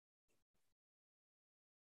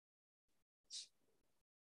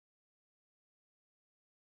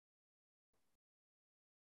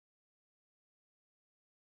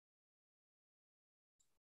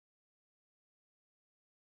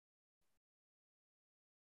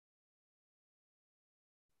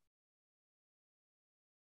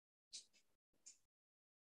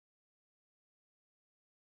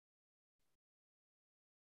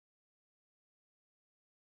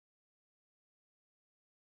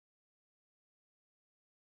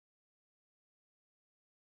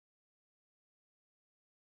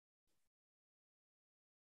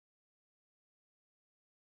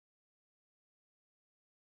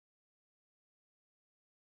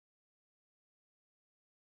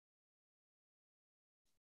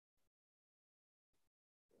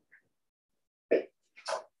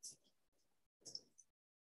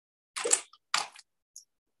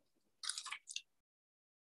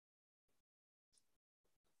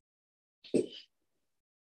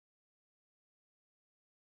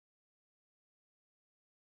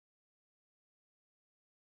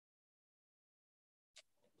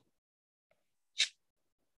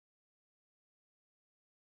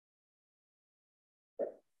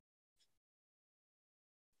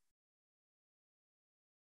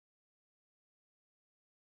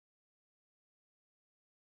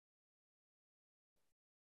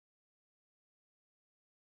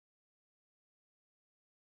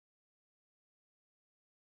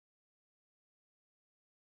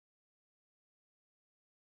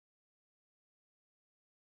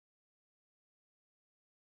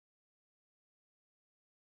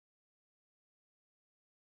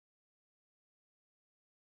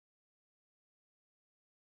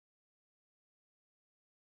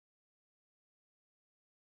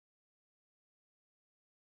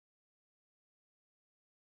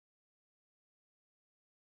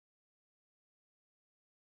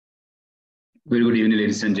Very good evening,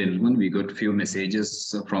 ladies and gentlemen. We got a few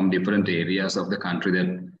messages from different areas of the country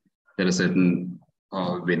that there are certain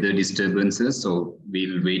weather disturbances. So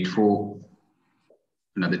we'll wait for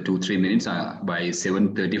another 2-3 minutes. By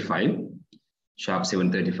 7:35, sharp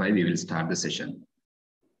 7:35, we will start the session.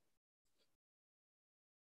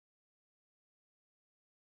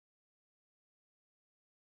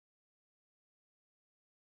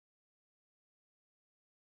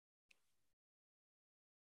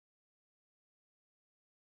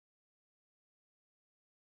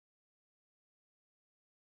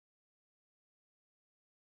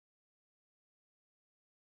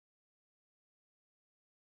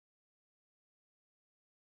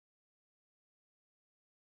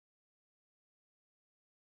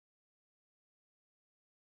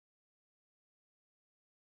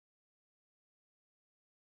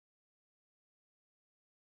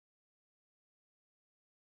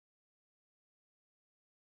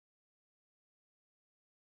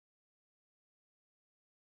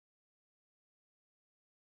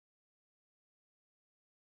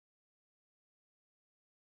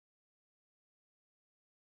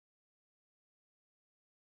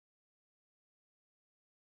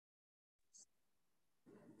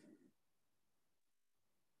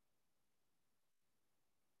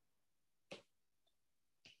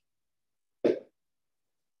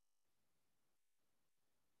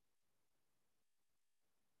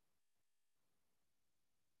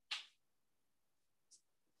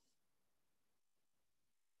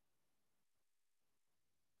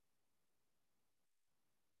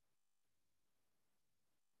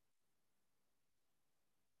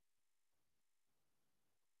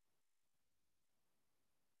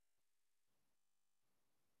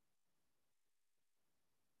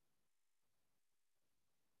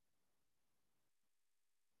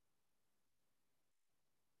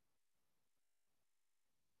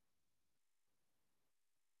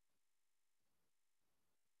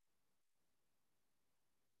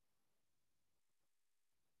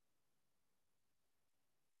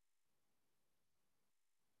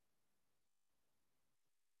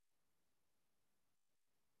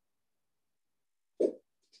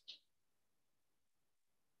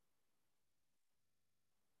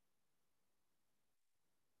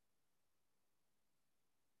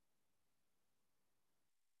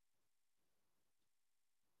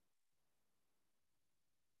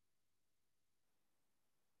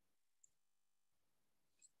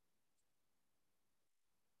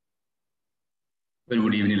 Well,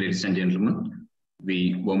 good evening, ladies and gentlemen.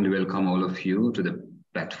 We warmly welcome all of you to the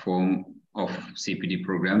platform of CPD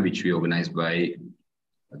program, which we organized by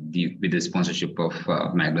with the sponsorship of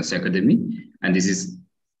Magnus Academy. And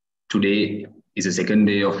today is the second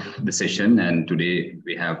day of the session. And today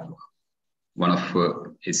we have one of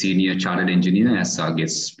a senior chartered engineer as our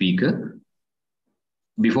guest speaker.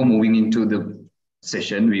 Before moving into the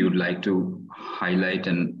session, we would like to highlight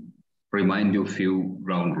and remind you a few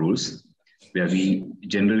ground rules, where we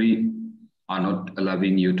generally are not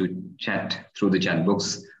allowing you to chat through the chat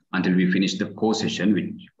box until we finish the core session,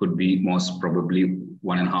 which could be most probably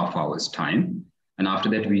 1.5 hours time. And after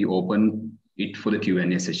that, we open it for the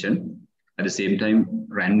Q&A session. At the same time,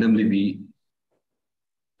 randomly we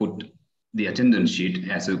put the attendance sheet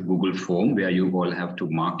as a Google form where you all have to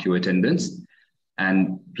mark your attendance.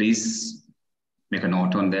 And please make a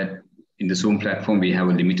note on that. In the Zoom platform, we have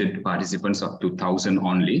a limited participants up to 1,000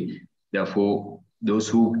 only. Therefore, those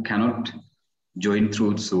who cannot join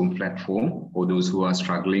through Zoom platform or those who are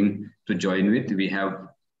struggling to join with, we have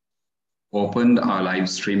opened our live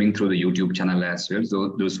streaming through the YouTube channel as well. So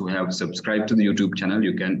those who have subscribed to the YouTube channel,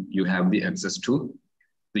 you have the access to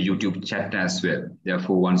the YouTube chat as well.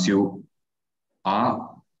 Therefore, once you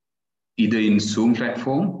are either in Zoom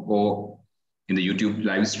platform or in the YouTube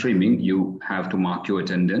live streaming, you have to mark your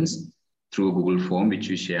attendance through a Google form, which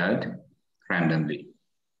we shared randomly.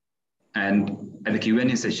 And at the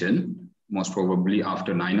Q&A session, most probably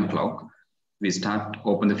after 9 o'clock, we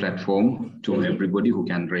open the platform to everybody who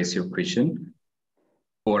can raise your question,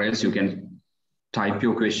 or else you can type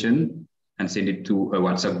your question and send it to a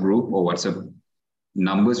WhatsApp group or WhatsApp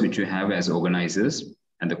numbers which you have as organizers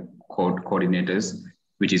and the coordinators,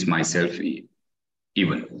 which is myself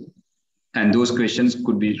even. And those questions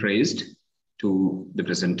could be raised to the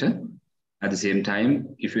presenter. At the same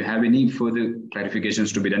time, if you have any further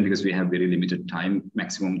clarifications to be done, because we have very limited time,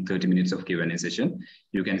 maximum 30 minutes of Q&A session,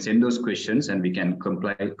 you can send those questions and we can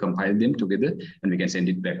compile them together and we can send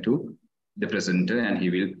it back to the presenter and he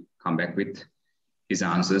will come back with his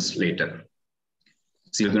answers later.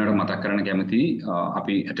 සිල්දුනට මතක් කරන්න කැමති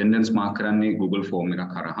අපි attendance mark කරන්නේ Google form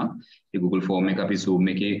එකක් හරහා. ඒ Google form එක අපි Zoom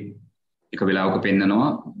එකේ එක වෙලාවක පෙන්නනවා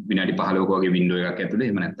විනාඩි 15ක වගේ window එකක් ඇතුලේ.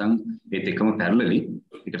 එහෙම නැත්නම් ඒත් එක්කම parallelly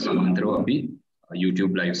ඒකට සමාන්තරව අපි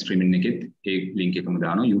YouTube live streaming එකෙත් ඒ link එකම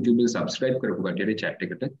දානවා. YouTube එක subscribe කරපු කට්ටියට chat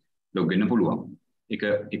එකට log වෙන්න පුළුවන්. ඒක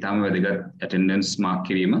ඊටාම වැදගත් attendance mark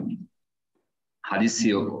කිරීම.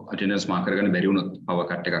 හදිස්සිය attendance mark කරගන්න බැරි වුණොත් power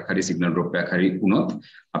cut එකක් හරි signal drop එකක් හරි වුණොත්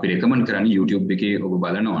අපි recommend කරන්නේ YouTube එකේ ඔබ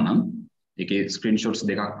බලනවා නම් ඒකේ screenshots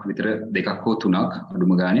දෙකක් හෝ තුනක්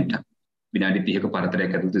අඩුම ගානේ විනාඩි 30ක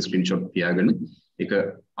පරතරයක් ඇතුළත screenshot තියාගෙන ඒක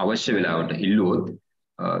අවශ්‍ය වෙලාවට ඉල්ලුවොත්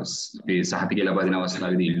ඒ සහතිකය ලබා දෙන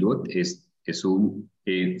අවස්ථාවේදී ඉල්ලුවොත් ඒ Zoom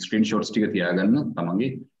ඒ screenshots ටික තියාගන්න තමන්ගේ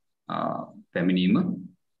පැමිණීම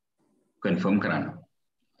confirm කරන්න.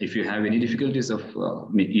 If you have any difficulties of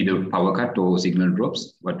either power cut or signal drops,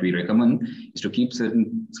 what we recommend is to keep certain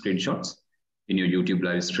screenshots in your YouTube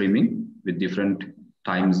live streaming with different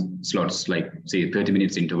time slots, like say 30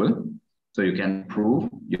 minutes interval. So you can prove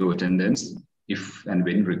your attendance if and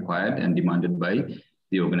when required and demanded by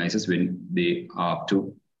the organizers when they are up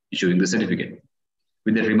to issuing the certificate.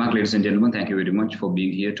 With that remark, ladies and gentlemen, thank you very much for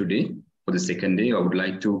being here today. For the second day, I would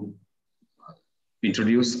like to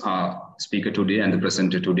introduce our speaker today and the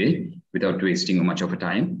presenter today without wasting much of a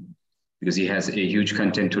time, because he has a huge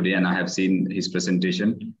content today and I have seen his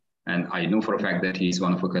presentation and I know for a fact that he is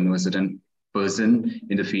one of a conversant person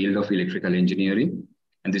in the field of electrical engineering.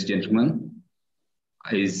 And this gentleman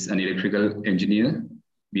is an electrical engineer,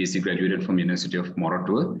 BSc graduated from University of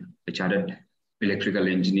Moratuwa, a chartered electrical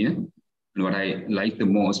engineer. And what I like the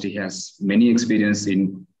most, he has many experience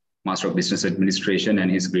in Master of Business Administration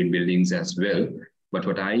and his green buildings as well. But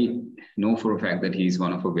what I know for a fact that he is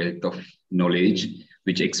one of a wealth of knowledge,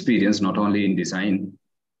 which experience not only in design,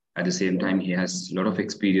 at the same time, he has a lot of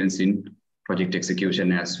experience in project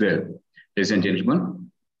execution as well. Ladies and gentlemen,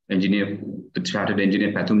 Chartered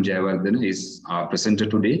Engineer Pathum Jayawardena is our presenter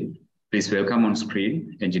today. Please welcome on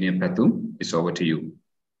screen, Engineer Pathum. It's over to you.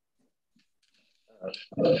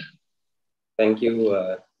 Thank you,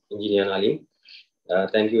 Engineer Nalin.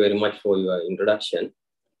 Thank you very much for your introduction.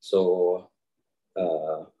 So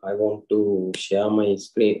I want to share my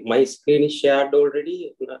screen. My screen is shared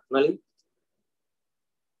already, Nalin?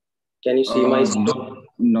 Can you see my screen?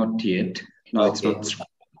 Not yet. No, okay. It's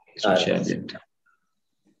not shared yet.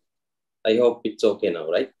 I hope it's okay now,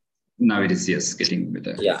 right? Now it is, yes, getting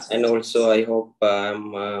better. Yeah, and also I hope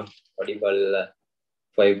I'm audible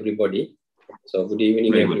for everybody. So good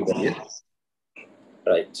evening, Very everybody. good, yes.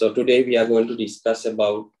 Right, so today we are going to discuss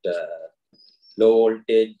about low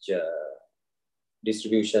voltage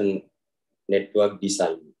distribution network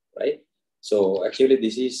design, right? So actually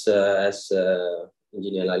this is, as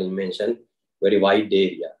Engineer Nalin mentioned, very wide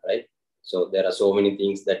area, right? So there are so many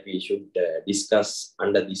things that we should discuss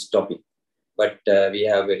under this topic, but we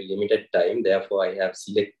have very limited time. Therefore, I have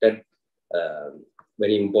selected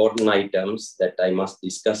very important items that I must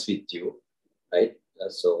discuss with you, right?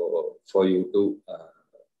 So for you to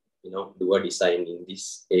do a design in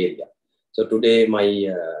this area. So today my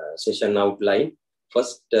session outline,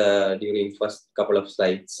 first during first couple of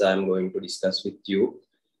slides, I'm going to discuss with you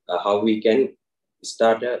how we can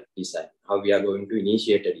start a design, how we are going to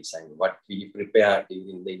initiate a design, what we prepare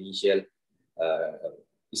during the initial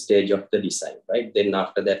stage of the design, right? Then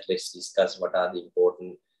after that, let's discuss what are the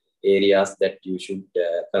important areas that you should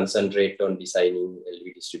concentrate on designing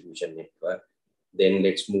LV distribution network. Then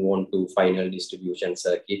let's move on to final distribution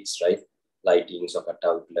circuits, right? Lighting, socket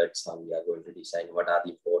outlets, how we are going to design, what are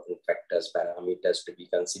the important factors, parameters to be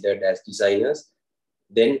considered as designers.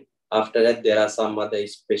 Then after that, there are some other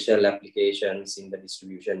special applications in the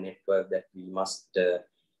distribution network that we must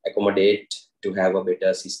accommodate to have a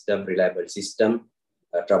better system, reliable system,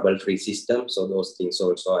 a trouble-free system. So those things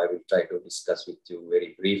also I will try to discuss with you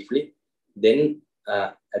very briefly. Then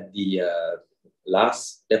at the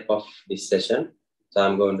last step of this session. So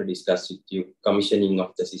I'm going to discuss with you commissioning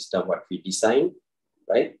of the system, what we designed,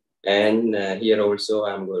 right? And here also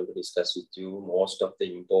I'm going to discuss with you most of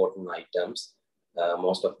the important items,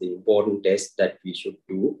 most of the important tests that we should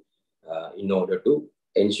do in order to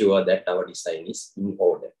ensure that our design is in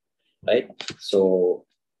order, right? So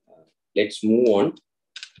let's move on.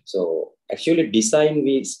 So actually design,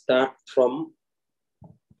 we start from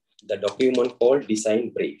the document called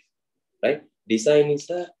design brief, right? Design is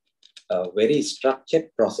a very structured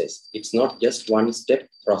process. It's not just one step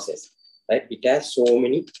process, right? It has so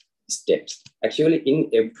many steps. Actually, in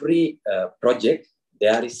every project,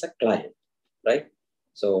 there is a client, right?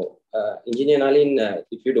 So, Engineer Nalin,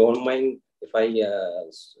 if you don't mind, if I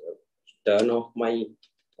turn off my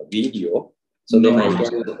video, so No then I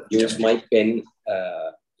problem, can sir. use my pen,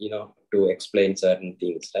 to explain certain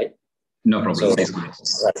things, right? No problem. So, Please go ahead.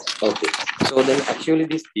 right, okay. So then actually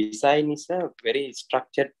this design is a very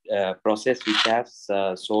structured process which has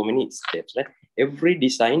so many steps, right? Every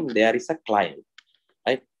design, there is a client,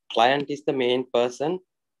 right? Client is the main person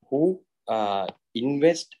who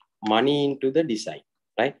invest money into the design,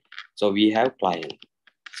 right? So we have client.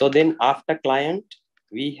 So then after client,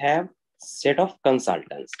 we have set of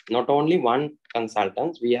consultants. Not only one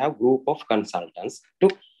consultants, we have group of consultants to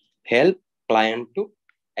help client to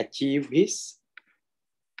achieve his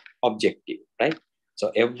objective, right?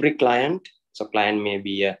 So every client, so client may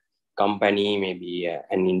be a company, maybe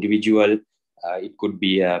an individual, it could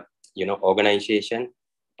be a organization,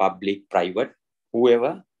 public, private,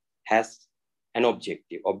 whoever has an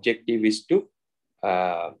objective. Objective is to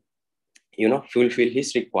fulfill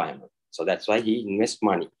his requirement. So that's why he invests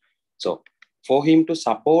money. So for him to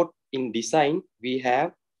support in design, we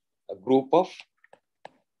have a group of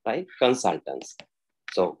consultants.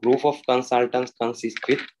 So group of consultants consists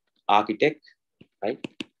with architect, right?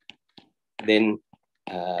 Then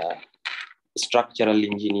structural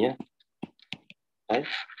engineer, right?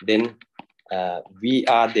 Then we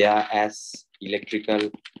are there as electrical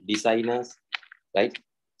designers, right?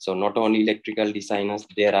 So not only electrical designers,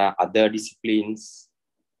 there are other disciplines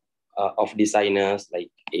of designers like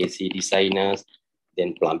AC designers,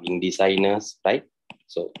 then plumbing designers, right?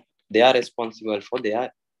 So they are responsible for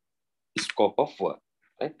their scope of work,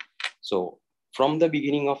 right? So from the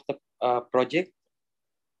beginning of the project,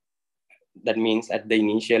 that means at the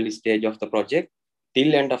initial stage of the project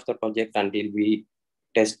till end of the project, until we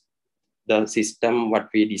test the system what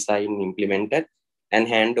we design, implemented, and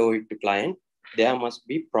hand over it to client, there must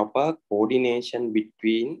be proper coordination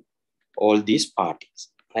between all these parties,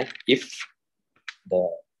 right?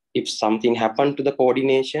 If something happened to the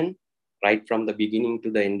coordination right from the beginning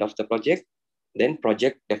to the end of the project, then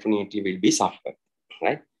project definitely will be suffered,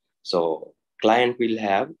 right? So client will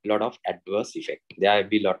have a lot of adverse effect. There will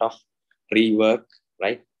be a lot of rework,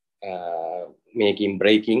 right? Making,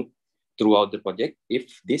 breaking throughout the project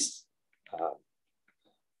if this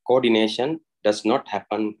coordination does not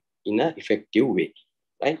happen in an effective way,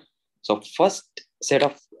 right? So first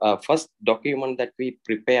document that we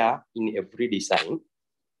prepare in every design,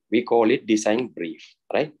 we call it design brief,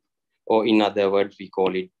 right? Or in other words, we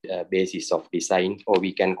call it basis of design, or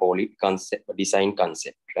we can call it design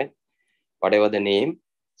concept, right? Whatever the name.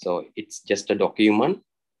 So it's just a document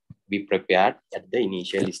we prepared at the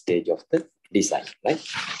initial stage of the design, right?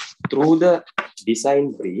 Through the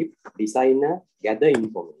design brief, designer gather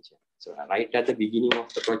information. So right at the beginning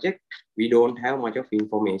of the project, we don't have much of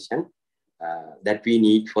information that we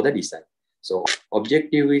need for the design. So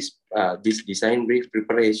objective is this design brief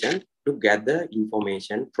preparation to gather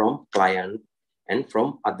information from client and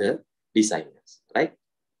from other designers, right?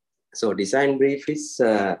 So design brief is,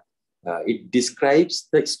 it describes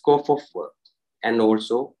the scope of work and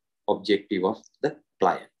also objective of the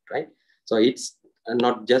client, right? So it's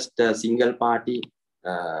not just a single party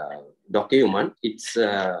document, it's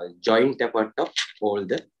a joint effort of all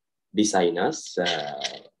the designers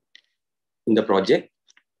in the project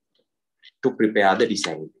to prepare the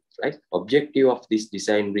design brief, right? Objective of this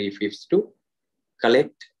design brief is to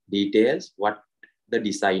collect details what the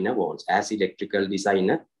designer wants. As electrical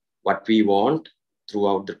designer, what we want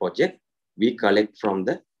throughout the project, we collect through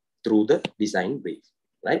the design brief,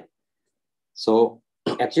 right? So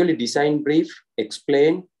actually design brief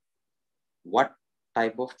explain what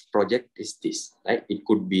type of project is this, right? It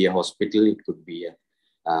could be a hospital, it could be a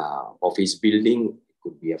office building, it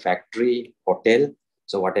could be a factory, hotel.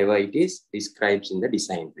 So whatever it is, describes in the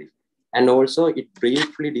design brief. And also it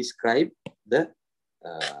briefly describes the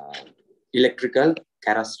electrical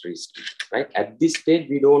characteristics, right? At this stage,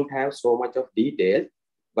 we don't have so much of detail,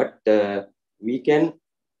 but we can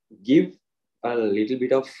give a little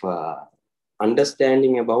bit of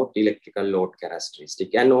understanding about electrical load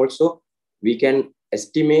characteristic. And also we can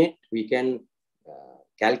estimate, we can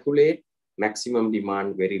calculate maximum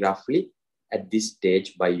demand very roughly at this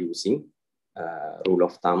stage by using rule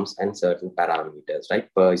of thumbs and certain parameters, right,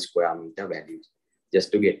 per square meter values,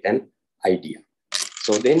 just to get an idea.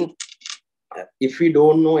 So then if we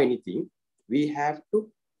don't know anything, we have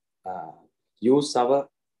to use our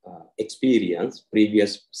experience,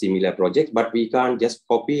 previous similar projects, but we can't just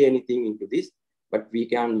copy anything into this, but we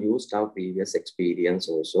can use our previous experience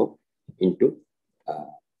also into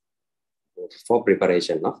for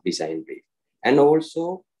preparation of design brief. And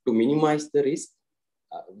also to minimize the risk,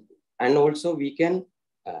 and also we can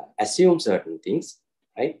assume certain things,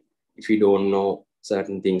 right? If we don't know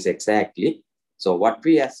certain things exactly, so what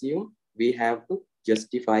we assume, we have to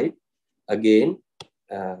justify again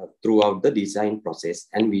throughout the design process,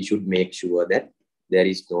 and we should make sure that there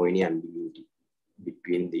is no any ambiguity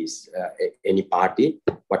between these any party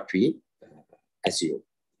what we assume,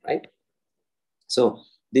 right? So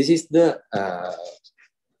this is the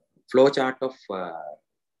flow chart of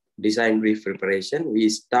design brief preparation. We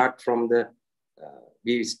start from the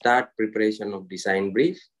we start preparation of design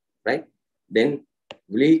brief, right? Then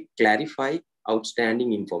we clarify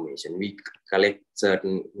outstanding information. We collect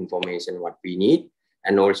certain information what we need,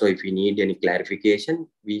 and also if we need any clarification,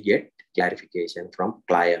 we get clarification from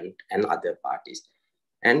client and other parties.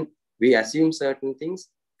 And we assume certain things,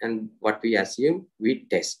 and what we assume, we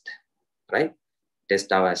test, right?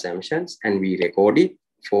 Test our assumptions, and we record it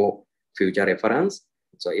for future reference.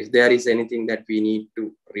 So if there is anything that we need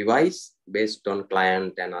to revise based on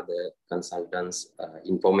client and other consultants'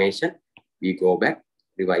 information, we go back,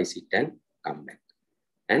 revise it, and come back.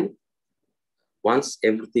 And once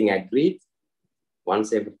everything agreed,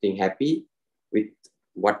 once everything happy with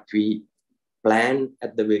what we planned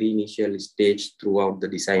at the very initial stage throughout the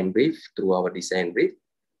design brief, through our design brief,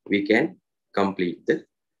 we can complete the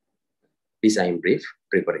design brief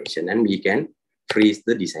preparation, and we can freeze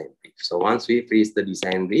the design brief. So once we freeze the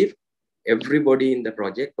design brief, everybody in the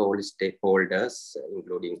project, all stakeholders,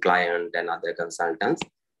 including client and other consultants,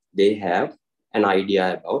 they have an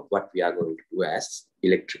idea about what we are going to do as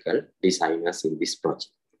electrical designers in this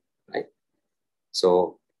project, right?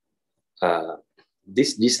 So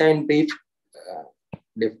this design brief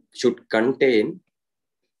should contain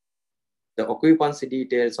the occupancy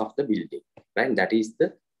details of the building, right? That is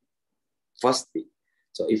the first thing.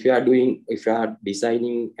 So if you are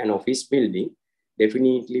designing an office building,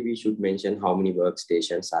 definitely we should mention how many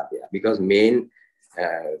workstations are there, because main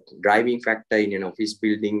driving factor in an office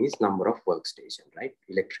building is number of workstations, right?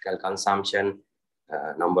 Electrical consumption,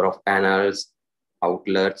 number of panels,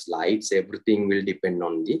 outlets, lights, everything will depend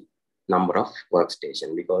on the number of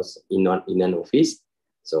workstation, because in an office,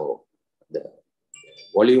 so the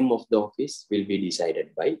volume of the office will be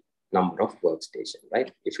decided by number of workstation, right?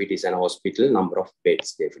 If it is an hospital, number of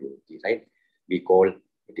beds, definitely, right? We call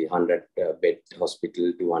it 100 bed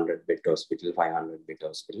hospital, 200 bed hospital, 500 bed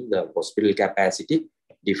hospital. The hospital capacity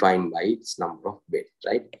defined by its number of beds,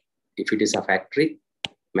 right? If it is a factory,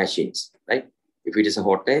 machines, right? If it is a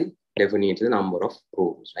hotel, definitely number of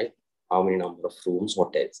rooms, right? How many number of rooms,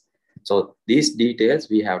 hotels. So these details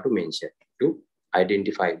we have to mention to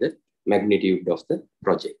identify the magnitude of the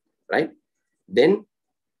project, right? Then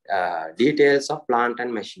details of plant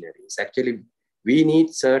and machineries. Actually, we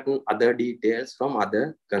need certain other details from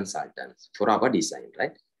other consultants for our design,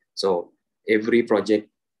 right? So every project,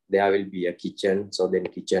 there will be a kitchen. So then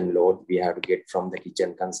kitchen load, we have to get from the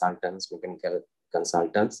kitchen consultants, mechanical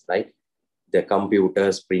consultants, right? The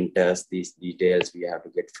computers, printers, these details we have to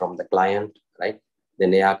get from the client, right?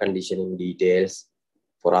 Then air conditioning details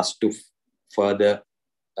for us to further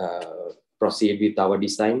proceed with our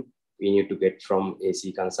design, we need to get from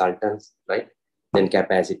AC consultants, right? Then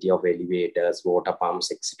capacity of elevators, water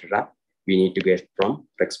pumps, etc. We need to get from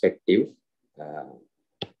respective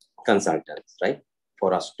consultants, right?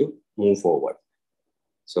 For us to move forward.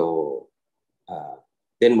 So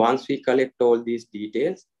then once we collect all these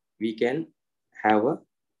details, we can have a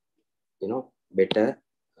better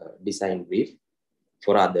design brief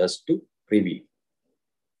for others to review.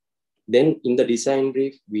 Then in the design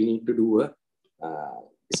brief, we need to do a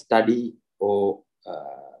study or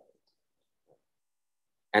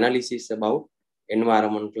analysis about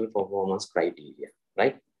environmental performance criteria,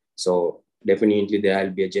 right? So definitely there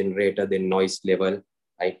will be a generator, then noise level,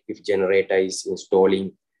 right? If generator is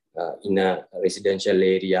installing in a residential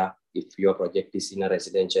area, if your project is in a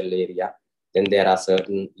residential area, then there are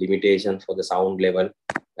certain limitations for the sound level,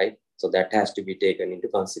 right? So that has to be taken into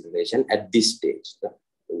consideration at this stage.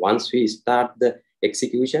 Once we start the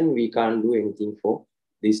execution, we can't do anything for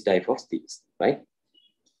this type of things, right?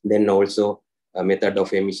 Then also a method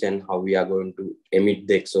of emission, how we are going to emit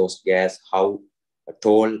the exhaust gas, how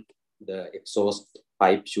tall the exhaust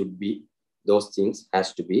pipe should be. Those things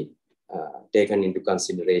has to be taken into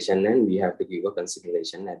consideration, and we have to give a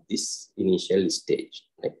consideration at this initial stage,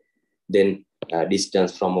 right? Then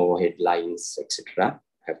distance from overhead lines, etc.,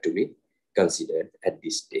 have to be considered at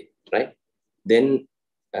this stage, right? Then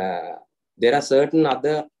there are certain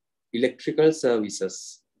other electrical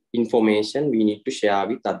services information we need to share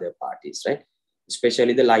with other parties, right?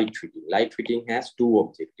 Especially the light fitting. Light fitting has two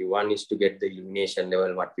objectives. One is to get the illumination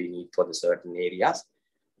level what we need for the certain areas,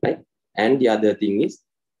 right? And the other thing is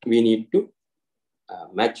we need to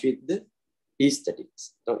match with the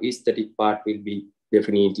aesthetics. So aesthetic part will be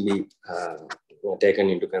definitely taken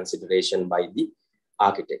into consideration by the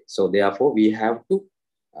architect. So therefore, we have to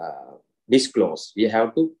disclose, we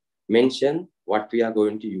have to mention what we are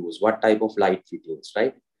going to use, what type of light fittings,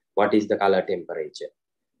 right? What is the color temperature?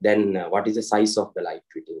 Then what is the size of the light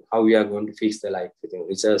fitting? How we are going to fix the light fitting,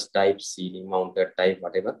 research type, ceiling mounted type,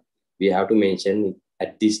 whatever, we have to mention it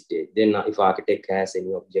at this stage. Then if architect has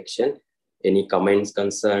any objection, any comments,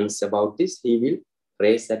 concerns about this, he will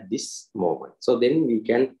raise at this moment. So then we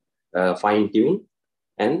can fine tune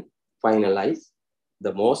and finalize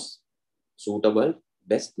the most suitable,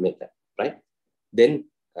 best method, right? Then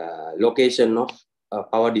location of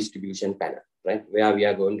power distribution panel, right? Where we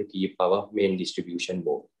are going to keep our main distribution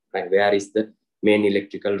board, right? Where is the main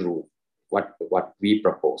electrical room? What we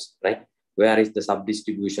propose, right? Where is the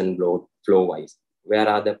sub-distribution board flow-wise? Where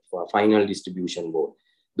are the final distribution board?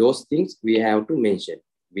 Those things we have to mention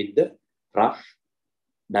with the rough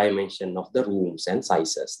dimension of the rooms and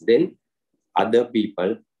sizes. Then other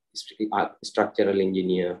people, structural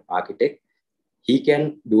engineer, architect, he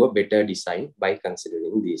can do a better design by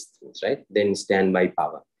considering these things, right? Then standby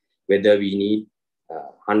power, whether we need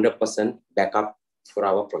 100% backup for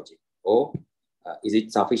our project, or is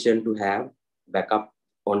it sufficient to have backup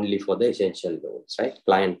only for the essential loads, right?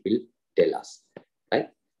 Client will tell us, right?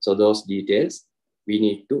 So those details we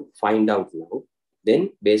need to find out now.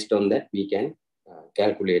 Then based on that, we can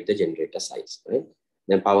calculate the generator size, right?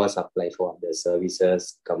 Then power supply for other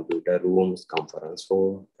services, computer rooms, conference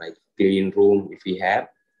room, right? Clean room, if we have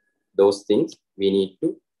those things, we need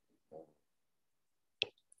to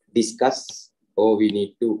discuss, or we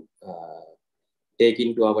need to take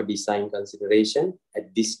into our design consideration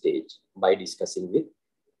at this stage by discussing with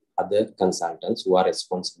other consultants who are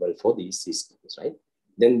responsible for these systems, right?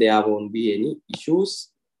 Then there won't be any issues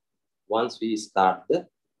once we start the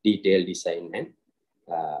detailed design and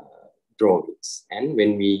drawings. And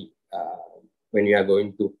when we are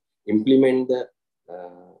going to implement the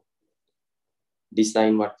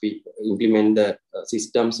design, what we implement the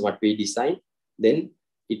systems, what we design, then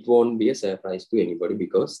it won't be a surprise to anybody,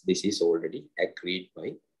 because this is already agreed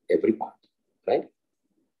by every party, right?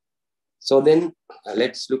 So then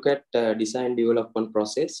let's look at design development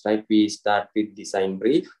process, right? We start with design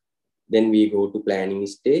brief, then we go to planning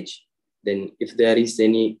stage. Then if there is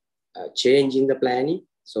any change in the planning,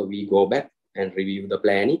 so we go back and review the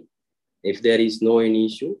planning. If there is no any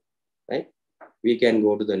issue, right, we can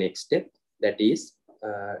go to the next step, that is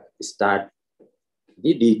start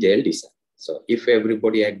the detailed design. So if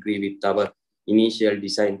everybody agree with our initial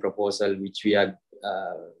design proposal, which we are,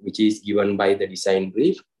 which is given by the design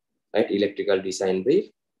brief, right, electrical design brief,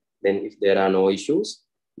 then if there are no issues,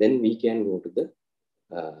 then we can go to the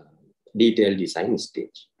detailed design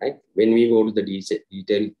stage, right? When we go to the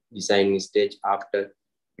detailed design stage, after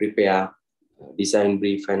prepare design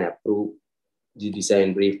brief and approve the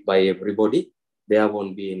design brief by everybody, there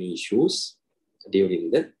won't be any issues during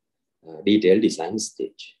the detailed design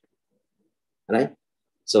stage, right?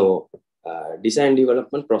 So design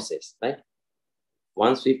development process, right?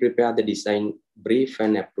 Once we prepare the design brief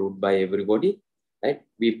and approved by everybody, right,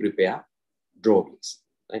 we prepare drawings,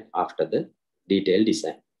 right, after the detailed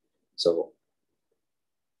design. So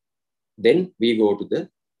then we go to the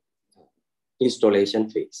installation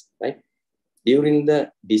phase, right? During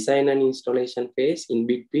the design and installation phase, in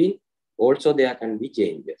between, also there can be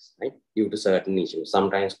changes, right, due to certain issues.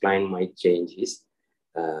 Sometimes client might change his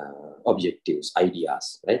objectives,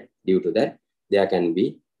 ideas, right? Due to that, there can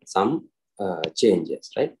be some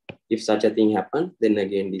changes, right? If such a thing happens, then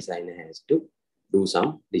again designer has to do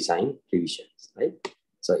some design revisions, right?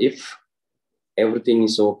 So if everything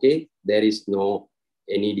is okay, there is no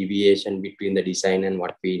any deviation between the design and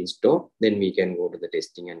what we install, then we can go to the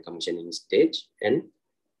testing and commissioning stage, and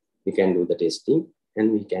we can do the testing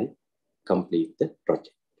and we can complete the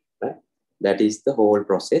project, right? That is the whole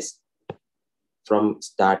process from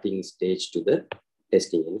starting stage to the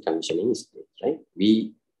testing and commissioning stage, right?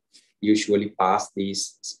 We usually pass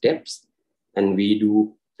these steps and we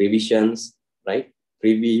do revisions, right?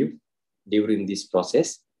 Review during this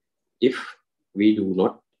process if we do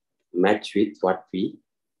not match with what we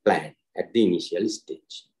planned at the initial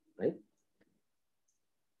stage, right?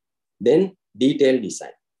 Then detailed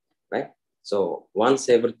design, right? So once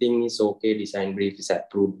everything is okay, design brief is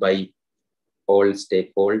approved by all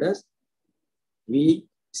stakeholders, we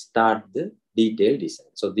start the detailed design.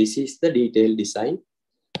 So this is the detailed design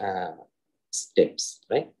steps,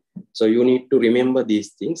 right? So you need to remember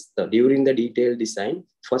these things. So during the detailed design,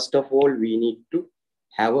 first of all, we need to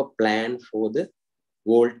have a plan for the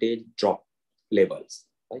voltage drop levels,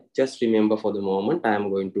 right? Just remember for the moment, I am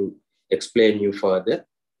going to explain you further,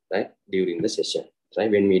 right, during the session,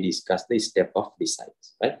 right, when we discuss the step of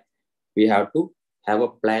designs, right? We have to have a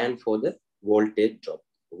plan for the voltage drop.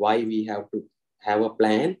 Why we have to have a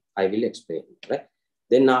plan, I will explain, right?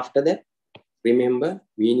 Then after that, remember,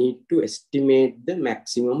 we need to estimate the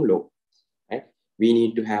maximum load, right? We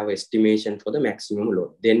need to have estimation for the maximum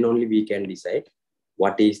load. Then only we can decide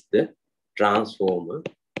what is the transformer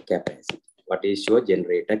capacity, what is your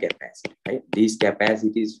generator capacity, right? These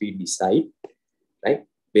capacities we decide, right,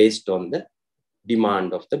 based on the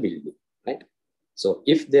demand of the building, right? So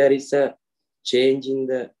if there is a change in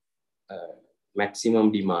the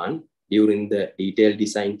maximum demand during the detailed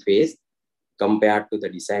design phase compared to the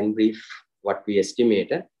design brief, what we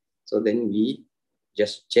estimated, so then we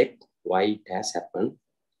just check why it has happened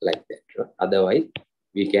like that, right? Otherwise,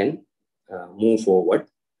 we can move forward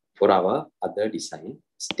for our other design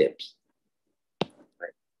steps,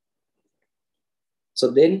 right?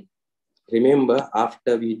 So then remember,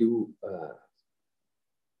 after we do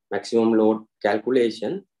maximum load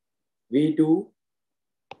calculation, we do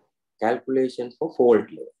calculation for fault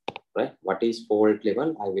level, right? What is fault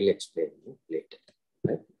level? I will explain you later,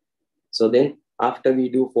 right? So then after we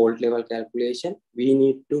do fault level calculation, we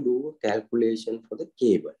need to do a calculation for the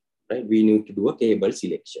cable, right? We need to do a cable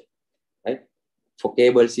selection, right? For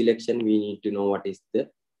cable selection, we need to know what is the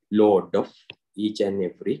load of each and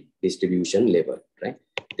every distribution level, right?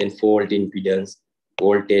 Then fault impedance,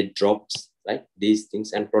 voltage drops, right? These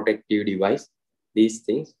things, and protective device, these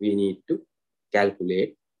things we need to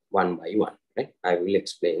calculate one by one, right? I will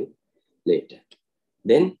explain later.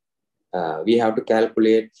 Then we have to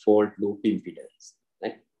calculate fault loop impedance,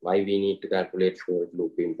 right? Why we need to calculate fault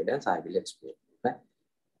loop impedance, I will explain, right?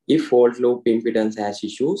 If fault loop impedance has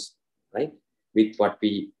issues, right, with what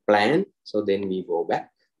we plan, so then we go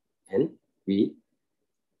back and we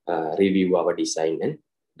review our design and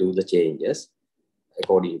do the changes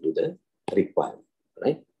according to the requirement,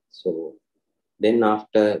 right? So then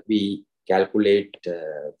after we calculate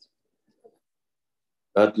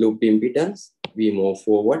earth loop impedance, we move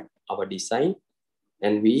forward our design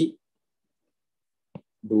and we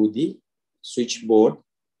do the switchboard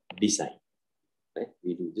design, right?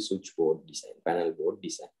 We do the switchboard design, panel board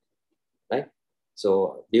design, right?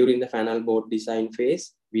 So during the panel board design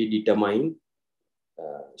phase, we determine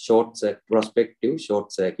prospective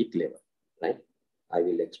short circuit level, right? I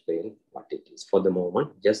will explain what it is. For the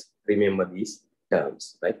moment, just remember these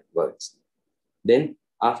terms, right? Words. Then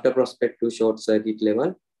after prospective short circuit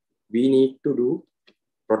level, we need to do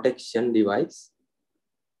protection device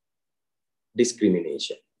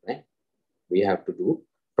discrimination, right? We have to do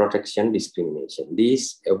protection discrimination.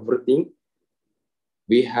 These everything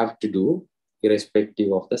we have to do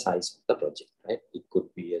irrespective of the size of the project, right? It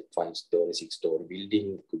could be a 5-story, 6-story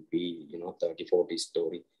building. It could be, 30,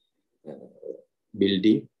 40-story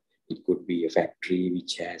building. It could be a factory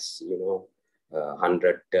which has,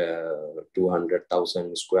 100,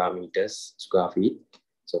 200,000 square feet.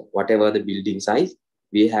 So whatever the building size,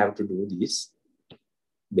 we have to do this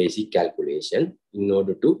basic calculation in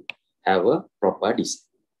order to have a proper design,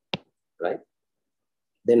 right?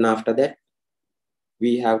 Then after that,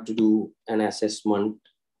 we have to do an assessment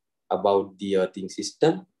about the earthing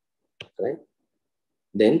system, right?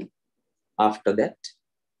 Then after that,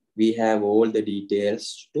 we have all the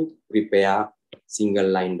details to prepare single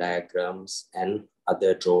line diagrams and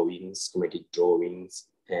other drawings, schematic drawings,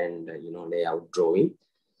 and layout drawing.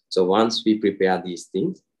 So once we prepare these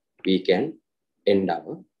things, we can end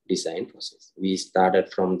our design process. We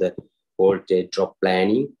started from the voltage drop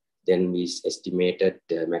planning, then we estimated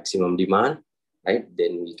maximum demand, right?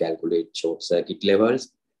 Then we calculate short circuit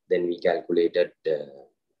levels, then we calculated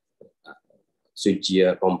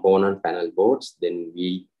switchgear component panel boards, then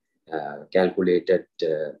we calculated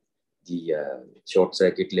the short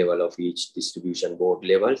circuit level of each distribution board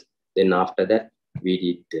levels. Then after that,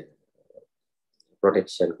 we did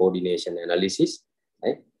protection coordination analysis,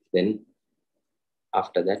 right? Then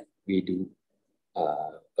after that, we do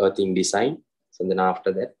earthing design. So then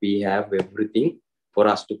after that, we have everything for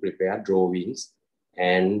us to prepare drawings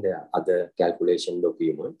and other calculation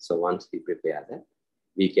documents. So once we prepare that,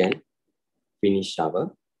 we can finish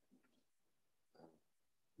our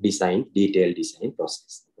detailed design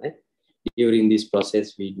process, right? During this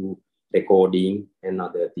process, we do recording and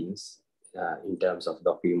other things in terms of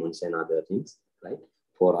documents and other things, right?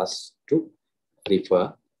 For us to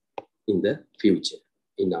refer in the future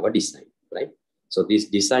in our design, right? So these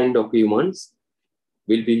design documents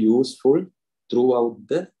will be useful throughout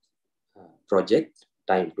the project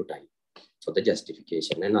time to time for the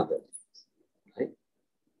justification and other things, right?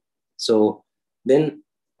 So then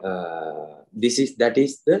that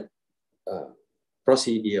is the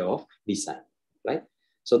procedure of design, right?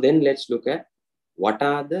 So then let's look at what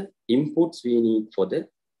are the inputs we need for the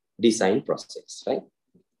design process, right?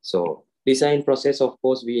 So design process, of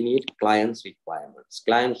course, we need client's requirements.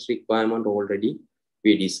 Client's requirement already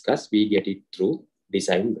we discussed, we get it through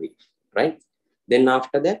design brief, right? Then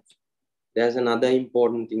after that, there's another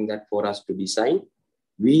important thing that for us to design,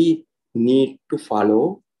 we need to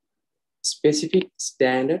follow specific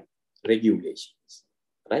standard regulations,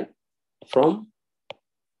 right? From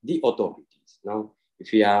the authorities. Now,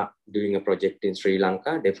 if we are doing a project in Sri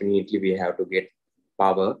Lanka, definitely we have to get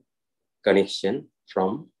power connection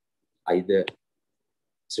from either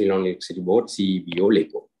Sri Lanka Electricity Board, CEB or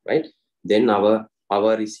LECO, right? Then our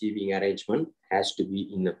power receiving arrangement has to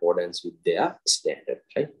be in accordance with their standard,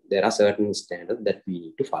 right? There are certain standards that we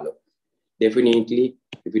need to follow. Definitely,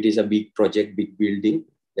 if it is a big project, big building,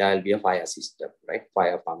 there will be a fire system, right?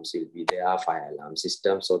 Fire pumps will be there, fire alarm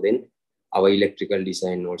system. So then our electrical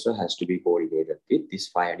design also has to be coordinated with this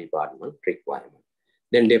fire department requirement.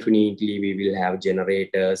 Then definitely we will have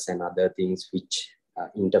generators and other things which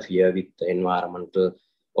interfere with the environmental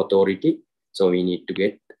authority. So we need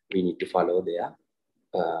to follow their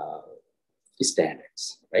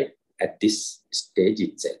standards, right? At this stage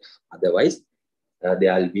itself. Otherwise,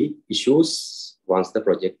 there will be issues once the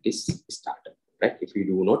project is started, right? If we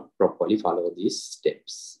do not properly follow these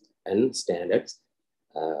steps and standards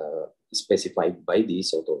specified by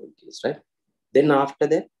these authorities, right? Then after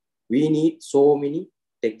that, we need so many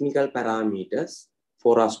technical parameters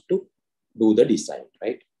for us to do the design,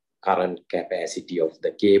 right? Current capacity of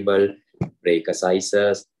the cable, breaker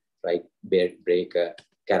sizes, right? Breaker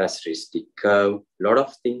characteristic curve, a lot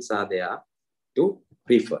of things are there to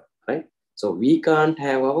refer, right? So we can't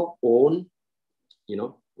have our own,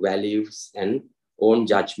 values and own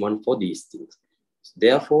judgment for these things.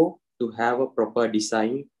 Therefore, to have a proper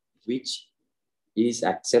design which is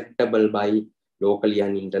acceptable by locally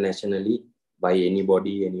and internationally by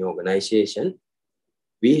anybody, any organization,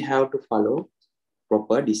 we have to follow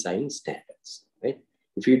proper design standards, right?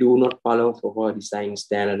 If you do not follow proper design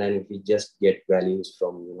standard and if we just get values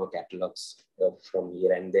from catalogs from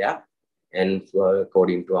here and there, and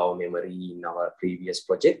according to our memory in our previous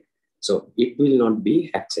project, so it will not be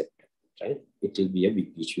accepted, right? It will be a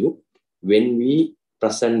big issue when we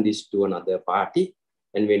present this to another party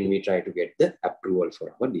and when we try to get the approval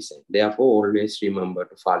for our design. Therefore, always remember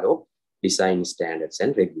to follow design standards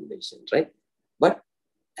and regulations, right? But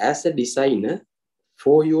as a designer,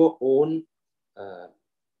 for your own,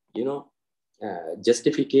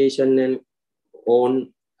 justification and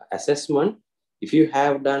own assessment, if you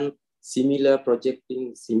have done similar project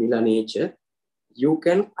in similar nature, you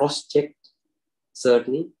can cross-check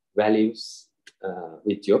certain values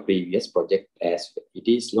with your previous project as well. It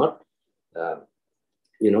is not,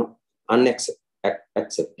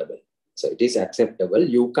 unacceptable. So it is acceptable.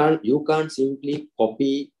 You can't simply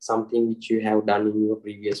copy something which you have done in your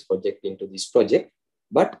previous project into this project,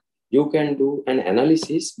 but you can do an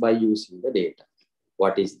analysis by using the data.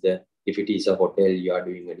 If it is a hotel, you are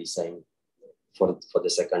doing a design for the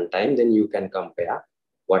second time, then you can compare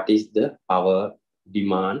what is the power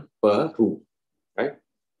demand per room, right?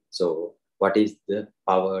 So what is the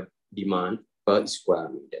power demand per square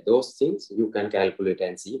meter? Those things you can calculate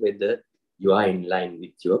and see whether you are in line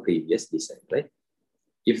with your previous design, right?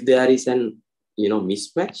 If there is an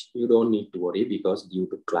mismatch, you don't need to worry because due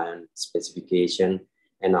to client specification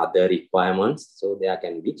and other requirements, so there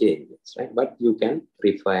can be changes, right? But you can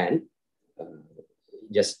refer and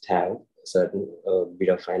just have certain bit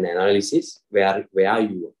of an analysis where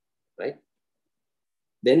you are, right?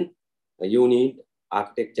 Then you need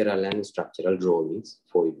architectural and structural drawings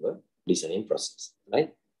for your design process,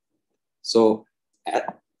 right? So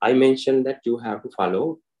I mentioned that you have to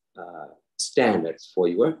follow standards for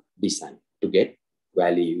your design to get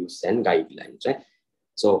values and guidelines, right?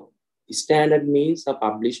 So standard means a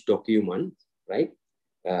published document, right?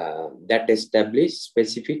 That establish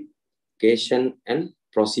specific specification and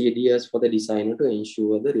procedures for the designer to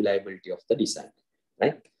ensure the reliability of the design,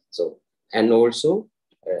 right? So, and also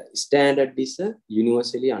standard is a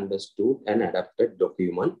universally understood and adapted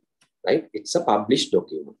document, right? It's a published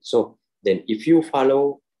document. So then if you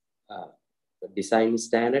follow design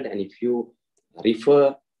standard and if you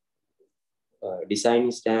refer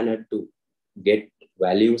design standard to get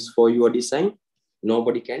values for your design,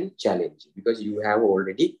 nobody can challenge you because you have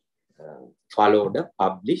already followed a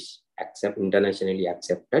published, internationally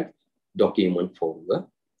accepted document for your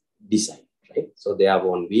design, right? So there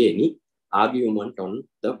won't be any argument on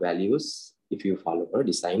the values if you follow a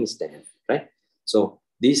design standard, right? So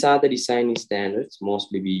these are the design standards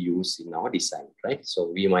mostly we use in our design, right? So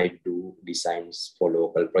we might do designs for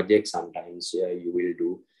local projects. Sometimes you will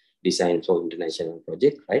do design for international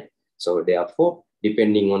project, right? So therefore,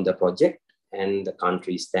 depending on the project and the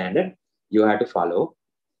country standard, you have to follow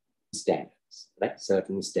standards, right?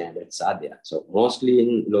 Certain standards are there. So mostly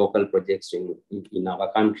in local projects in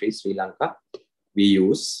our country, Sri Lanka, we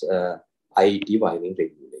use IET wiring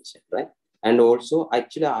regulation, right? And also,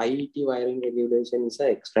 actually, IET wiring regulation is an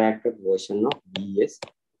extracted version of BS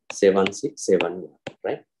 7671,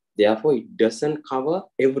 right? Therefore, it doesn't cover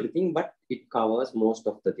everything, but it covers most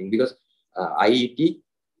of the thing because IET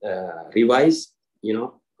revise,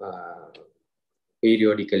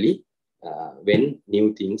 periodically when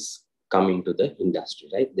new things come into the industry,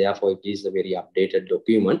 right? Therefore, it is a very updated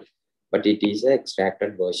document, but it is an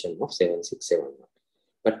extracted version of 7671.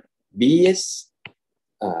 But BS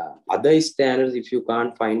other standards, if you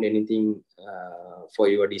can't find anything for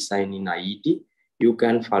your design in IET, you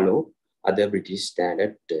can follow other British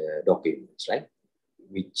standard documents, right?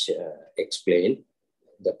 Which explain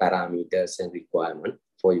the parameters and requirement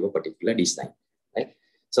for your particular design, right?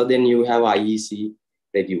 So then you have IEC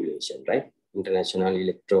regulation, right? International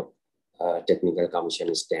Electro Technical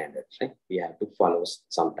Commission standard, right? We have to follow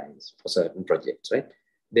sometimes for certain projects, right?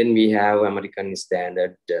 Then we have American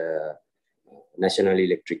standard National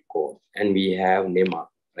Electric Code, and we have NEMA,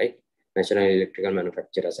 right? National Electrical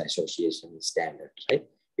Manufacturers Association standard, right?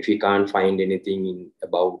 If we can't find anything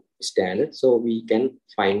about standards, so we can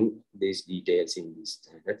find these details in these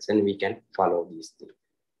standards and we can follow these things.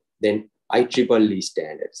 Then IEEE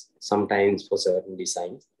standards. Sometimes for certain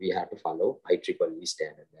designs, we have to follow IEEE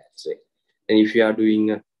standard as well. And if you are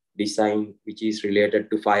doing a design which is related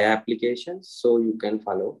to fire applications, so you can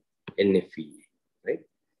follow NFEA, right?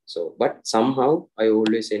 So, but somehow I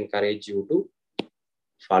always encourage you to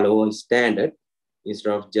follow a standard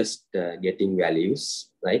instead of just getting values,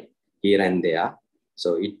 right, here and there.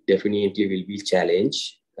 So it definitely will be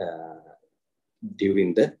challenged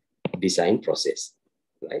during the design process,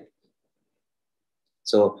 right?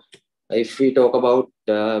 So if we talk about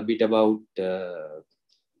a bit about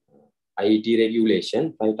IET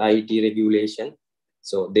regulation, right? IET regulation,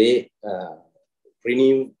 so they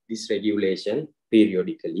renew this regulation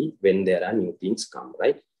periodically when there are new things come,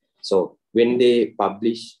 right? So when they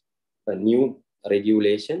publish a new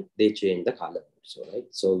regulation, they change the color also, right?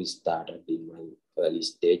 So we started in my early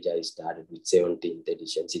stage, I started with 17th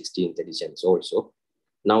edition, 16th editions also.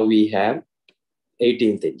 Now we have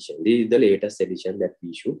 18th edition. This is the latest edition that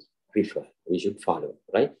we should prefer, we should follow,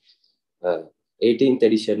 right? 18th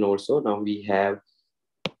edition also, now we have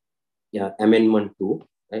Amendment 2,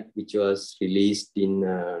 right, which was released in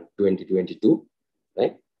 2022,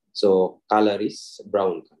 right? So color is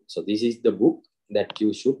brown. So this is the book that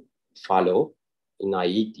you should follow in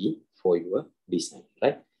IET for your design,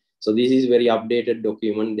 right? So this is very updated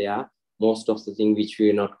document. There are most of the things which we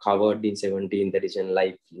are not covered in 17th edition,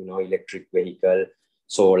 like, electric vehicle,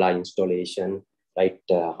 solar installation, right?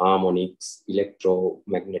 Harmonics,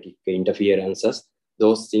 electromagnetic interferences,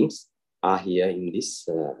 those things are here in this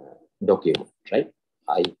document, right?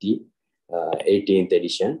 IET 18th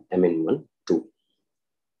edition, Amendment 2.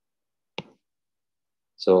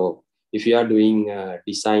 So if you are doing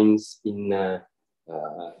designs in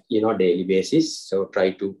daily basis, so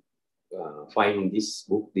try to find this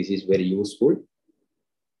book. This is very useful.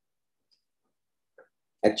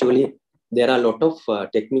 Actually, there are a lot of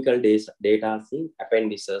technical data in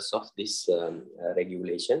appendices of this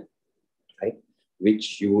regulation, right,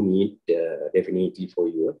 which you need definitely for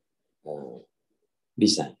your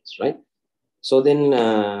designs, right? So then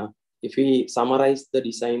if we summarize the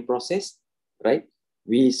design process, right,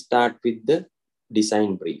 we start with the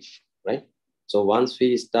design brief, right? So once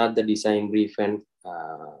we start the design brief and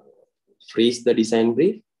freeze the design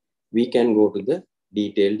brief, we can go to the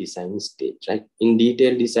detailed design stage, right? In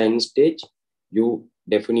detailed design stage, you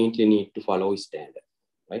definitely need to follow standard,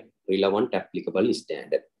 right? Relevant applicable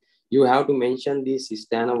standard. You have to mention this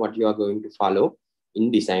standard, what you are going to follow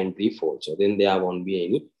in design brief also. Then there won't be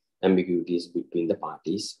any ambiguities between the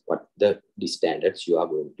parties, what the standards you are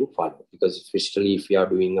going to follow. Because especially if you are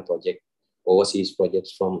doing a project, overseas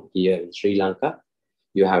projects from here in Sri Lanka,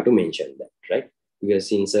 you have to mention that, right?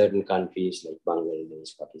 Because in certain countries like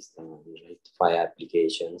Bangladesh, Pakistan, right, fire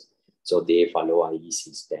applications, so they follow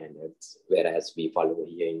IEC standards, whereas we follow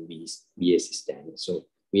here in BAC standards. So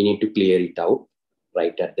we need to clear it out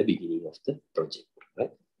right at the beginning of the project,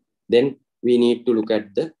 right? Then we need to look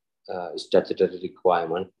at the statutory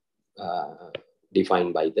requirement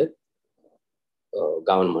defined by the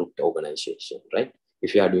government organization, right?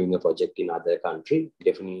 If you are doing a project in other country,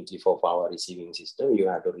 definitely for power receiving system, you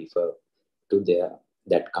have to refer to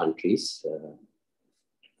that country's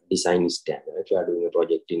design standard. If you are doing a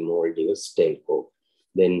project in Maldives, telco,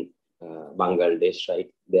 then Bangladesh, right?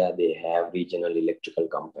 There they have regional electrical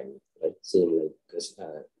company, right? Same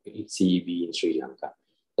like CEB in Sri Lanka.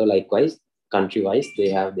 So likewise, country-wise, they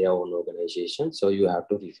have their own organization. So you have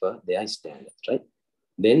to refer their standards, right?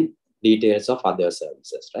 Then details of other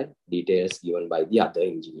services, right? Details given by the other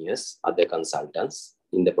engineers, other consultants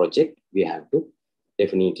in the project, we have to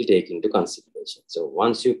definitely take into consideration. So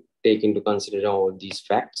once you take into consideration all these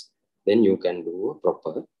facts, then you can do a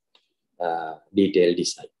proper detailed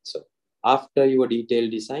design. So after your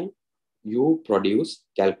detailed design, you produce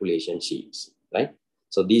calculation sheets, right?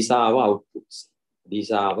 So these are our outputs.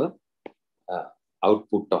 These are our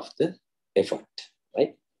output of the effort,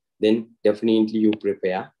 right? Then definitely you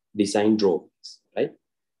prepare design drawings, right?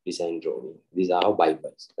 Design drawing. These are our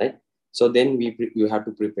Bibles, right? So then you have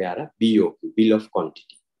to prepare a BOQ, bill of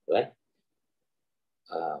quantity, right?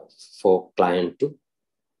 For client to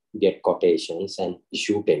get quotations and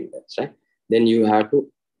issue tenders, right? Then you have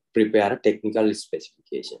to prepare a technical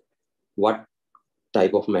specification. What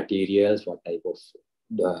type of materials, what type of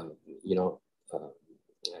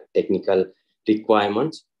technical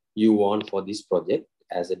requirements you want for this project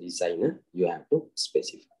as a designer, you have to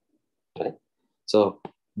specify, right? So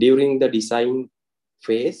during the design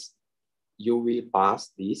phase, you will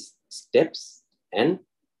pass these steps and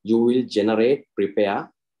you will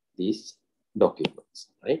prepare these documents,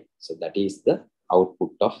 right? So that is the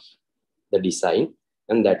output of the design,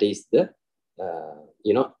 and that is the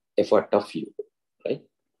effort of you, right,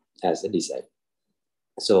 as a design.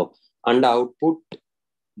 So under output,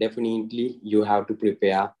 definitely you have to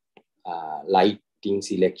prepare lighting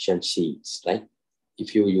selection sheets, right?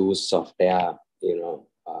 If you use software,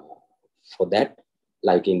 for that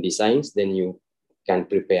lighting designs, then you can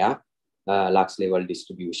prepare lux level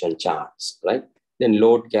distribution charts, right? Then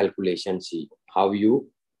load calculation sheet, how you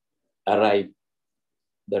arrive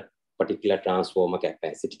the particular transformer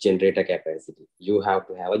capacity, generator capacity. You have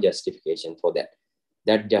to have a justification for that.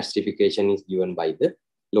 That justification is given by the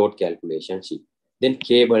load calculation sheet. Then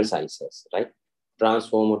cable sizes, right?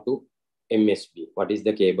 Transformer to MSB, what is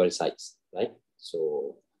the cable size, right?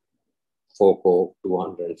 So 4-core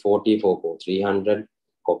 240, 4-core 300,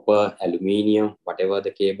 copper, aluminium, whatever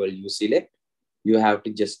the cable you select, you have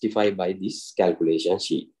to justify by this calculation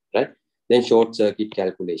sheet, right? Then short circuit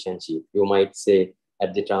calculation sheet. You might say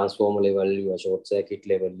at the transformer level, your short circuit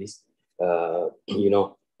level is,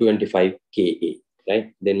 25 kA,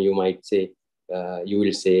 right? Then you might say, you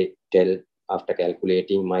will say, tell after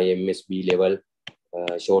calculating my MSB level,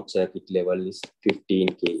 short circuit level is 15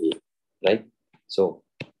 kA, right? So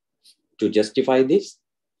to justify this,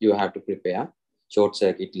 you have to prepare short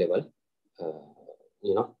circuit level,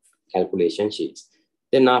 calculation sheets.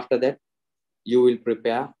 Then after that, you will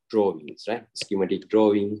prepare drawings, right? Schematic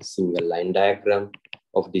drawings, single line diagram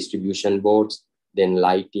of distribution boards, then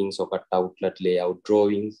lighting, socket outlet layout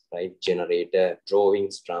drawings, right? Generator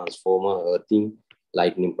drawings, transformer, earthing,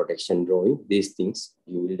 lightning protection drawing. These things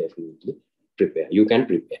you will definitely prepare. You can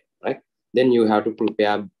prepare, right? Then you have to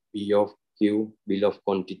prepare BOQ, bill of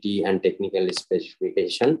quantity, and technical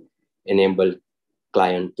specification, enable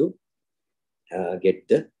client to get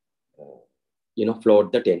the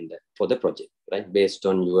float the tender for the project, right? Based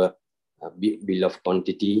on your bill of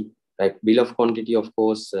quantity, right? Bill of quantity, of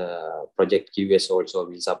course, project QS also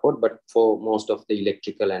will support, but for most of the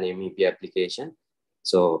electrical and MEP application,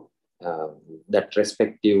 so that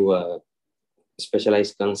respective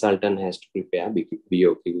specialized consultant has to prepare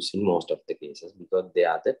BOQs in most of the cases because they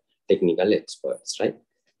are the technical experts, right?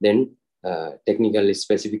 Then technical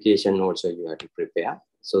specification also you have to prepare.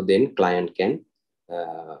 So then client can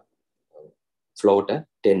float a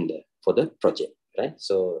tender for the project, right?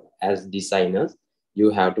 So as designers, you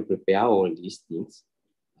have to prepare all these things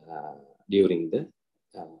during the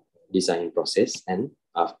design process and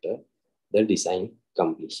after the design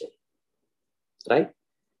completion, right?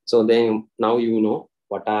 So then now you know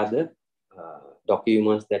what are the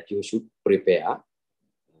documents that you should prepare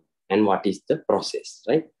and what is the process,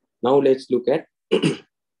 right? Now let's look at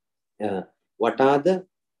what are the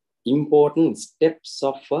important steps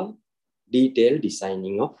of detailed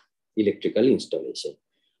designing of electrical installation.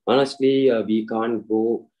 Honestly, we can't go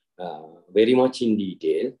very much in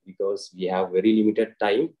detail because we have very limited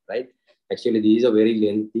time, right? Actually, this is a very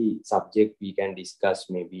lengthy subject. We can discuss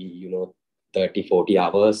maybe, 30, 40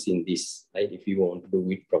 hours in this, right? If you want to do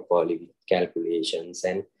it properly with calculations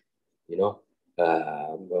and,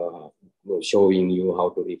 showing you how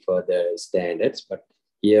to refer the standards. But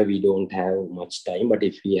here we don't have much time. But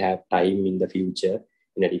if we have time in the future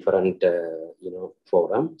in a different,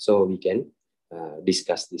 forum, so we can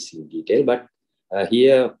discuss this in detail. But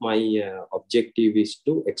here my objective is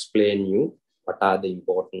to explain you what are the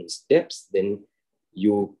important steps. Then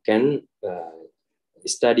you can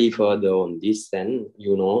study further on this, and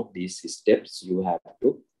these steps you have to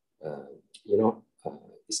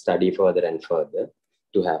study further and further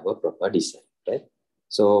to have a proper design, right?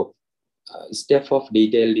 So step of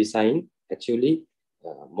detailed design, actually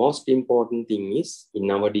most important thing is in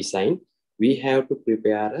our design we have to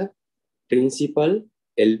prepare a principal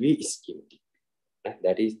LV schematic.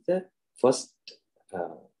 That is the first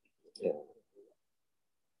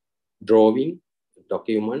drawing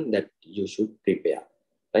document that you should prepare,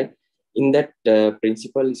 right? In that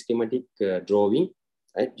principal schematic drawing,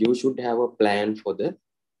 right, you should have a plan for the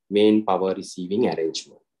main power receiving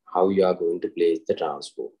arrangement, how you are going to place the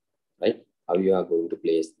transformer, right? How you are going to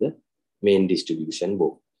place the main distribution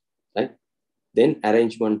board, right? Then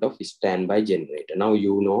arrangement of standby generator. Now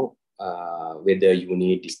you know whether you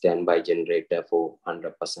need standby generator for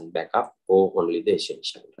 100% backup or only the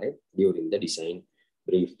essential, right? During the design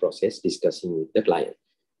brief process, discussing with the client,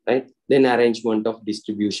 right? Then arrangement of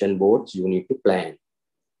distribution boards, you need to plan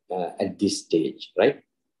at this stage, right?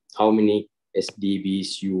 How many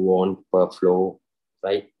SDBs you want per flow,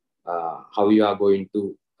 right? How you are going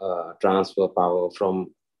to transfer power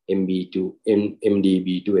from MDB to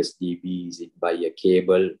SDB, is it by a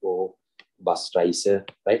cable or bus riser,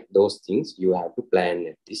 right? Those things you have to plan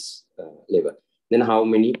at this level. Then how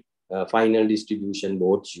many final distribution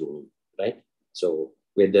boards you need, right? So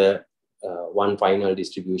whether one final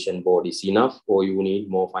distribution board is enough or you need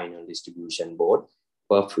more final distribution board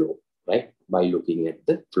per flow, right? By looking at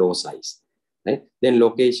the flow size, right? Then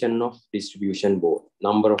location of distribution board,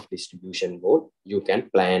 number of distribution board, you can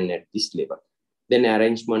plan at this level. Then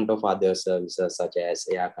arrangement of other services such as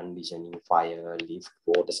air conditioning, fire, lift,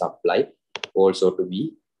 water supply also to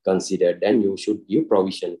be considered, and you should give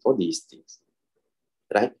provision for these things,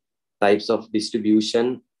 right? Types of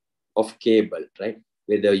distribution of cable, right?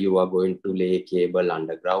 Whether you are going to lay cable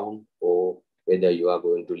underground or whether you are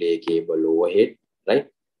going to lay cable overhead, right?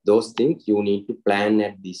 Those things you need to plan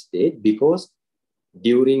at this stage, because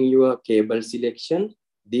during your cable selection,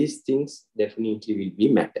 these things definitely will be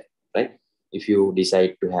matter, right? If you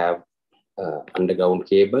decide to have underground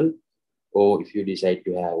cable, or if you decide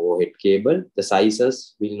to have overhead cable, the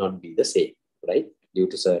sizes will not be the same, right? Due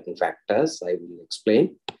to certain factors, I will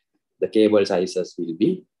explain, the cable sizes will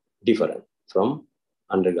be different from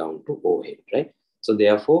underground to overhead, right? So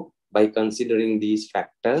therefore, by considering these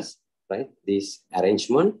factors, right, this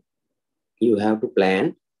arrangement, you have to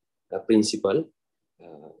plan a principal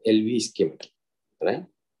LV schematic, right,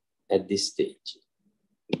 at this stage.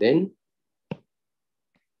 Then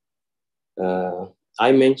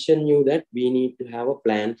I mentioned you that we need to have a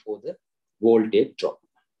plan for the voltage drop,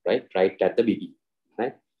 right at the beginning,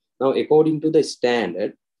 right? Now, according to the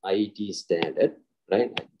standard, IET standard,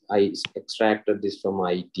 right? I extracted this from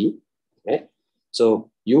IET, right? So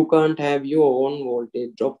you can't have your own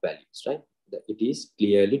voltage drop values, right? It is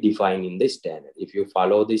clearly defined in the standard. If you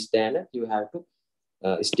follow the standard, you have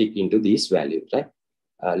to stick into these values, right?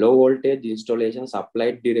 Low voltage installation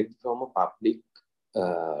supplied directly from a public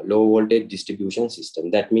low voltage distribution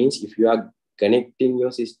system. That means if you are connecting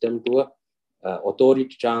your system to a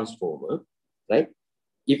authority transformer, right?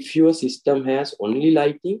 If your system has only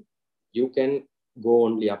lighting, you can go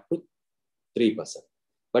only up to 3%.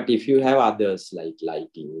 But if you have others like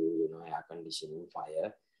lighting, air conditioning,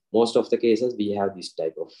 fire, most of the cases we have this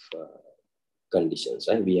type of conditions,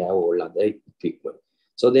 right? We have all other equipment.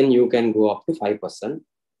 So then you can go up to 5%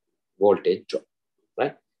 voltage drop,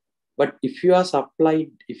 right? But if you are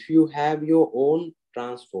supplied, if you have your own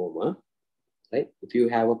transformer, right? If you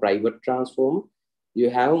have a private transformer, you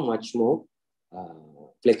have much more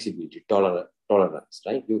flexibility, tolerance,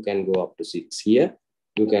 right? You can go up to 6 here,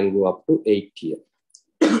 you can go up to 8 here.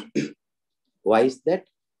 Why is that?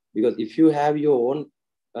 Because if you have your own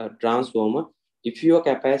transformer, if your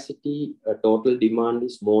capacity total demand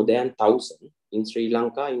is more than 1,000, in Sri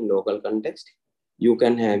Lanka, in local context, you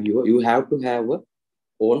can have you have to have a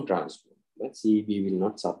own transformer. But CEB will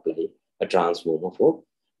not supply a transformer for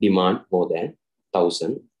demand more than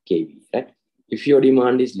 1000 kV, right? If your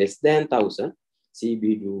demand is less than 1000,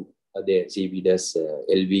 CEB does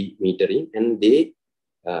LV metering, and they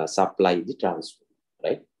supply the transformer,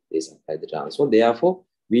 right? They supply the transformer. Therefore,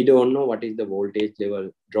 we don't know what is the voltage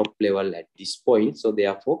level, drop level at this point. So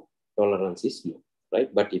therefore, tolerance is low, right?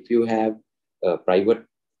 But if you have a private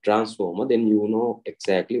transformer, then you know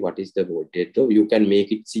exactly what is the voltage. So you can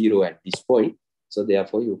make it 0 at this point. So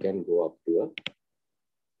therefore, you can go up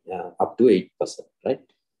to 8%, right?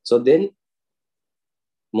 So then,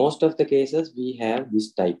 most of the cases we have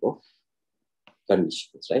this type of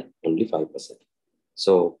conditions, right? Only 5%.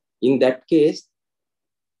 So in that case,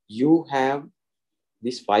 you have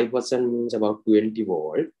this 5% means about 20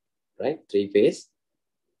 volt, right? 3-phase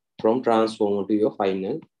from transformer to your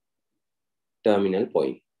final terminal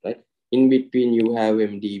point, right? In between, you have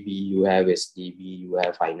MDB, you have SDB, you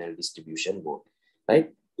have final distribution board, right?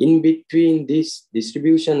 In between this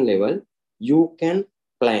distribution level, you can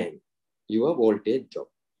plan your voltage drop.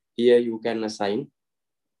 Here you can assign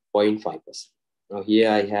 0.5%. Now here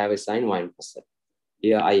I have assigned 1%.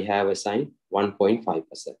 Here I have assigned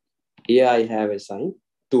 1.5%. Here I have assigned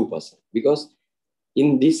 2%. Because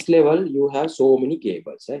in this level, you have so many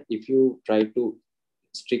cables, right? If you try to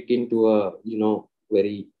stick into a,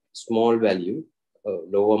 very small value,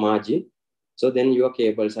 lower margin, so then your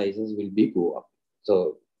cable sizes will go up.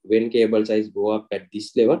 So when cable size go up at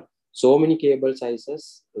this level, so many cable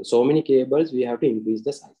sizes, so many cables, we have to increase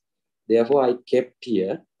the size. Therefore, I kept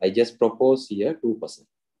here, I just propose here 2%.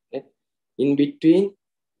 Okay? In between,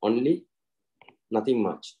 only nothing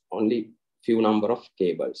much, only few number of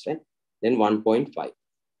cables, right? Then 1.5.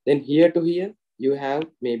 Then here to here, you have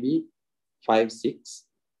maybe 5, 6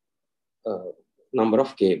 number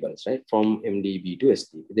of cables, right? From MDB to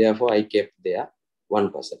SDB. Therefore, I kept there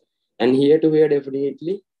 1%. And here to here,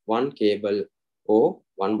 definitely one cable or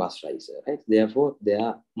one bus riser, right? Therefore,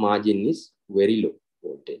 their margin is very low,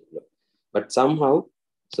 voltage low. But somehow,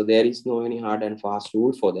 so there is no any hard and fast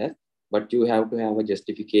rule for that, but you have to have a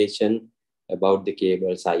justification about the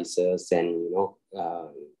cable sizes and,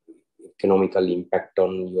 economical impact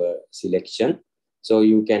on your selection. So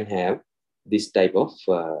you can have this type of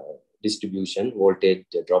distribution, voltage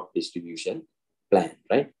drop distribution plan,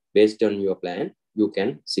 right? Based on your plan, you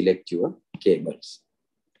can select your cables.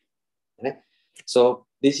 Right? So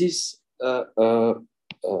this is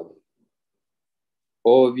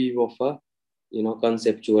overview of a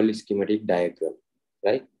conceptual schematic diagram,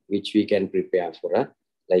 right? Which we can prepare for a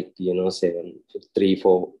 7, 3,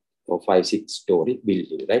 4, or 5, 6 story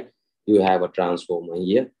building, right? You have a transformer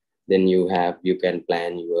here, then you can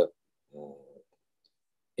plan your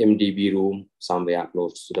MDB room somewhere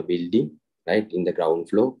close to the building, right? In the ground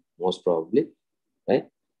floor, most probably, right?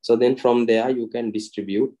 So then from there, you can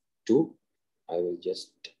distribute to, I will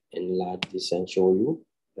just enlarge this and show you,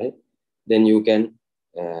 right? Then you can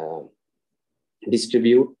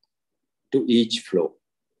distribute to each flow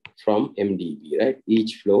from MDB, right?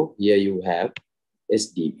 Each flow, here you have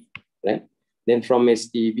SDB, right? Then from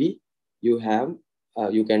SDB, you have,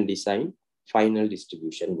 you can design final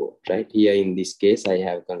distribution board, right? Here in this case, I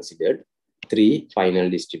have considered 3 final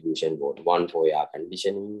distribution board, one for air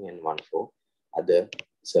conditioning and one for other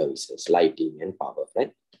services, lighting and power,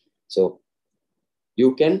 right? So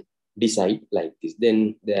you can decide like this.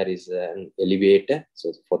 Then there is an elevator.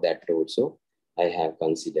 So for that also, I have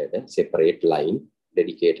considered a separate line,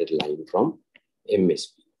 dedicated line from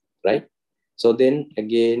MSP, right? So then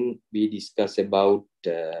again, we discuss about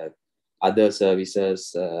other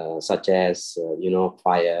services such as,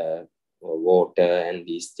 fire, water, and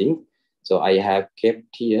these things. So I have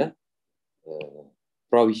kept here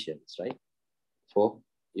provisions, right, for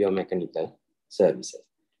your mechanical services.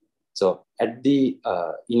 So at the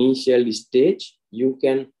initial stage, you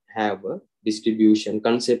can have a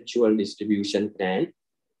conceptual distribution plan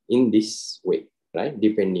in this way, right?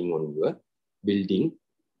 Depending on your building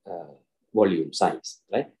volume size,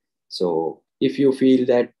 right? So if you feel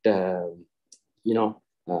that,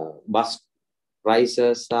 bus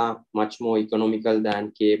risers are much more economical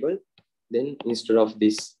than cable, then instead of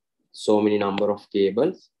this so many number of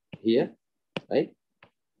cables here, right,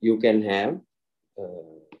 you can have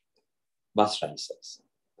bus risers,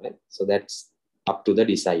 right? So that's up to the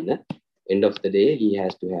designer. End of the day, he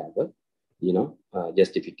has to have a,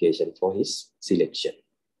 justification for his selection.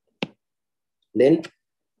 Then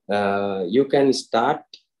you can start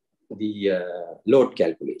the load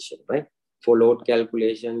calculation, right? For load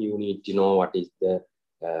calculation, you need to know what is the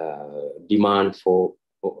demand for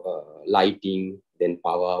lighting, then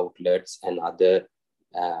power outlets and other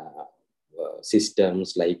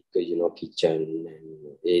systems like, kitchen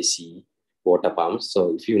and AC, water pumps.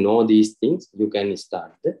 So if you know these things, you can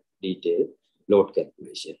start the detailed load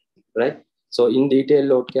calculation, right? So in detailed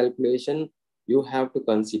load calculation, you have to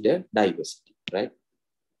consider diversity, right?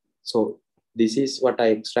 So this is what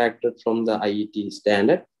I extracted from the IET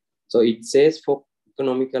standard. So it says for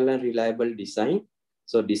economical and reliable design,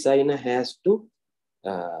 so designer has to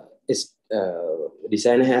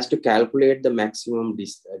calculate the maximum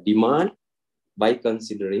demand by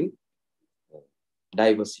considering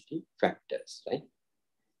diversity factors, right?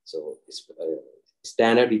 So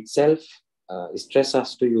standard itself stresses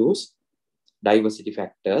us to use diversity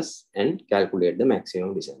factors and calculate the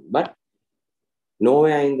maximum design, but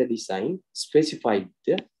nowhere in the design specified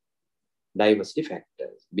the diversity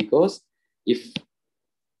factors, because if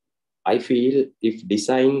I feel if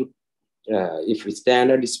design, if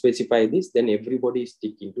standard specify this, then everybody is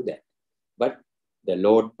sticking to that. But the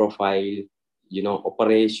load profile,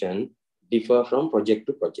 operation differ from project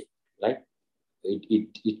to project, right?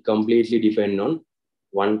 It completely depends on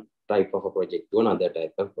one type of a project to another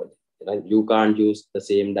type of project. Right? You can't use the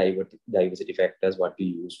same diversity factors what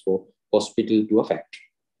you use for hospital to a factory,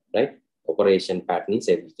 right? Operation patterns,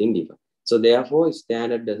 everything different. So therefore,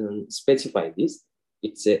 standard doesn't specify this.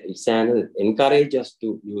 It's standard encourage us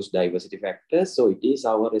to use diversity factors. So it is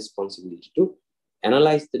our responsibility to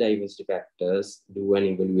analyze the diversity factors, do an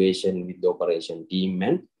evaluation with the operation team,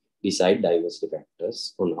 and decide diversity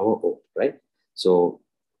factors on our own, right? So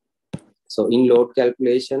in load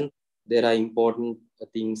calculation, there are important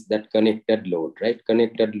things that connected load, right?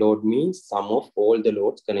 Connected load means sum of all the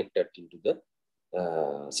loads connected into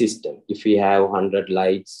the system. If we have 100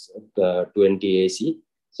 lights, 20 AC,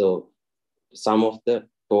 so sum of the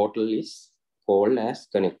total is called as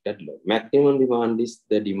connected load. Maximum demand is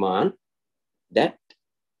the demand that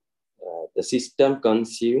the system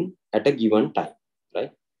consumes at a given time,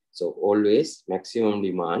 right? So always maximum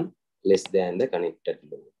demand less than the connected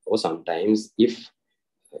load. Or sometimes if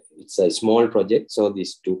it's a small project, so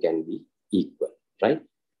these two can be equal, right?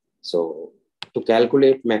 So to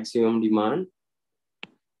calculate maximum demand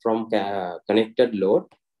from connected load,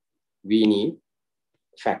 we need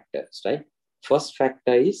factors, right? First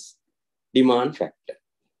factor is demand factor.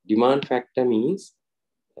 Demand factor means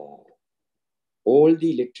all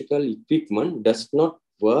the electrical equipment does not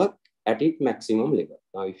work at its maximum level.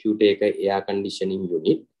 Now, if you take an air conditioning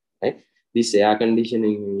unit, right, this air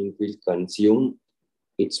conditioning unit will consume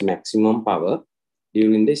its maximum power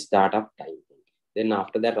during the startup time. Then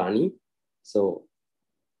after that running, so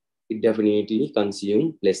it definitely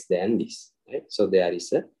consumes less than this, right? So there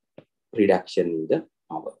is a reduction in the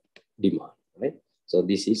power demand, right? So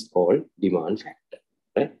this is called demand factor,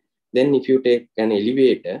 right? Then if you take an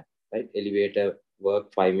elevator, right? Elevator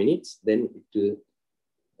work 5 minutes, then it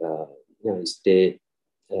will stay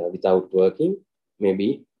without working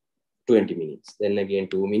maybe 20 minutes, then again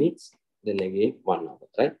 2 minutes, then again 1 hour,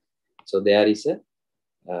 right? So there is a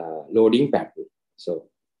loading pattern. So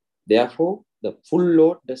therefore, the full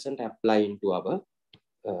load doesn't apply into our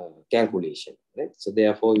calculation, right? So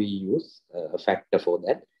therefore, we use a factor for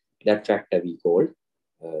that. That factor we call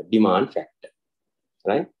demand factor,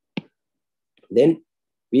 right? Then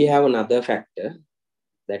we have another factor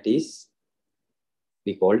that is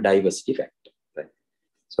we call diversity factor, right?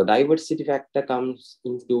 So diversity factor comes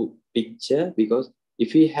into picture because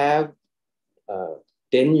if we have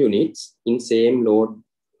 10 units in same load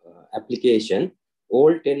application,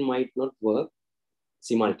 all 10 might not work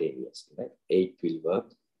simultaneously, right? 8 will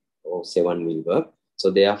work or 7 will work. So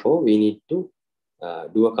therefore, we need to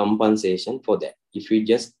do a compensation for that. If we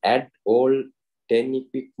just add all 10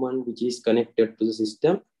 equipment which is connected to the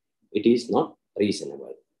system, it is not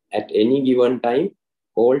reasonable. At any given time,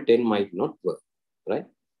 all 10 might not work, right?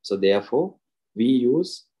 So therefore, we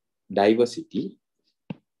use diversity.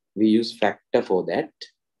 We use factor for that,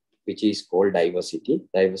 which is called diversity.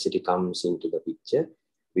 Diversity comes into the picture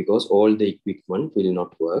because all the equipment will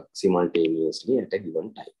not work simultaneously at a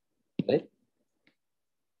given time, right?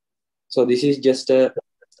 So this is just a,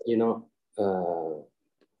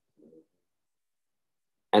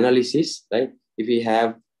 analysis, right? If we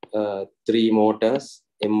have 3 motors,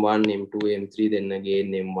 M1, M2, M3, then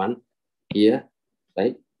again M1 here,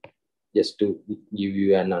 right? Just to give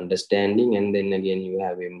you an understanding, and then again you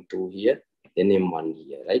have M2 here, then M1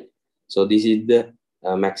 here, right? So this is the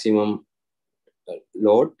maximum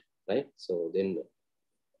load, right? So then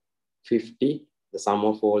 50, the sum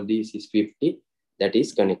of all these is 50, that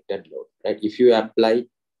is connected load, right? If you apply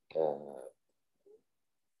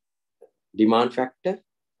demand factor,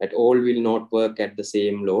 That all will not work at the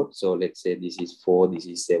same load. So let's say this is 4, this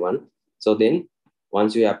is 7. So then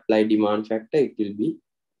once you apply demand factor, it will be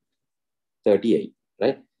 38,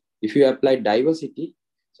 right? If you apply diversity,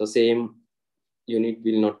 so same unit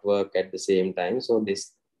will not work at the same time. So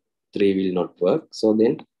this 3 will not work. So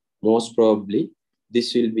then most probably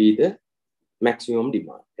this will be the maximum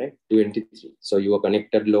demand, right? 23. So your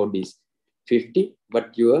connected load is 50,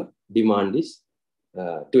 but your demand is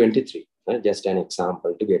 23. Right? Just an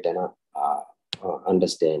example to get an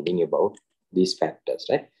understanding about these factors,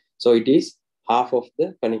 right? So it is half of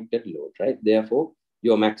the connected load, right? Therefore,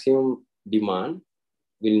 your maximum demand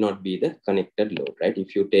will not be the connected load, right?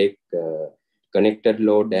 If you take connected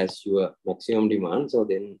load as your maximum demand, so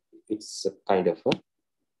then it's a kind of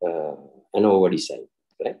an over design,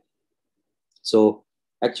 right? So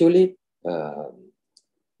actually,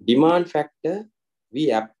 demand factor we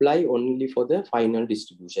apply only for the final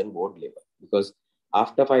distribution board level, because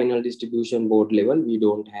after final distribution board level, we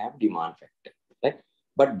don't have demand factor, right?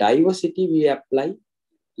 But diversity we apply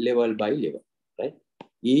level by level, right?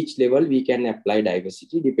 Each level we can apply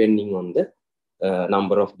diversity depending on the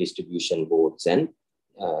number of distribution boards and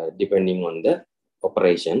depending on the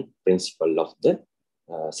operation principle of the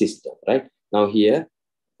system, right? Now here,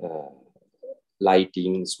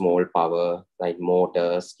 lighting, small power, like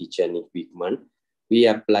motors, kitchen equipment, we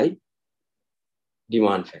apply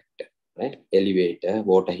demand factor, right? Elevator,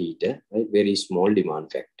 water heater, right? Very small demand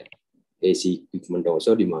factor. AC equipment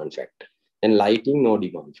also demand factor. And lighting, no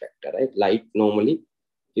demand factor, right? Light normally,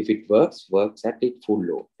 if it works at its full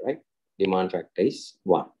load, right? Demand factor is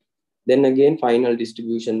 1. Then again, final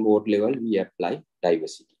distribution board level, we apply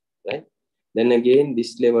diversity, right? Then again,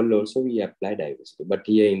 this level also we apply diversity. But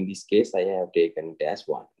here in this case, I have taken it as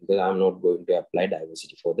 1 because I'm not going to apply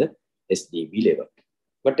diversity for the SDB level.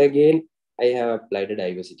 But again, I have applied a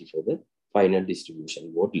diversity for the final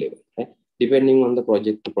distribution board level, right? Depending on the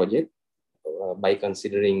project to project, by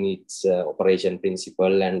considering its operation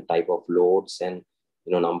principle and type of loads and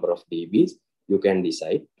number of dBs, you can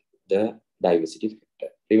decide the diversity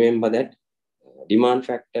factor. Remember that demand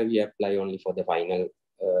factor we apply only for the final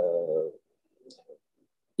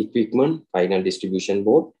equipment, final distribution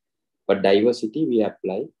board, but diversity we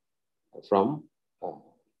apply from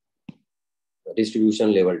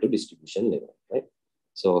distribution level to distribution level, right?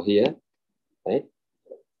 So here, right,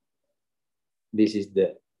 this is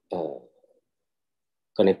the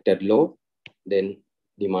connected load, then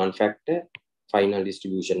demand factor, final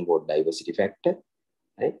distribution board diversity factor,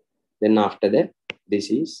 right? Then after that, this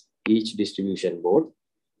is each distribution board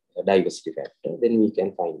diversity factor. Then we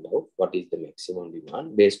can find out what is the maximum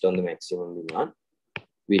demand. Based on the maximum demand,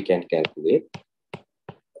 we can calculate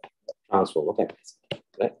transformer capacity,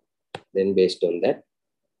 right? Then based on that,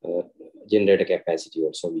 generator capacity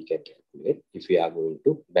also we can calculate if we are going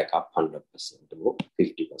to back up 100% or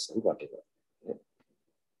 50%, whatever. Right?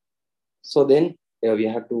 So then we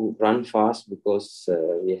have to run fast because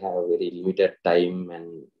we have very limited time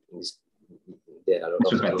and there are a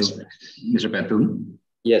lot of things. Mr. Patul?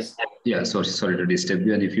 Yes. Yeah, sorry to disturb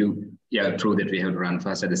you. And if you, true that we have to run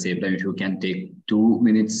fast. At the same time, if you can take 2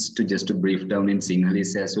 minutes to brief down in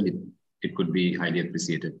Sinhalese as well, it could be highly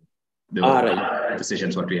appreciated. The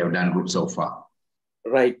sessions what we have done so far.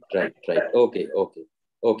 Right. Okay.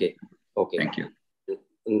 Thank you.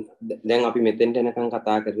 දැන් අපි මෙතෙන්ට එනකන්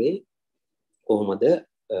කතා කරේ කොහොමද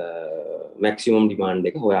maximum demand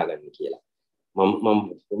එක හොයාගන්නේ කියලා. මම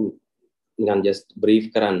නිකන් just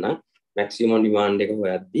brief කරන්න. maximum demand එක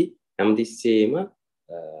හොයද්දී හැමතිස්සෙම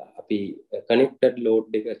අපි connected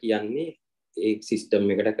load එක කියන්නේ ඒ system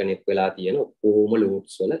එකට connect වෙලා තියෙන ඔක්කොම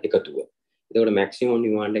loads වල එකතුව. එතකොට maximum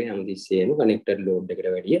demand එක හැමතිස්සෙම connected load එකට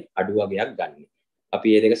වැඩිය අඩු වගයක් ගන්න. අපි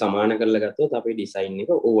මේ දෙක සමාන කරලා ගත්තොත් අපේ design එක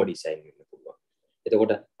over design වෙන්න පුළුවන්.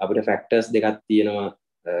 එතකොට අපිට factors දෙකක් තියෙනවා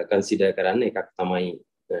consider කරන්න. එකක් තමයි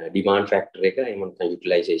demand factor එක, එහෙම නැත්නම්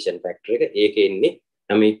utilization factor එක. ඒකේ ඉන්නේ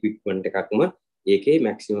හැම equipment එකක්ම ඒකේ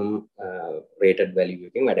maximum rated value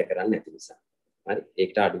එකෙන් වැඩ කරන්නේ නැති නිසා. හරි.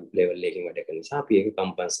 ඒකට අඩු level එකකින් වැඩ කරන නිසා අපි ඒක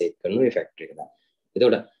compensate කරනවා මේ factor එක දාලා.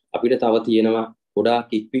 එතකොට අපිට තව තියෙනවා ගොඩාක්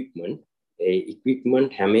equipment. ඒ equipment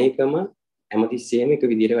හැම එකම හැමතිස්සෙම එක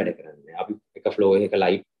විදියට වැඩ කරන්නේ. අපි එක flow එකක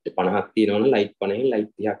light 50ක් තියෙනවනම් light 50න් light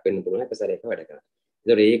 30ක් වෙන්න පුළුවන් එක සැරේක වැඩ කරන්නේ.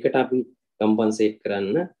 ඒතකොට ඒකට අපි compensate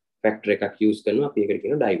කරන්න factor එකක් use කරනවා. අපි ඒකට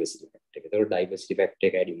කියනවා diversity factor එක. ඒතකොට diversity factor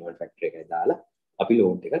එකයි demand factor එකයි දාලා අපි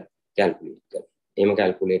load එක calculate කරනවා. එහෙම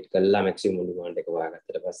calculate කළා maximum demand එක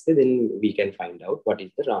හොයාගත්තට පස්සේ then we can find out what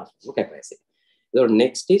is the transformer capacity. So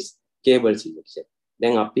next is cable selection.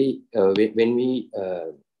 Then අපි when we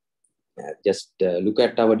just look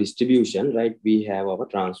at our distribution, right, we have our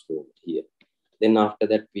transformer here. Then after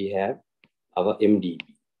that we have our MDB,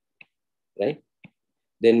 right?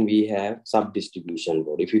 Then we have sub-distribution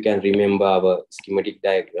board. If you can remember our schematic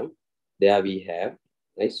diagram, there we have,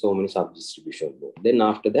 right, so many sub-distribution board. Then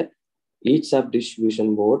after that, each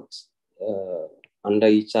sub-distribution boards, under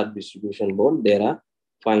each sub-distribution board, there are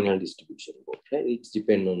final distribution board, right? It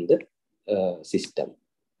depends on the system,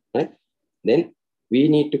 right? Then we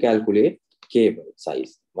need to calculate cable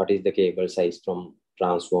size. What is the cable size from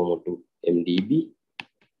transformer to MDB,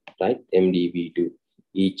 right? MDB to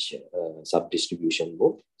each sub-distribution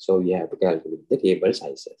board. So we have to calculate the cable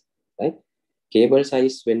sizes, right? Cable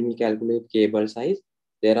size, when we calculate cable size,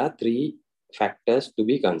 there are three factors to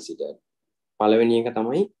be considered. පළවෙනි එක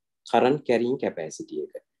තමයි current carrying capacity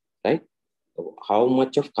එක, right? How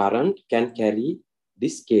much of current can carry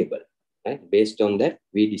this cable, right? Based on that,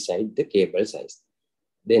 we decide the cable size.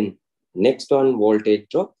 Then next one, voltage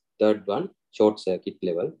drop. Third one, short circuit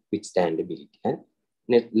level withstandability. And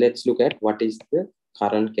let's look at what is the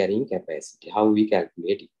current carrying capacity, how we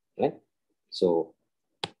calculate it, right? So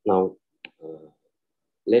now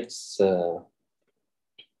let's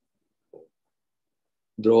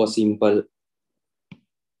draw a simple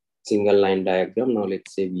single line diagram. Now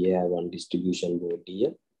let's say we have one distribution board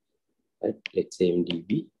here, right? Let's say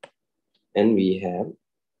MDB, and we have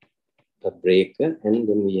a breaker, and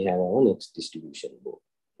then we have our next distribution board,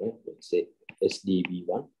 right? Let's say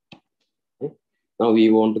SDB1. Right? Now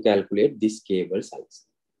we want to calculate this cable size,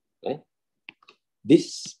 right?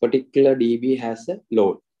 This particular DB has a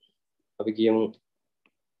load. අපි කියමු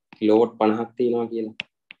load 50ක් තියෙනවා කියලා.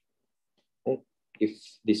 Right? If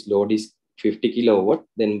this load is 50 kilowatt,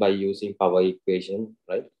 then by using power equation,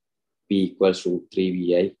 right, P equals √3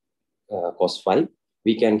 VI cos phi,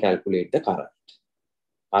 we can calculate the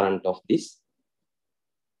current of this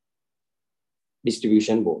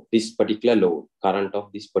distribution board, this particular load, current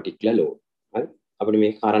of this particular load, right? අපිට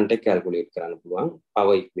මේ current එක calculate කරන්න පුළුවන්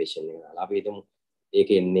power equation එක දාලා. අපි හිතමු ඒක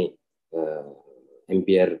එන්නේ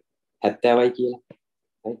ampere 70යි කියලා,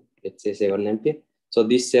 right? Let's say 7 ampere. So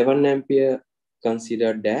this 7 ampere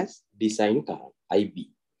considered as design current, IB,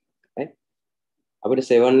 right? About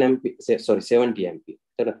 7 ampere, sorry, 70 ampere.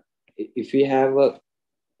 So if we have a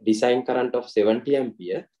design current of 70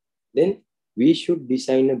 ampere, then we should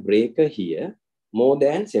design a breaker here more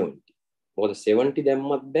than 70. For the 70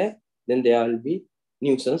 then there will be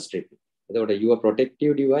nuisance tripping. So your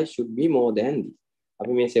protective device should be more than this.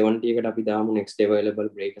 අපි මේ 70 එකට අපි දාමු next available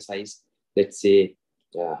breaker size, let's say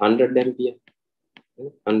 100 ampere.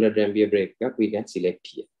 100 ampere breaker we can select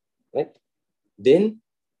here, right? Then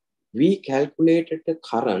we calculated the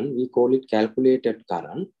current, we call it calculated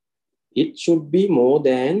current. It should be more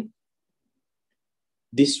than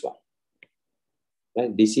this one,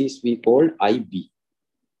 right? This is we called IB,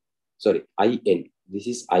 sorry, IN. This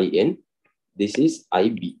is IN, this is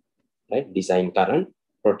IB, right? Design current,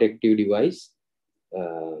 protective device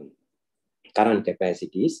current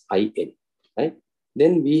capacity is IN, right?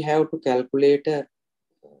 Then we have to calculate a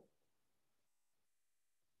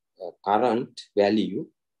current value,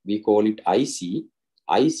 we call it IC.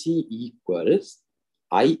 IC equals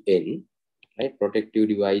IN, right? Protective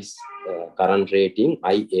device current rating,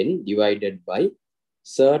 IN divided by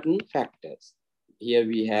certain factors. Here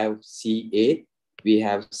we have CA, we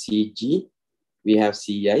have CG, we have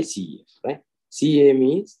CI, CF, right? CA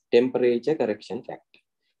means temperature correction factor.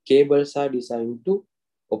 Cables are designed to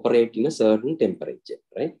operate in a certain temperature,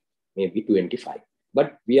 right? Maybe 25.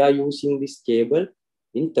 But we are using this cable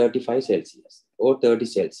in 35 Celsius or 30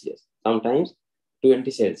 Celsius, sometimes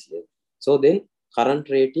 20 Celsius. So then current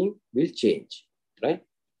rating will change, right?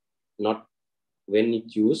 Not when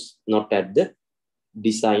it used, not at the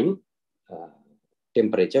design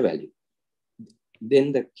temperature value.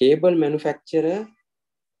 Then the cable manufacturer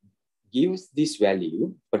gives this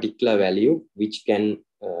value, particular value, which can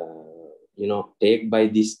take by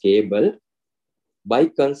this cable by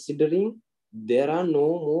considering there are no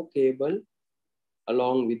more cable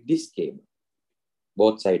along with this cable,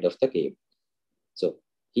 both sides of the cable. So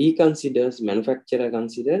he considers, manufacturer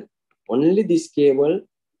considers only this cable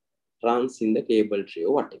runs in the cable tree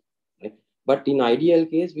or whatever, right? But in ideal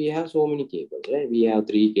case, we have so many cables, right? We have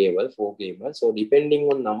 3 cables, 4 cables. So depending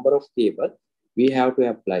on number of cables, we have to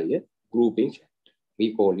apply a grouping factor.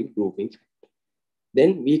 We call it grouping factor.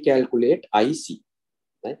 Then we calculate IC,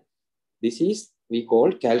 right? This is we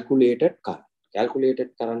call calculated current.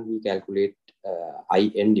 Calculated current, we calculate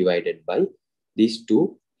IN divided by these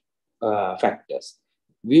 2 factors.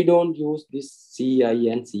 We don't use this CI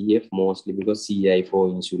and CF mostly because CI for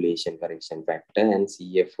insulation correction factor and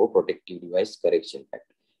CF for protective device correction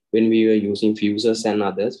factor. When we were using fuses and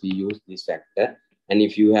others, we use this factor. And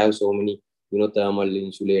if you have so many thermal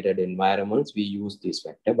insulated environments, we use this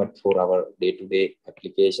factor, but for our day-to-day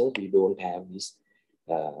applications, we don't have these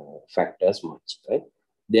factors much, right?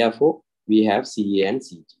 Therefore, we have CA and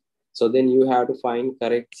CG. So then you have to find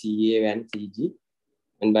correct CA and CG,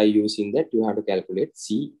 and by using that, you have to calculate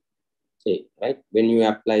CA, right? When you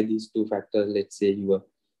apply these two factors, let's say your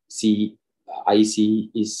IC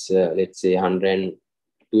is, let's say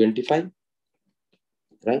 125,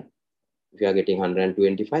 right? If you are getting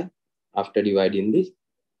 125, after dividing this,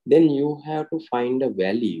 then you have to find a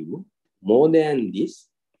value more than this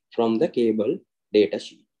from the cable data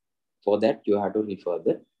sheet. For that, you have to refer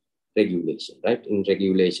the regulation, right? In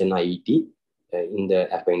regulation IET, in the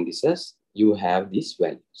appendices, you have these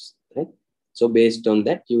values, right? So based on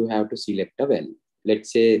that, you have to select a value.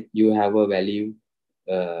 Let's say you have a value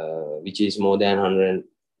which is more than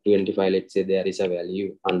 125. Let's say there is a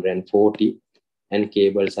value 140 and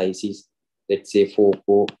cable size is, let's say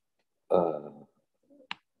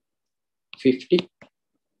 450.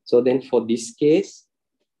 So then for this case,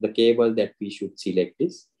 the cable that we should select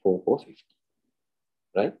is 4450,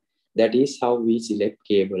 right? That is how we select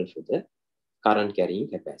cable for the current carrying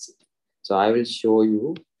capacity. So I will show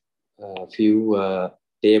you a few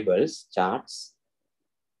tables, charts,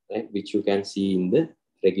 right, which you can see in the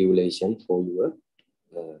regulation for your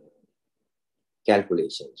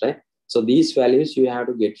calculations, right? So these values you have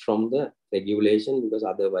to get from the regulation, because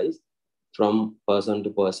otherwise from person to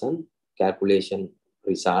person, calculation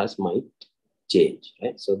results might change,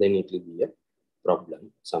 right? So then it will be a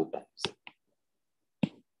problem sometimes.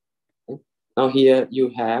 Okay. Now here you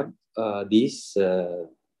have these,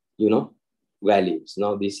 values.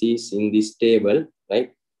 Now this is in this table,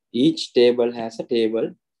 right? Each table has a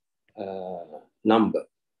table number,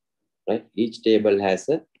 right? Each table has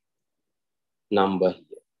a number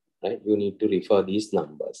here, right? You need to refer these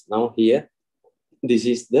numbers. Now here, this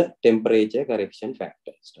is the temperature correction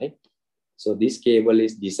factors, right? So this cable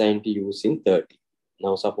is designed to use in 30.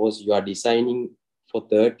 Now suppose you are designing for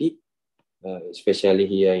 30, especially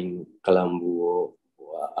here in Colombo or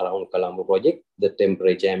around Colombo project, the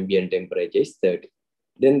temperature, ambient temperature is 30.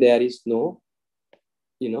 Then there is no,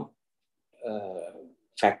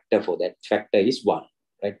 factor for that. Factor is 1,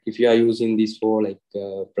 right? If you are using this for like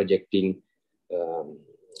projecting,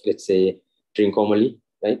 let's say trincomaly,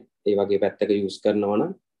 right? ඒ වගේ පැත්තක use කරනවා නම්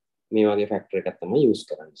මේ වගේ factor එකක් තමයි use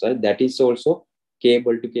කරන්නේ. So that is also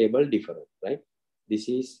cable to cable different, right? This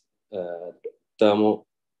is thermo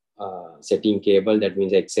setting cable, that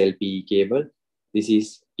means XLPE cable. This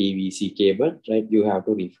is PVC cable, right? You have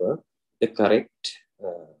to refer the correct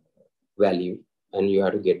value, and you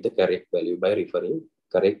have to get the correct value by referring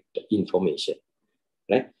correct information,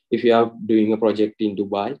 right? If you are doing a project in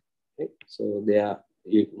Dubai, right? So there,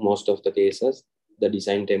 most of the cases, the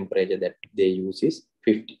design temperature that they use is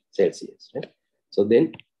 50 Celsius, right? So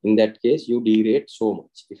then in that case, you derate so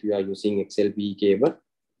much. If you are using XLPE cable,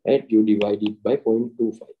 right, you divide it by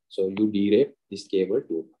 0.25. So you derate this cable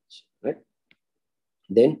too much, right?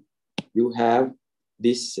 Then you have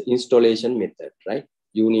this installation method, right?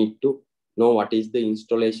 You need to know what is the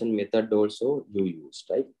installation method also you use,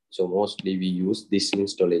 right? So mostly we use this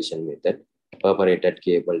installation method, perforated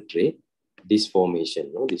cable tray, this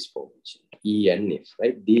formation, this formation, E and F,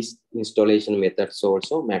 right? These installation methods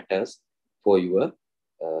also matters for your,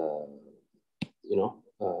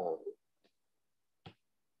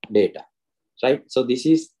 data, right? So this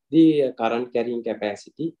is the current carrying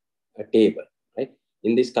capacity table, right?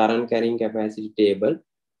 In this current carrying capacity table,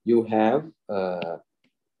 you have,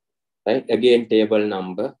 right, again, table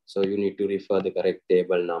number. So you need to refer the correct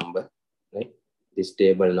table number, right? This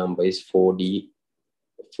table number is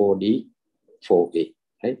 4D4A,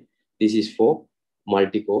 right? This is for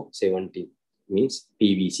multi-core 70, means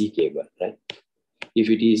PVC cable, right? If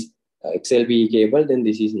it is XLPE cable, then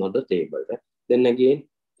this is not the table, right? Then again,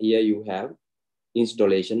 here you have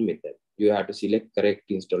installation method. You have to select correct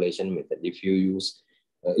installation method. If you use,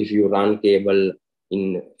 if you run cable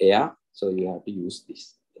in air, so you have to use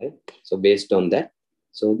this, right? So based on that,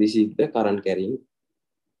 so this is the current carrying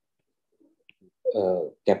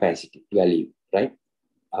capacity value, right?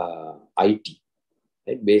 IT,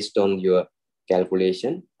 right? Based on your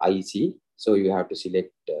calculation, IC, so you have to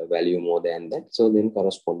select value more than that. So then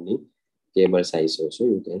corresponding cable size also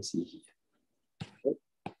you can see here. Right?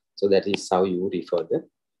 So that is how you refer the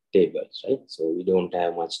tables, right? So we don't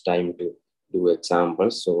have much time to do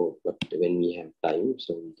examples. So, but when we have time,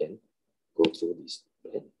 so we can go through this,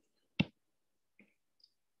 right?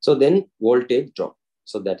 So then voltage drop.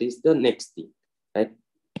 So that is the next thing, right?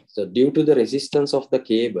 So due to the resistance of the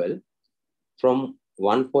cable, from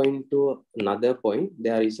one point to another point,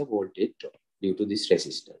 there is a voltage drop due to this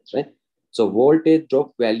resistance, right? So voltage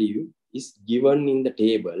drop value is given in the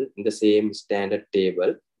table, in the same standard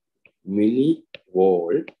table,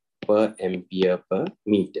 millivolt per ampere per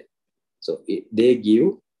meter. So they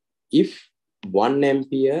give, if 1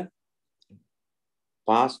 ampere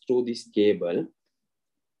pass through this cable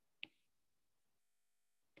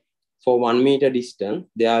for 1 meter distance,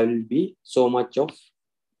 there will be so much of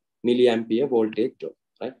milliampere voltage drop,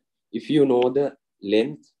 right? If you know the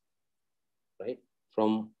length, right,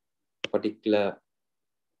 from particular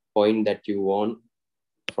point that you want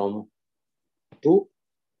from to,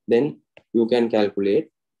 then you can calculate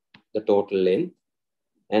the total length.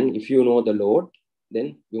 And if you know the load,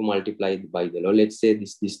 then you multiply by the load. Let's say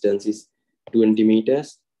this distance is 20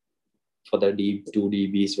 meters. For the 2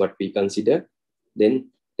 dB is what we consider. Then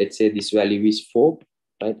let's say this value is 4,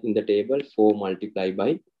 right? In the table, 4 multiplied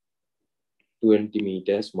by 20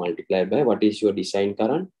 meters multiplied by what is your design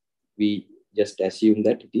current? We just assume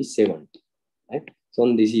that it is 70, right?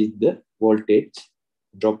 So this is the voltage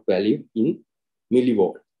drop value in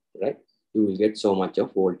millivolt, right? You will get so much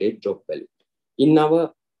of voltage drop value. In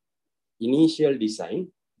our initial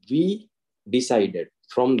design, we decided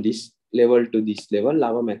from this level to this level,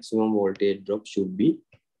 our maximum voltage drop should be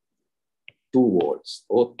 2 volts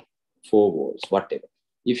or 4 volts, whatever.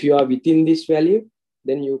 If you are within this value,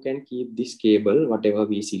 then you can keep this cable, whatever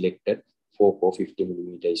we selected, 450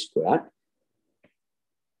 millimeter square,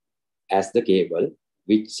 as the cable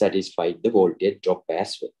which satisfies the voltage drop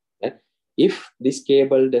as well. Right? If this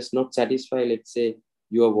cable does not satisfy, let's say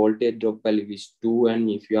your voltage drop value is 2, and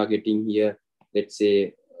if you are getting here, let's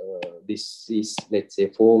say this is, let's say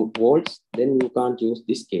 4 volts, then you can't use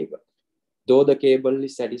this cable. Though the cable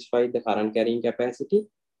is satisfied the current carrying capacity,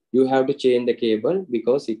 you have to change the cable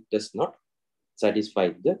because it does not satisfy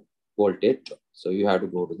the voltage drop. So you have to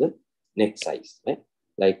go to the next size. Right?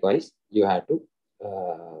 Likewise, you have to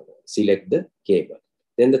select the cable.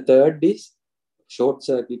 Then the third is short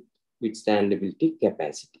circuit withstandability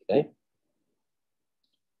capacity. Right?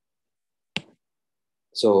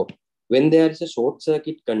 So when there is a short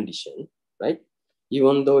circuit condition, right,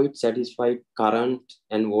 even though it satisfied current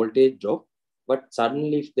and voltage drop, but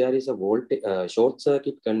suddenly if there is a voltage short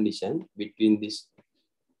circuit condition between these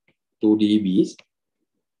 2 dBs,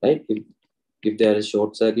 right, if there is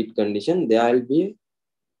short circuit condition, there will be a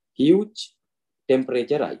huge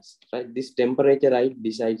temperature rise, right? This temperature rise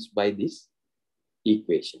decides by this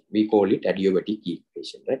equation. We call it adiabatic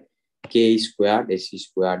equation, right? K squared S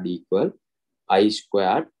squared equal I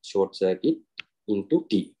squared short circuit into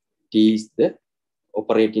T. T is the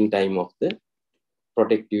operating time of the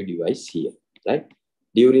protective device here, right?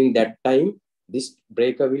 During that time, this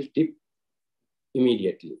breaker will trip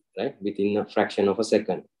immediately, right? Within a fraction of a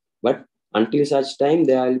second. But until such time,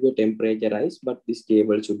 there will be a temperature rise, but this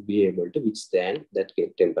cable should be able to withstand that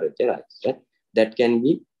temperature rise, right? That can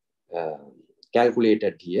be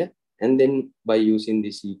calculated here. And then by using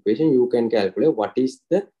this equation, you can calculate what is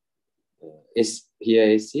the here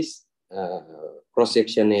is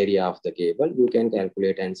cross-section area of the cable. You can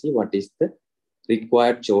calculate and see what is the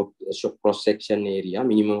required cross-section area,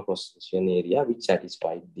 minimum cross-section area, which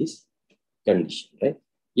satisfies this condition, right?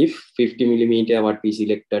 If 50 millimeter, what we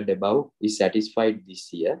selected above, is satisfied this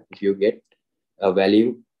here, if you get a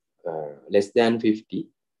value less than 50,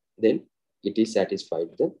 then it is satisfied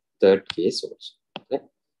the third case also, right?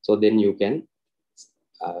 So then you can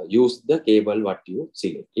use the cable what you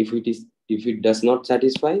select. If it does not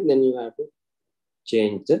satisfy, then you have to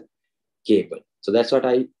change the cable. So that's what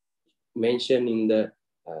I mentioned in the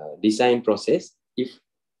design process. If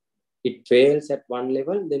it fails at one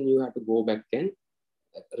level, then you have to go back and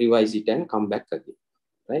revise it and come back again,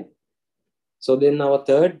 right? So then our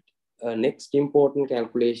third next important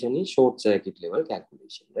calculation is short circuit level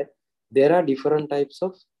calculation, right? There are different types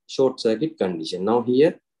of short circuit condition. Now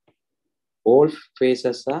here, all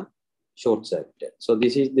phases are short circuited. So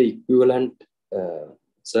this is the equivalent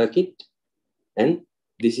circuit, and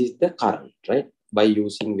this is the current, right? By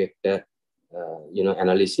using vector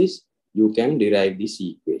analysis, you can derive this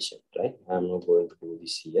equation, right? I'm not going to do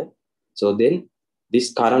this here. So then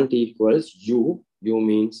this current equals U. U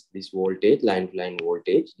means this voltage, line to line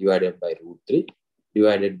voltage, divided by √3,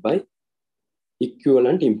 divided by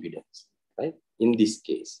equivalent impedance, right? In this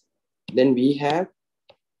case. Then we have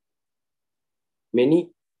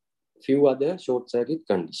few other short circuit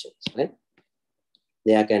conditions, right?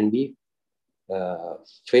 There can be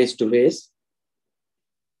face-to-face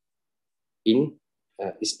in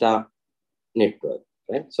star network,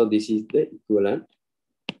 right? So this is the equivalent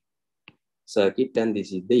circuit, and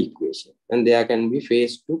this is the equation. And there can be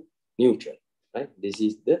phase to neutral, right? This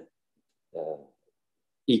is the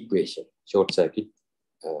equation, short circuit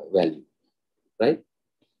value. right?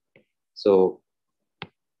 So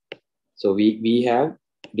we have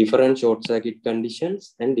different short circuit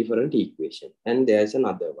conditions and different equation, and there's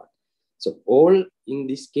another one. So all in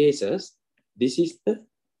these cases, this is the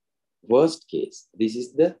worst case. This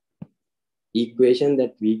is the equation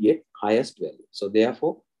that we get highest value. So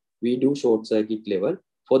therefore, we do short circuit level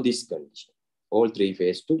for this condition, all three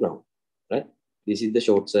phase to ground, right? This is the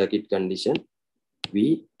short circuit condition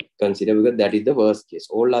we consider because that is the worst case.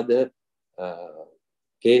 All other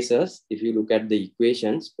cases, if you look at the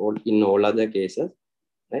equations, in all other cases,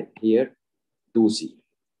 right, here 2C,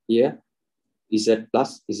 here Z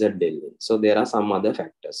plus Z del N. So there are some other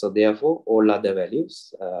factors. So therefore, all other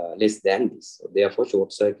values less than this. So therefore,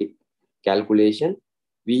 short circuit calculation,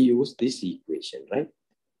 we use this equation, right?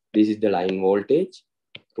 This is the line voltage,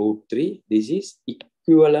 √3. This is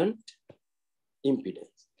equivalent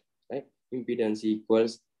impedance, right? Impedance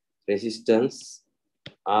equals resistance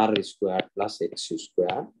R squared plus X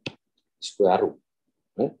squared square root,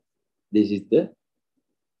 right? This is the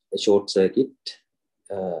short circuit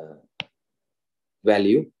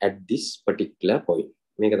value at this particular point.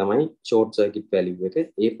 මේක තමයි short circuit value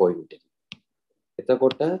එක ඒ point එක.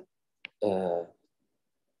 එතකොට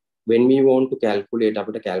when we want to calculate,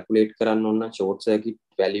 අපිට calculate කරන්න ඕන short circuit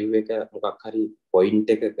value එක මොකක් හරි point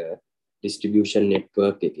එකක distribution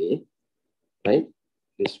network එකේ, right?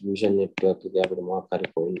 Distribution network එකේ අපිට මොකක්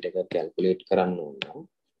හරි point එක calculate කරන්න ඕන නම්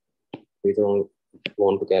we don't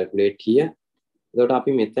want to calculate here. එතකොට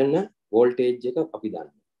අපි මෙතන voltage එක අපි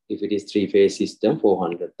දන්නවා. If it is three-phase system,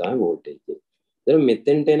 400 තමයි voltage එක. එතකොට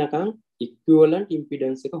මෙතෙන්ට එනකන් equivalent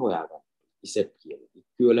impedance එක හොයාගන්න. Z කියන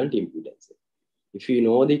equivalent impedance. If you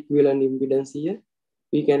know the equivalent impedance here,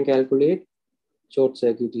 we can calculate short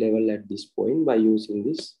circuit level at this point by using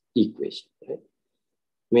this equation, right?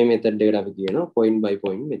 මේ method එකට අපි කියනවා point by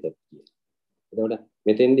point method කියලා. එතකොට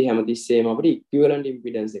මෙතෙන්දී හැමතිස්සෙම අපිට equivalent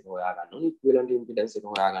impedance එක හොයාගන්න ඕනේ. Equivalent impedance එක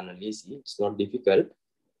හොයාගන්න ලේසි. It's not difficult.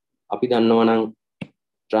 අපි දන්නවා නම්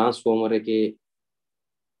transformer එකේ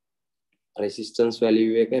resistance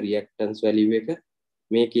value එක, reactance value එක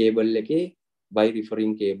මේ cable එකේ by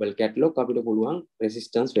referring cable catalog අපිට පුළුවන්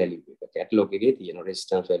resistance value එක catalog එකේ තියෙන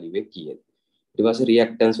resistance value එක කීයද, ඊට පස්සේ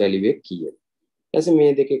reactance value එක කීයද, ඊට පස්සේ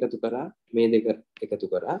මේ දෙක එකතු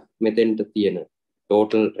කරා මෙතෙන්ට තියෙන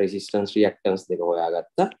total resistance reactance දෙක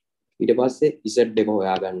හොයාගත්තා. ඊට පස්සේ Z දෙක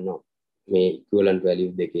හොයාගන්නවා මේ equivalent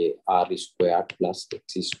value දෙකේ R squared plus X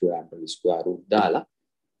squared square root දාලා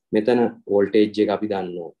මෙතන voltage එක අපි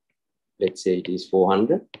දන්නවා, let's say it is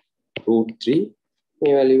 400 √3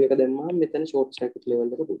 මේ value එක දැම්මම මෙතන short circuit level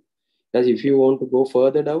එක පුදු. Because if you want to go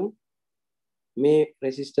further down මේ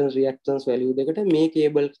resistance reactance value දෙකට මේ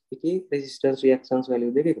cable එකේ resistance reactance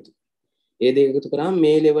value දෙක එකතු. ඒ දෙක එකතු කරාම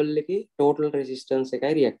මේ level එකේ total resistance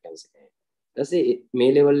එකයි reactance එකයි. ඊට පස්සේ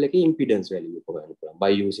මේ level එකේ impedance value එක හොයන්න පුළුවන්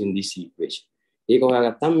by using this equation. ඒක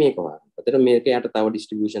හොයාගත්තාම මේක හොයන්න. අතට මේක යට තව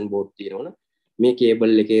distribution board තියෙනවනේ. මේ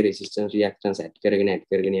cable එකේ resistance reactance add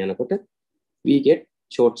කරගෙන යනකොට we get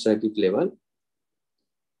short circuit level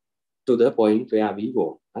to the point where we go.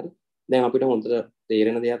 හරි. දැන් අපිට හොඳට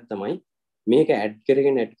තේරෙන දෙයක් තමයි මේක add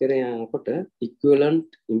කරගෙන යනකොට equivalent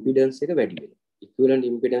impedance එක වැඩි වෙනවා. Equivalent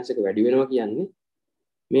impedance එක වැඩි වෙනවා කියන්නේ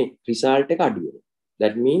මේ result එක අඩු වෙනවා.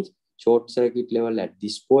 That means short circuit level at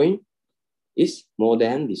this point is more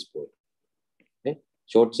than this point. Okay?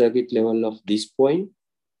 Short circuit level of this point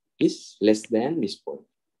is less than this point.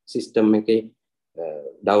 System එකේ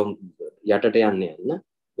down යටට යන්න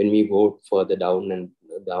when we go further down and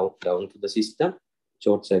down to the system,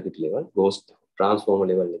 short circuit level goes down. Transformer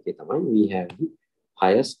level එකේ තමයි we have the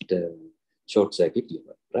highest short circuit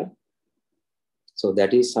level, right? So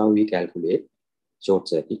that is how we calculate short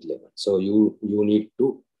circuit level. So you need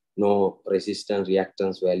to know resistance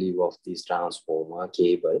reactance value of this transformer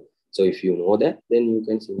cable. So if you know that, then you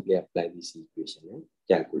can simply apply this equation and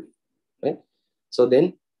calculate, right? So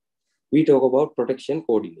then we talk about protection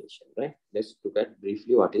coordination, right? Let's look at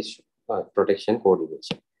briefly what is protection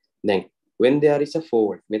coordination. Then when there is a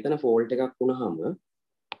fault, මෙතන fault එකක් වුණාම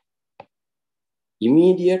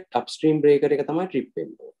immediate upstream breaker එක තමයි trip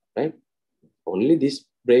වෙන්න ඕන, right? Only this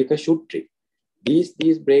breaker should trip.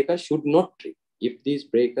 These breakers should not trip. If these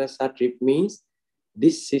breakers are trip means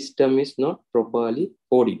this system is not properly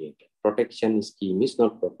coordinated. Protection scheme is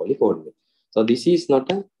not properly coordinated. So this is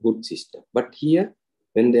not a good system. But here,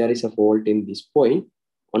 when there is a fault in this point,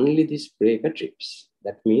 only this breaker trips.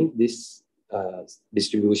 That means this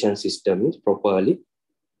distribution system is properly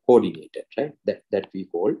coordinated, right? That we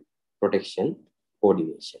call protection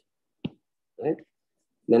coordination, right?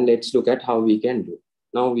 Then let's look at how we can do.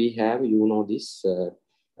 Now we have, this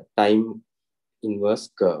time inverse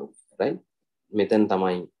curve, right? මෙතන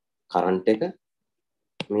තමයි current එක,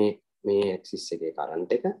 මේ axis එකේ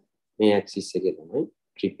current එක මේ axis එකේ තමයි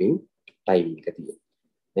tripping time එක තියෙන්නේ.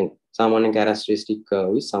 දැන් සාමාන්‍ය characteristic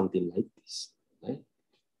curve is something like this, right?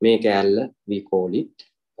 මේ කැල්ල we call it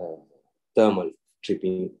thermal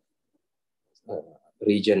tripping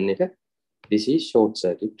region එක. This is short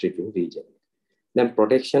circuit tripping region. Then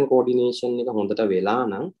protection coordination එක හොඳට වෙලා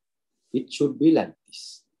නම් it should be like this.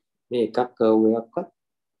 මේ එකක් curve එකක්වත්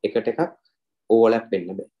එකට එකක් overlap වෙන්න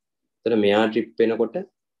බෑ. ඒතර මෙයා trip වෙනකොට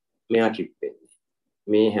මෙයා trip වෙන්නේ.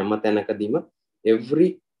 මේ හැම තැනකදීම every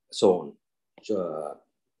zone,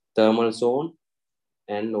 thermal zone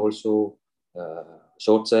and also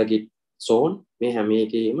short circuit zone, may have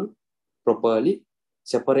properly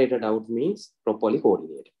separated out means properly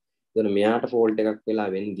coordinated. Then meata fault ekak vela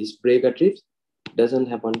when this breaker trips, doesn't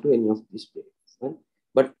happen to any of these breakers, right?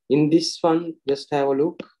 But in this one, just have a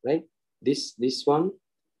look, right? This one,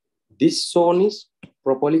 this zone is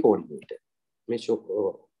properly coordinated. Make sure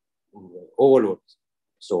overload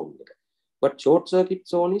zone, but short circuit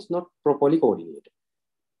zone is not properly coordinated.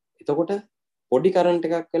 එතකොට body current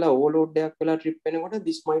එකක් වෙලා overload එකක් වෙලා trip වෙනකොට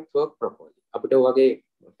this might work properly. අපිට වගේ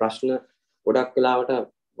ප්‍රශ්න ගොඩක් වෙලාවට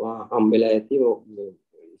හම්බෙලා ඇති.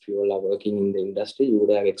 If you all are working in the industry, you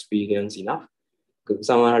would have experience enough.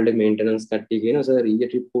 සමහරවිට maintenance කට්ටිය කියනවා sir ඊයේ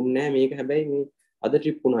trip වුණේ නැහැ මේක හැබැයි මේ අද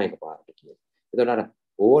trip වුණා එකපාරට කියලා. එතකොට අර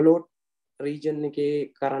overload region එකේ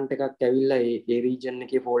current එකක් ඇවිල්ලා ඒ region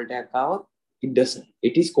එකේ fault එකක් ආවොත් it doesn't.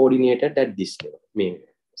 It is coordinated at this level.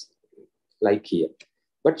 Like here.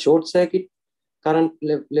 But short circuit current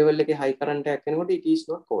level like a high current it is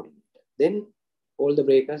not coordinated. Then all the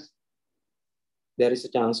breakers, there is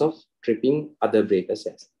a chance of tripping other breakers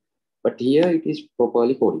as. But here it is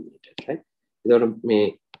properly coordinated, right?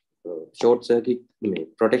 Short circuit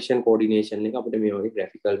protection coordination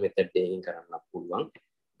graphical method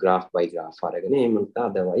graph by graph.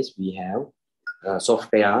 Otherwise we have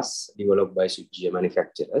softwares developed by switchgear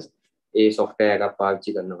manufacturers. A software එකක්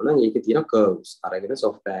පාවිච්චි කරනවා නම් ඒකේ තියෙන curves අරගෙන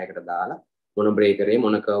software එකට දාලා මොන breaker එකේ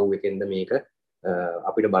මොන curve එකෙන්ද මේක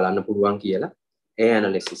අපිට බලන්න පුළුවන් කියලා ඒ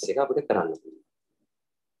analysis එක අපිට කරන්න පුළුවන්.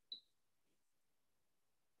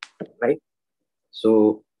 Right? So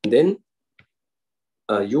then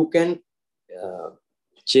you can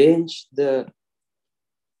change the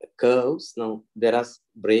curves. Now there are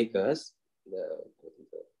breakers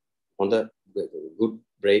on the good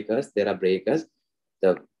breakers. There are breakers.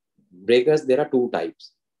 The breakers, there are two types: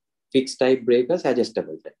 fixed type breakers,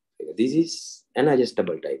 adjustable type. This is an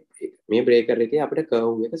adjustable type. මේ breaker එකේ අපිට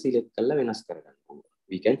curve එක select කරලා වෙනස් කරගන්න පුළුවන්.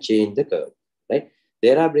 We can change the curve, right?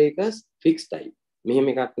 There are breakers fixed type. මෙහෙම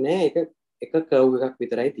එකක් නෑ, එක curve එකක්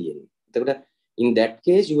විතරයි තියෙන්නේ. එතකොට in that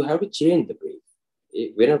case you have to change the break.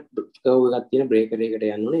 වෙන curve එකක් තියෙන breaker එකකට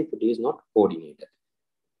යන්න ඕනේ if it is not coordinated.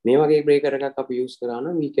 මේ වගේ breaker එකක් අපි use කරා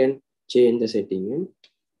නම් we can change the setting and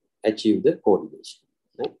achieve the coordination.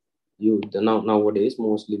 Nowadays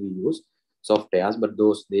mostly we use softwares, but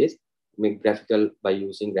those days by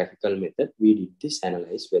using graphical method we did this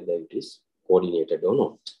analyze whether it is coordinated or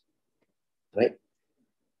not, right?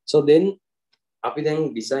 So then අපි දැන්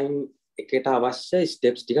design එකට අවශ්‍ය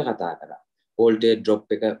steps ටික කතා කරා. voltage drop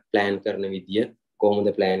එක plan කරන විදිය කොහොමද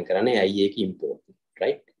plan කරන්නේ, ඇයි ඒක important,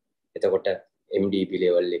 right? එතකොට MDP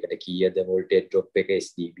level එකට කීයද voltage drop එක,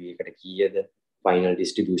 SDB එකට කීයද, final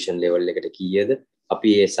distribution level එකට කීයද, අපි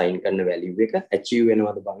ඒ assign කරන value එක achieve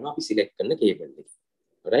වෙනවද බලන්න අපි select කරන cable එක,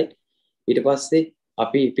 right? ඊට පස්සේ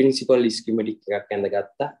අපි principal schematic එකක්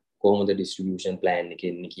ඇඳගත්තා කොහොමද distribution plan එක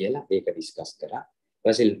එන්නේ කියලා ඒක discuss කරා.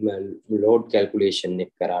 ඊපස්සේ load calculation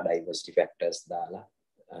එක කරා, diversity factors දාලා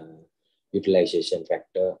utilization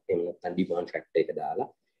factor එහෙම නැත්නම් demand factor එක දාලා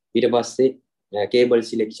ඊට පස්සේ cable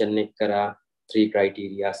selection එක කරා 3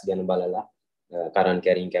 criterias ගැන බලලා current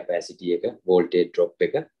carrying capacity එක, voltage drop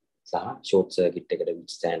එක සහ short circuit එකට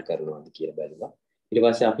withstand කරනවාද කියලා බැලුවා. ඊට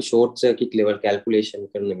පස්සේ අපි short circuit level calculation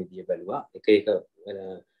කරන විදිය බැලුවා. එක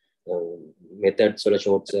methods වල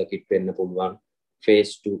short circuit වෙන්න පුළුවන්.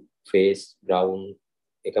 phase to phase, ground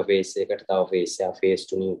එක phase එකකට තව phase එක, phase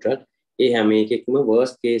to neutral. ඒ හැම එකකම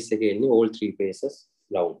worst case එකේ ඉන්නේ all three phases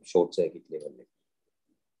ground short circuit level එක.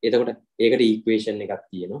 එතකොට ඒකට equation එකක්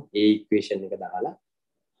තියෙනවා. ඒ equation එක දාලා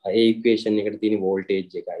ඒ equation එකට තියෙන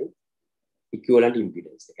voltage එකයි equivalent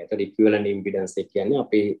impedance එක. ඒතකොට equivalent impedance එක කියන්නේ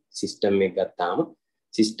අපේ system එක ගත්තාම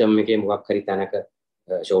system එකේ මොකක් හරි තැනක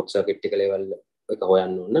short circuit එක level එක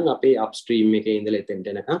හොයන්න ඕන නම් අපේ upstream එකේ ඉඳලා එතෙන්ට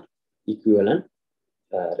එනකම් equivalent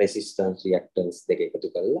resistance reactance දෙක එකතු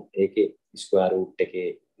කරලා ඒකේ square root එකේ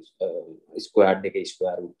squared එකේ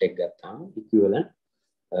square root එක ගත්තාම equivalent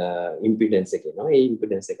impedance එක එනවා. ඒ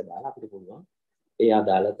impedance එක දාලා අපිට පුළුවන් ඒ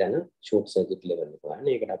අදාළ තැන short circuit level එක හොයන්න.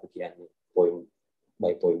 ඒකට අපි කියන්නේ point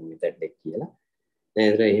by point method එක කියලා.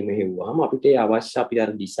 නේද එහෙම හෙව්වහම අපිට අවශ්‍ය අපි අර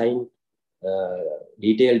ඩිසයින්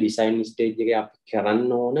ඩීටේල් ඩිසයින් ස්ටේජ් එකේ අපි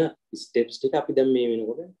කරන්න ඕන ස්ටෙප්ස් ටික අපි දැන් මේ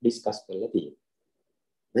වෙනකොට ඩිස්කස් කරලා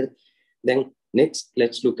තියෙනවා. Then next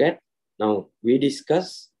let's look at now we discuss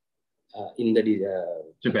in the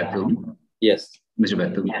yes Mr.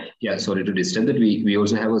 Bethel, yeah, sorry to disturb that. We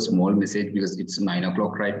also have a small message because it's 9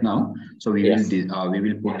 o'clock right now. So we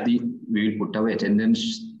will put our attendance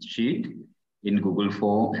sheet in Google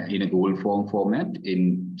Form in a Google Form format in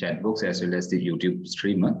chat box as well as the YouTube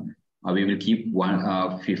streamer. We will keep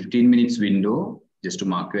 15 minutes window just to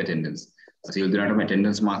mark your attendance. So you'll do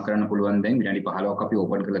attendance mark කරන්න පුළුවන් දැන් විනාඩි 15ක් අපි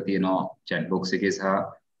open කරලා තියෙනවා chat box එකේ සහ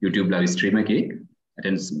YouTube live stream එකේ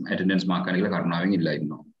attendance mark කරන්න කියලා කරුණාවෙන් ඉල්ලා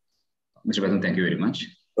ඉන්නවා. Mr. Bethel, thank you very much.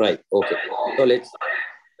 Right. Okay. So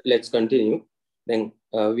let's continue. Then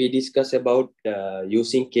we discuss about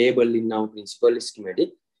using cable in our principal schematic.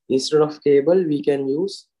 Instead of cable, we can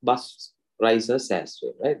use bus risers as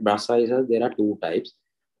well, right? Bus risers, there are two types.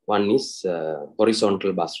 One is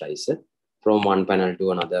horizontal bus riser. From one panel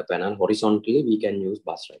to another panel, horizontally, we can use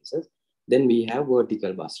bus risers. Then we have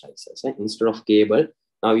vertical bus risers. Right? Instead of cable,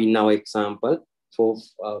 now in our example, for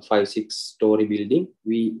 5-6 story building,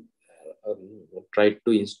 we tried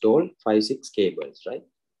to install 5-6 cables, right?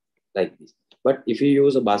 Like this. But if you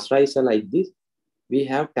use a bus riser like this, we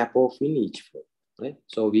have tap off in each floor, right?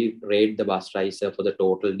 So we rate the bus riser for the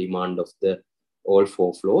total demand of the all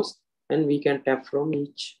 4 floors, and we can tap from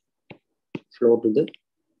each floor to the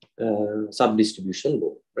sub-distribution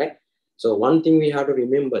board, right? So one thing we have to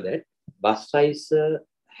remember that bus riser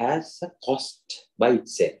has a cost by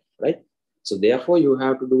itself, right? So therefore you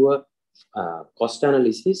have to do a cost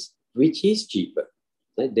analysis which is cheaper.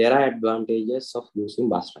 Right? There are advantages of using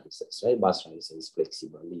bus risers, right? Bus riser is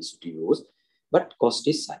flexible, easy to use, but cost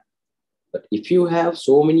is high. But if you have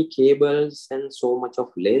so many cables and so much of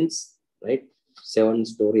length, right?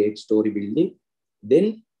 7-story, 8-story building,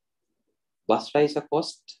 then bus riser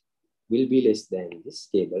cost will be less than this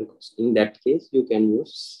cable cost. In that case, you can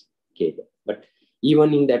use cable. But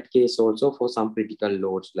even in that case also for some critical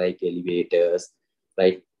loads like elevators,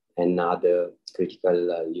 right? And other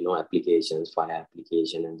critical, applications, fire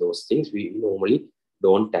application and those things, we normally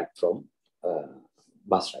don't tap from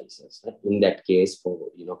bus risers. Right? In that case, for,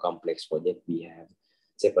 complex project, we have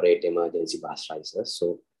separate emergency bus risers.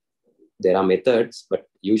 So there are methods, but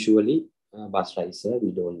usually bus riser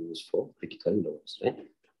we don't use for critical loads, right?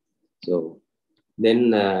 So then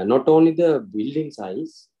not only the building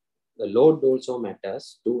size, the load also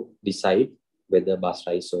matters to decide whether bus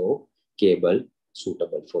riser or cable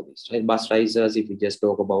suitable for this, right? Bus risers, if we just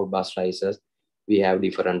talk about bus risers, we have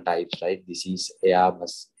different types, right? This is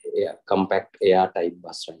compact air type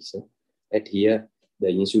bus riser. Right here, the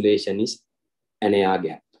insulation is an air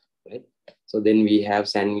gap, right? So then we have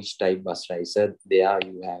sandwich type bus riser. There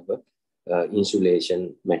you have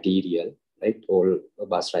insulation material, right? All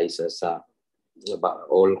bus risers are,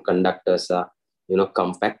 all conductors are,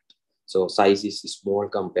 compact. So size is small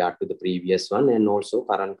compared to the previous one, and also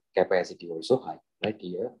current capacity also high, right?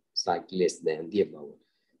 Here, slightly less than the above.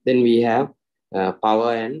 Then we have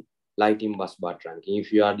power and lighting bus bar trunking.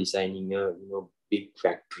 If you are designing a big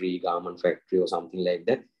factory, garment factory or something like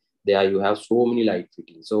that, there you have so many light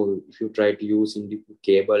fittings. So if you try to use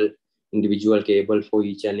individual cable for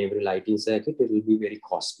each and every lighting circuit, it will be very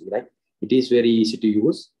costly, right? It is very easy to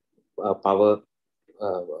use power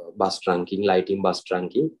bus trunking, lighting bus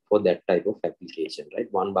trunking for that type of application, right?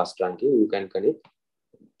 One bus trunking, you can connect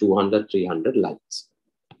 200, 300 lights.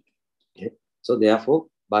 Okay? So therefore,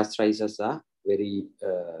 bus risers are very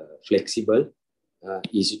flexible,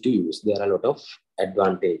 easy to use. There are a lot of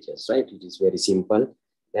advantages, right? It is very simple,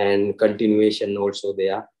 and continuation also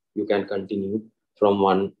there. You can continue from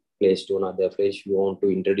one place to another place. You want to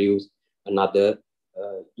introduce another,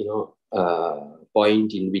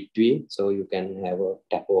 point in between, so you can have a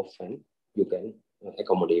tap off and you can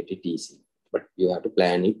accommodate it easy. But you have to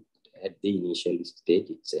plan it at the initial stage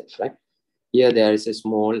itself, right? Here there is a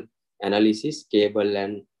small analysis, cable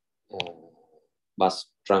and bus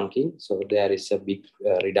trunking. So there is a big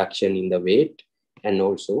reduction in the weight and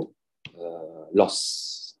also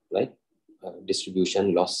loss, right?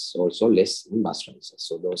 Distribution loss also less in bus risers.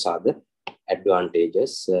 So those are the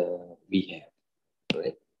advantages we have,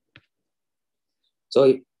 right?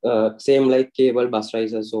 So same like cable bus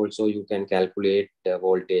risers also, you can calculate the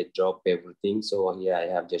voltage drop, everything. So here I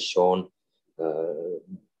have just shown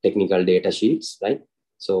technical data sheets, right?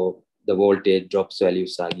 So the voltage drops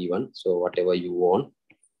values are given. So whatever you want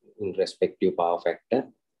in respective power factor,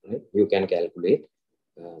 right? You can calculate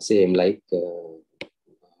same like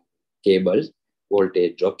cables,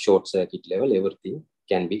 voltage drop, short circuit level, everything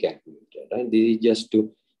can be calculated. right? This is just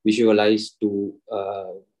to visualize two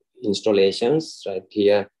installations, right?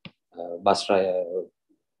 Here, bus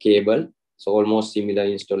cable. So almost similar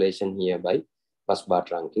installation here by bus bar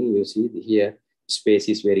trunking. You see here, space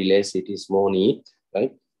is very less. It is more neat,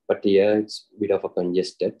 right? But here it's a bit of a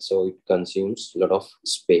congested, so it consumes a lot of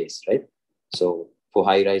space, right? So for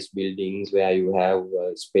high-rise buildings where you have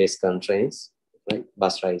space constraints, right,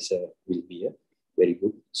 bus riser will be a very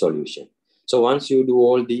good solution. So once you do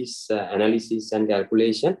all these analysis and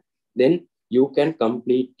calculation, then you can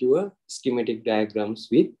complete your schematic diagrams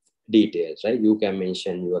with details, right? You can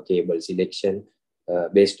mention your cable selection.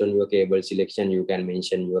 Based on your cable selection, you can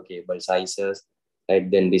mention your cable sizes, right?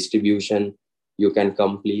 Then distribution, you can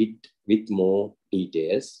complete with more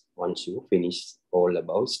details once you finish all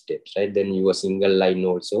above steps, right? Then your single line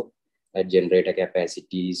also, generator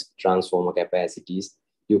capacities, transformer capacities,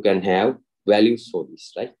 you can have values for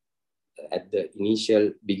this, right? At the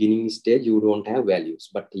initial beginning stage, you don't have values,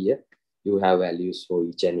 but here you have values for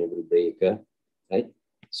each and every breaker, right?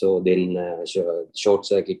 So then short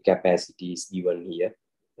circuit capacity is given here,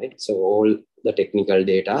 right? So all the technical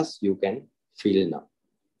data you can fill now,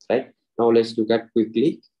 right? Now let's look at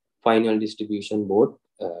quickly final distribution board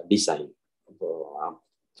design.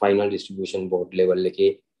 Final distribution board level එකේ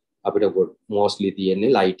අපිට mostly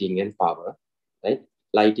තියෙන්නේ lighting and power, right?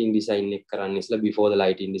 Lighting design එක කරන්න ඉස්සලා before the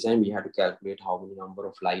lighting design we have to calculate how many number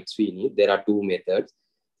of lights we need. There are two methods.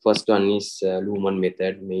 First one is Lumen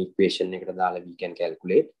method. මේ equation එකට දාලා we can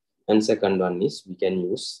calculate, and second one is we can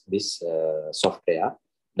use this software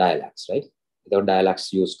Dialux, right? Without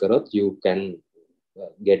Dialux use කරොත් you can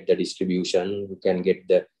get the distribution, you can get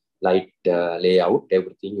the light layout,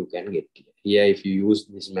 everything you can get here. If you use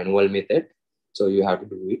this manual method, so you have to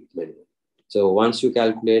do it manually. So once you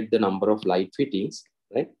calculate the number of light fittings,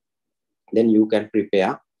 right, then you can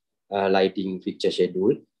prepare lighting fixture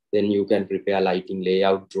schedule, then you can prepare lighting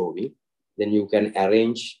layout drawing, then you can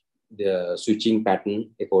arrange the switching pattern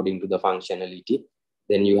according to the functionality.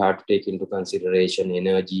 Then you have to take into consideration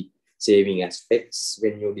energy saving aspects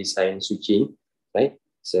when you design switching, right?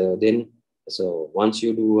 So then, so once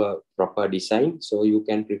you do a proper design, so you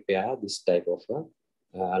can prepare this type of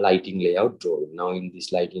lighting layout drawing. Now in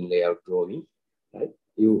this lighting layout drawing, right,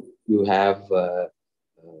 you have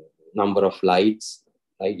number of lights,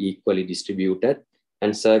 right, equally distributed,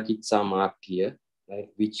 and circuits are marked here, right?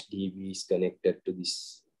 Which DB is connected to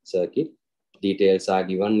this circuit. Details are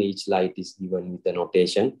given. Each light is given with a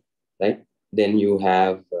notation, right? Then you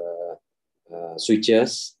have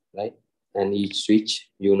switches, right? And each switch,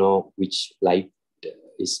 you know which light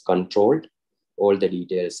is controlled. All the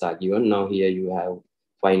details are given. Now here you have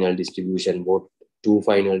final distribution board, two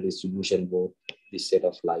final distribution board, this set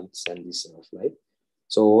of lights and this set of light.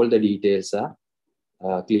 So all the details are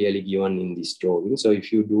clearly given in this drawing. So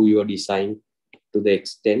if you do your design to the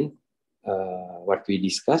extent what we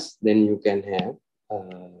discussed, then you can have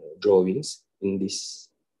drawings in this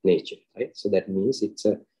nature, right? So that means it's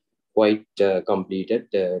a quite completed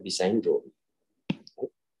design drawing. Right?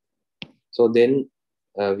 So then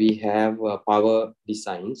we have power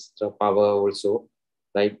designs. So power also,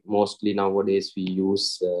 right? Mostly nowadays we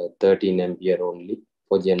use 13 ampere only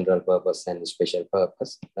for general purpose and special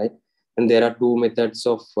purpose, right? And there are two methods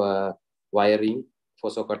of wiring for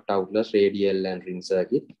socket outlets, radial and ring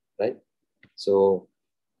circuit, right? So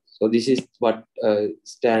this is what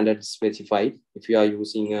standard specified. If you are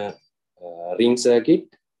using a ring circuit,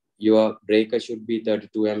 your breaker should be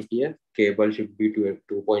 32 ampere, cable should be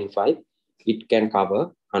 2.5. It can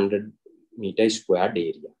cover 100 meter squared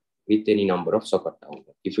area with any number of socket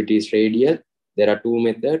outlets. If it is radial, there are two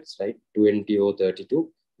methods, right? 20 or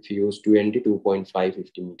 32. If you use 20, 2.5,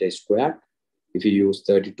 50 meter squared. If you use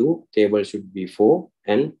 32, cable should be 4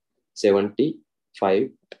 and 75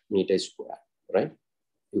 meter squared, right?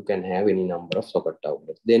 You can have any number of socket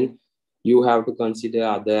outlets. Then you have to consider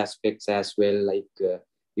other aspects as well, like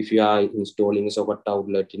if you are installing a socket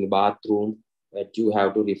outlet in the bathroom, that you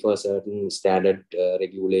have to refer certain standard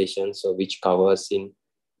regulations, so which covers in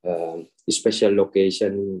special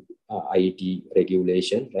location, IT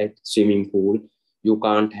regulation, right? Swimming pool, you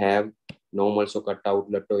can't have normal socket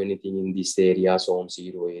outlet or anything in this area, zone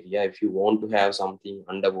 0 area. If you want to have something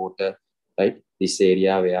underwater, right, this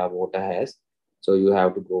area where water has, so you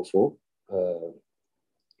have to go for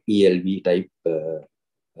ELV type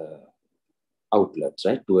outlets,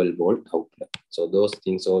 right? 12 volt outlet. So those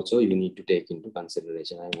things also you need to take into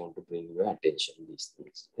consideration. I want to bring your attention to these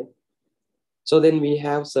things. Okay? So then we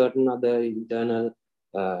have certain other internal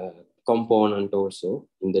component also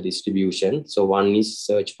in the distribution. So one is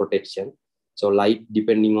surge protection. So light,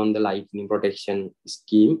 depending on the lightning protection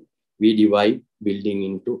scheme, we divide building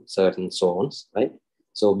into certain zones, right?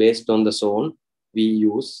 So based on the zone, we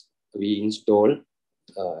install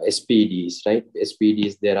SPDs, right?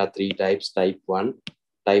 SPDs, there are 3 types: type 1,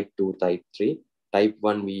 type 2, type 3. Type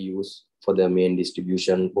 1 we use for the main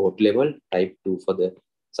distribution board level, type 2 for the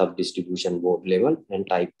sub-distribution board level, and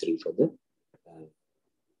type 3 for the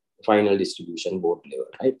final distribution board level,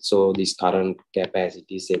 right? So this current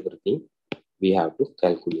capacities, everything we have to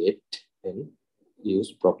calculate and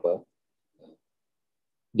use proper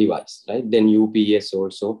device, right? Then UPS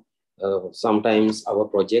also, sometimes our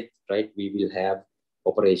project, right, we will have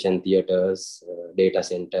operation theaters, data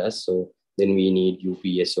centers. So then we need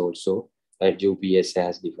UPS also, right? UPS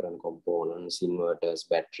has different components, inverters,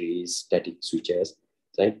 batteries, static switches,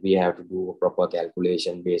 right? We have to do a proper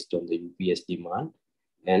calculation based on the UPS demand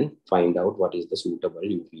and find out what is the suitable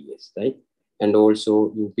UPS, right? And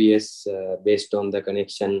also UPS based on the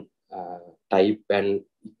connection type and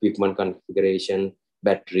equipment configuration,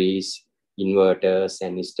 batteries, inverters,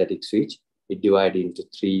 and static switch, it divided into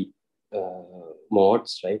 3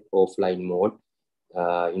 modes, right? Offline mode,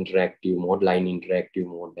 interactive mode, line interactive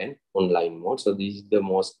mode, and online mode. So this is the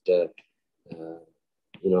most,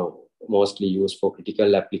 mostly used for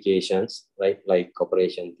critical applications, right? Like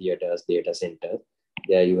operation theaters, data centers.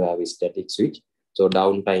 There you have a static switch. So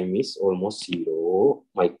downtime is almost 0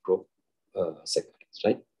 microseconds,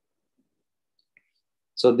 right?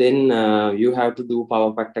 So then you have to do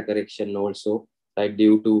power factor correction also, right?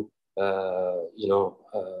 Due to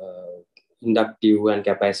inductive and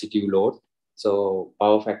capacitive load. So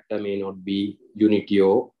power factor may not be unity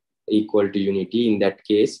or equal to unity. In that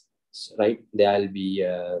case, right, there will be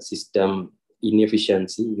system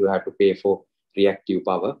inefficiency. You have to pay for reactive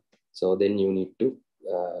power. So then you need to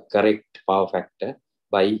correct power factor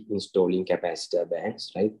by installing capacitor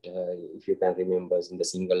banks, right? If you can remember in the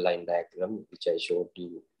single line diagram, which I showed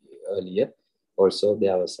you earlier, also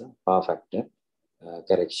there was a power factor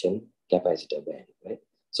correction capacitor bank, right?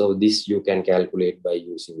 So this you can calculate by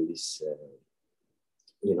using this,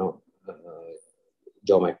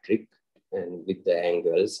 geometric and with the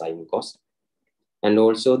angle, sine, cos. And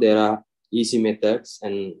also there are easy methods,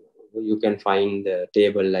 and you can find a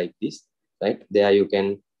table like this, right? There you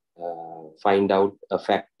can find out a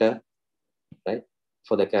factor, right,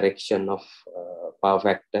 for the correction of power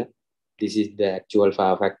factor. This is the actual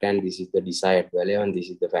power factor, and this is the desired value, and this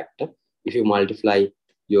is the factor. If you multiply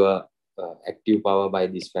your active power by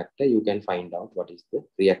this factor, you can find out what is the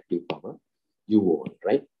reactive power you want,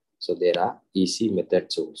 right? So there are easy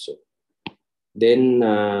methods also. Then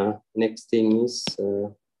next thing is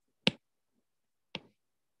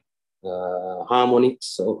harmonics.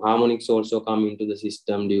 So harmonics also come into the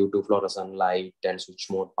system due to fluorescent light and switch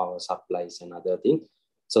mode power supplies and other things.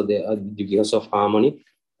 So because of harmonic,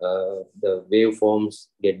 the waveforms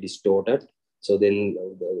get distorted. So then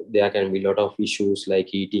there can be a lot of issues like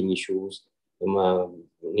heating issues,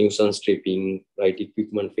 nuisance tripping, right,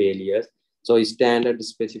 equipment failures. So standard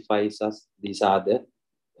specifies us these are the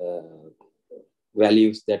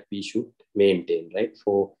values that we should maintain, right?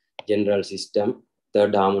 For general system,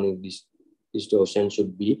 third harmonic distortion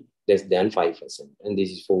should be less than 5%. And this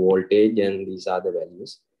is for voltage, and these are the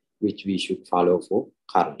values which we should follow for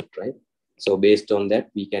current, right? So based on that,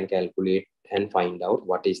 we can calculate and find out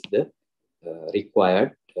what is the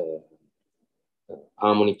required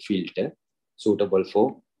harmonic filter suitable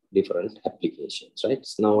for different applications, right?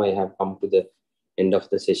 So now I have come to the end of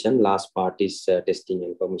the session. Last part is testing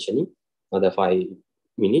and commissioning, another 5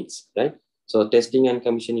 minutes, right? So testing and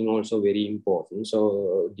commissioning also very important.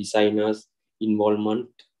 So designers' involvement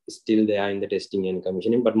is still there in the testing and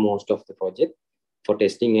commissioning, but most of the project for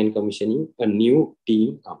testing and commissioning, a new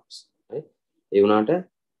team comes, right? ඒ වුණාට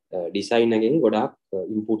design again ගොඩාක්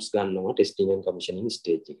inputs ගන්නවා testing and commissioning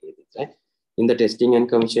stage එකේදී, right? In the testing and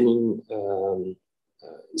commissioning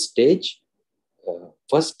stage,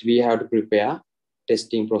 first we have to prepare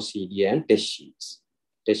testing procedure and test sheets.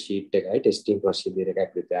 Test sheet එකයි testing procedure එකයි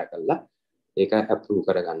prepare කරලා ඒක approve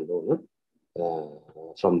කරගන්න ඕන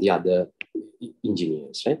from the other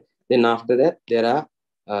engineers, right? Then after that, there are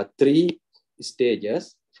 3 stages.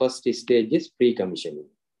 First stage is pre-commissioning.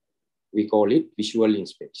 We call it visual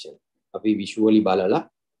inspection. අපි visually බලලා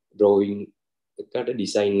drawing එකට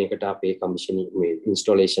design එකට අපේ commissioning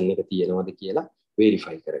installation එක තියෙනවද කියලා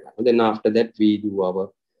verify කරගන්න. Then after that, we do our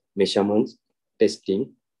measurements, testing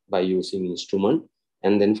by using instrument,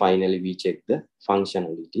 and then finally we check the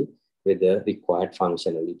functionality, whether required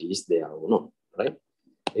functionality is there or not, right?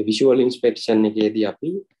 A visual inspection එකේදී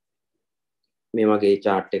අපි මේ වගේ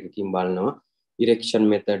chart එකකින් බලනවා erection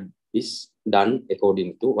method is done according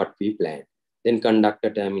to what we planned. Then conductor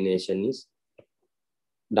termination is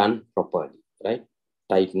done properly, right?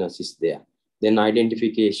 Tightness is there. Then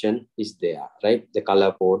identification is there, right? The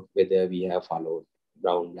color code, whether we have followed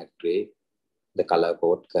brown, black, gray, the color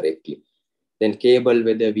code correctly. Then cable,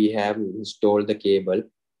 whether we have installed the cable,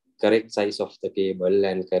 correct size of the cable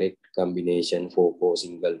and correct combination, 4-core,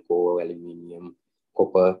 single core, aluminium,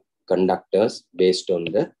 copper conductors based on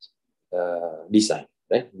the design,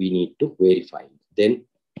 right? We need to verify. Then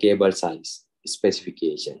cable size,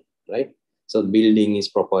 specification, right? So the building is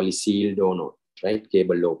properly sealed or not, right?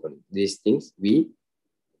 Cable open. These things we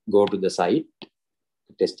go to the site,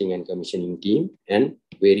 testing and commissioning team, and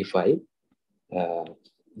verify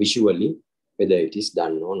visually whether it is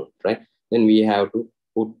done or not, right? Then we have to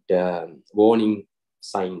put warning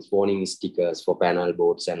signs, warning stickers for panel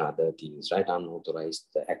boards and other things, right? Unauthorized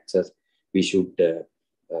access, we should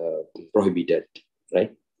prohibit it,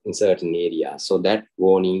 right? In certain areas. So that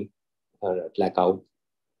warning,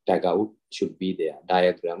 tag out should be there.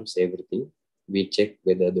 Diagrams, everything. We check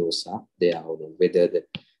whether those are there or not, whether the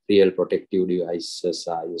real protective devices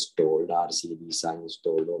are installed, RCDs are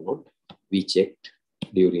installed or not. We checked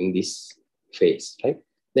during this phase, right?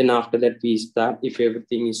 Then after that, we start, if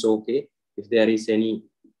everything is okay, if there is any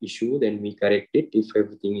issue, then we correct it. If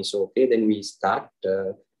everything is okay, then we start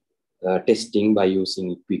testing by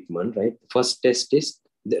using equipment, right? First test is,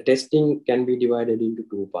 the testing can be divided into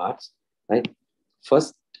two parts, right?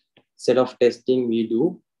 First set of testing we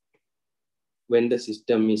do when the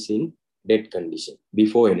system is in dead condition,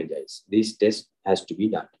 before energize. This test has to be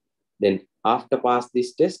done. Then after pass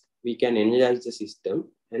this test, we can energize the system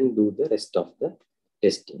and do the rest of the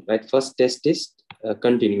testing, right? First test is a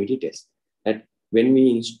continuity test. That when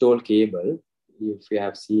we install cable, if you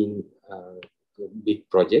have seen big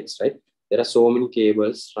projects, right? There are so many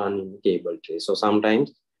cables run in cable tray. So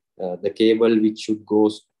sometimes the cable which should go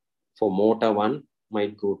for motor 1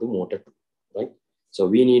 might go to motor 2, right? So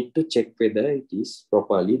we need to check whether it is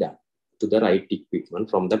properly done to the right equipment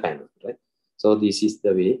from the panel, right? So this is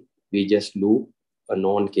the way we just loop a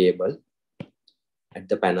known cable at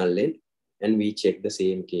the panel end, and we check the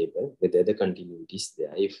same cable whether the continuity is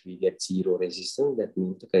there. If we get zero resistance, that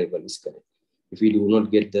means the cable is correct. If we do not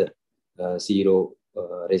get the zero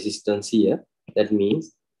resistance here, that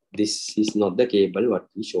means this is not the cable what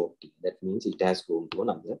we shorted. That means it has gone to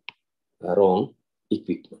another wrong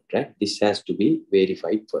equipment, right? This has to be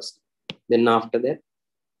verified first. Then after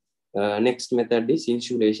that, next method is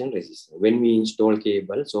insulation resistance. When we install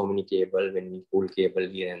cable, so many cable, when we pull cable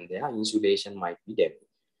here and there, insulation might be damaged.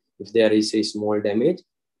 If there is a small damage,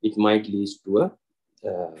 it might lead to a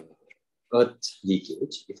earth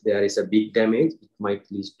leakage. If there is a big damage, it might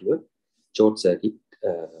lead to a short circuit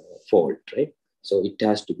fault, right? So it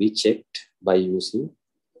has to be checked by using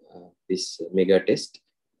this mega test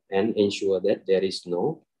and ensure that there is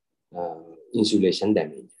no insulation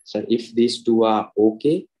damage. So if these two are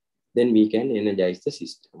okay, then we can energize the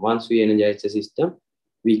system. Once we energize the system,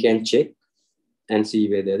 we can check and see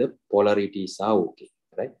whether the polarities are okay,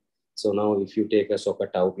 right? So now if you take a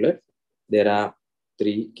socket outlet, there are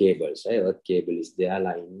 3 cables, right? Earth cable is there,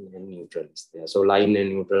 line and neutral is there. So line and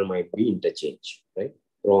neutral might be interchanged, right?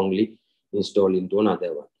 Wrongly installed into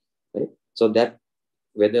another one, right? So that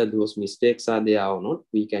whether those mistakes are there or not,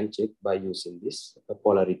 we can check by using this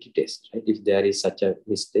polarity test, right? If there is such a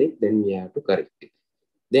mistake, then we have to correct it.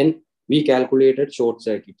 Then we calculated short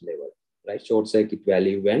circuit level, right? Short circuit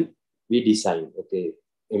value when we design, okay,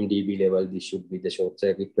 MDB level, this should be the short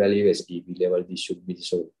circuit value, SDB level, this should be the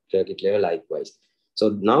short circuit level, likewise.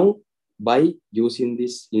 So now by using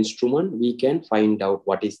this instrument, we can find out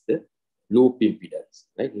what is the loop impedance,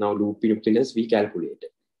 right? Now loop impedance we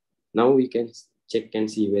calculated. Now we can check and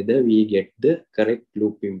see whether we get the correct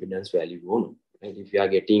loop impedance value or not, right? If we are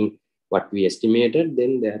getting what we estimated,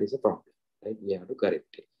 then there is a problem, right? We have to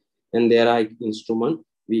correct it. And there are instruments,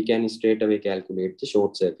 we can straight away calculate the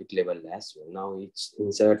short circuit level as well. Now it's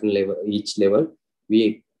in certain level, each level,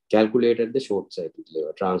 we calculated the short circuit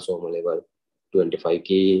level, transformer level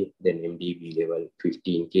 25K, then MDB level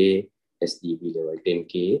 15K, SDB level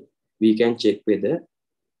 10K. We can check whether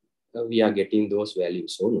we are getting those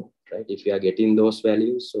values or not, right? If we are getting those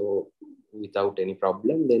values, so without any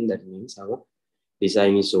problem, then that means our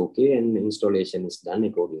design is okay and installation is done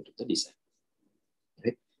according to the design,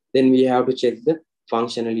 right? Then we have to check the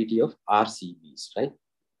functionality of RCBs, right?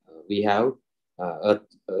 We have earth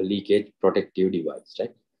leakage protective device,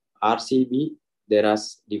 right? RCB, there are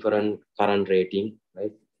different current rating,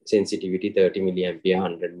 right? Sensitivity 30 milliampere,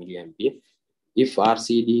 100 milliampere. If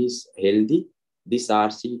RCD is healthy, this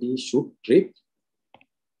RCD should trip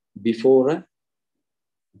before a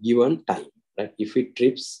given time, right? If it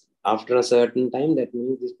trips after a certain time, that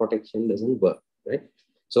means this protection doesn't work, right?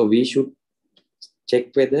 So we should check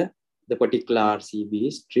whether the particular RCB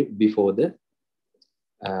is tripped before the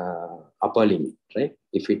upper limit, right?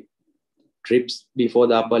 If it trips before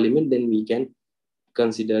the upper limit, then we can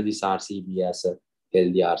consider this RCB as a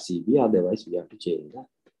healthy RCB. Otherwise, we have to change the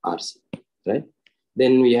RCB, right?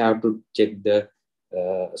 Then we have to check the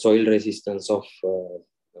soil resistance of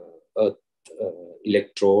earth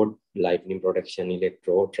electrode, lightning protection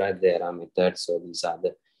electrode, right? There are methods. So these are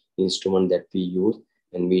the instruments that we use,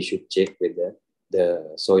 and we should check whether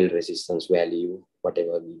the soil resistance value,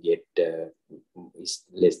 whatever we get, is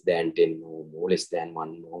less than 10 ohm or less than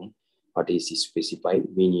 1 ohm. What is specified,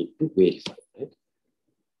 we need to verify, right?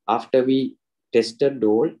 After we tested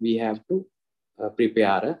all, we have to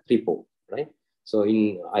prepare a report, right? So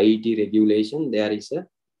in IET regulation, there is a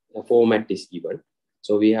format is given.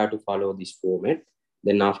 So we have to follow this format.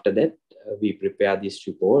 Then after that, we prepare this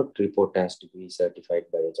report. Report has to be certified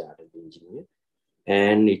by a chartered engineer,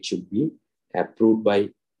 and it should be approved by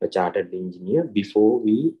a chartered engineer before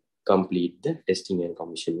we complete the testing and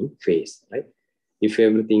commissioning phase, right? If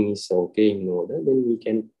everything is okay in order, then we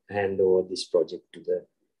can hand over this project to the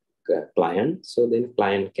client. So then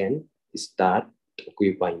client can start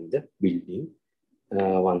occupying the building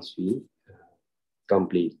once we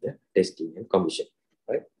complete the testing and commission,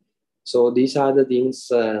 right? So these are the things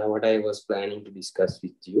what I was planning to discuss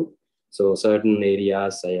with you. So certain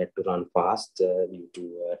areas I had to run fast due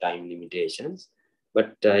to time limitations,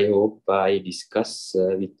 but I hope I discussed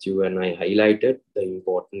with you and I highlighted the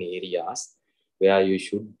important areas where you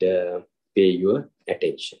should pay your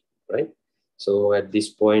attention, right? So at this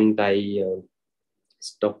point, I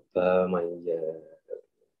stop my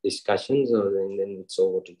discussions, and then it's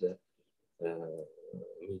over to the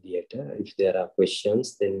mediator. If there are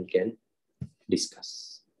questions, then we can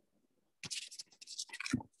discuss.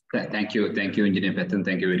 Thank you, Engineer Pathan.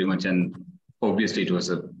 Thank you very much. And obviously, it was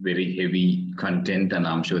a very heavy content, and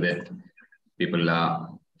I'm sure that people are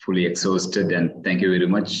fully exhausted. And thank you very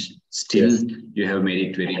much. Still, yes, you have made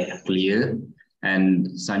it very clear. And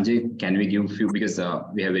Sanjay, can we give a few, because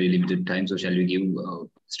we have very limited time, so shall we give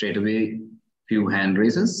straight away few hand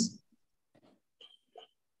raises?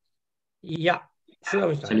 Yeah,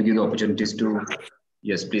 sure. Shall we give the opportunities to,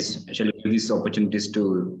 yes, please, shall we give these opportunities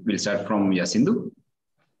to, we'll start from Yasindu.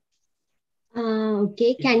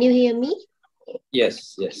 Okay, can you hear me?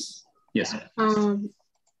 Yes, yes. Yes.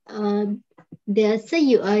 There's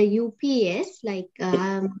a UPS, like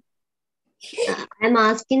I'm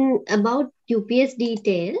asking about UPS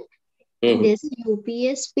detail. There's a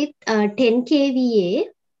UPS with 10 kVA,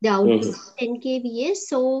 the output is 10 kVA.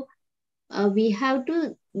 So we have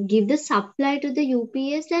to give the supply to the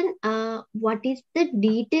UPS, and what is the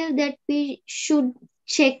detail that we should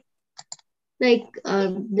check? Like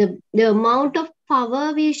the amount of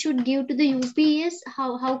power we should give to the UPS,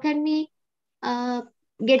 how can we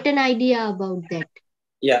get an idea about that?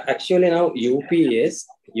 Yeah, actually now UPS,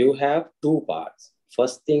 you have two parts.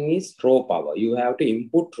 First thing is raw power. You have to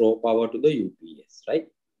input raw power to the UPS, right?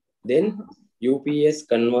 Then UPS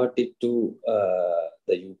convert it to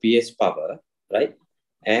the UPS power, right?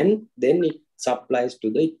 And then it supplies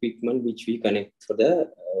to the equipment which we connect for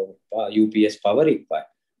the UPS power required.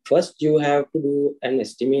 First, you have to do an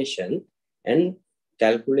estimation and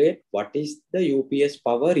calculate what is the UPS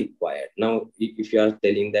power required. Now, if you are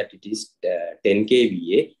telling that it is 10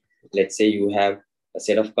 kVA, let's say you have a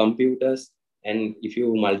set of computers, and if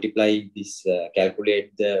you multiply this,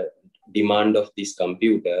 calculate the demand of these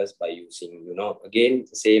computers by using, again,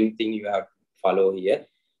 the same thing you have to follow here,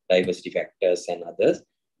 diversity factors and others.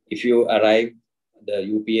 If you arrive, the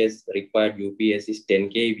UPS, required UPS is 10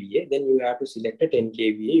 kVA, then you have to select a 10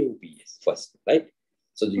 kVA UPS first, right?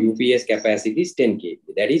 So the UPS capacity is 10 kVA.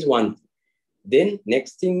 That is one thing. Then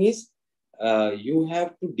next thing is you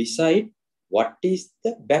have to decide what is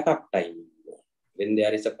the backup time. When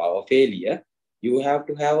there is a power failure, you have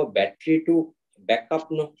to have a battery to back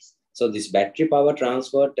up. No? So this battery power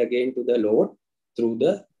transferred again to the load through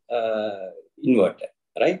the inverter,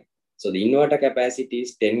 right? So the inverter capacity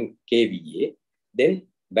is 10 kVA. Then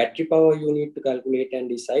battery power you need to calculate and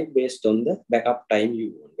decide based on the backup time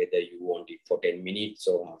you want, whether you want it for 10 minutes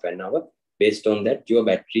or half an hour. Based on that, your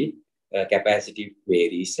battery capacity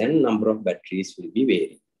varies and number of batteries will be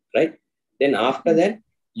varying, right? Then after that,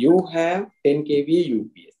 you have 10 kVA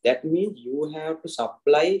UPS. That means you have to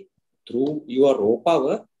supply through your raw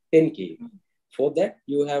power 10 kVA. For that,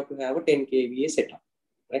 you have to have a 10 kVA setup,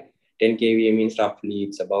 right? 10 kVA means roughly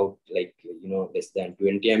it's about like, less than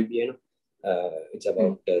 20 ampere. It's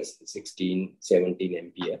about 16, 17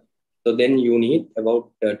 ampere. So then you need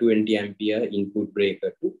about 20 ampere input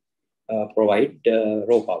breaker to provide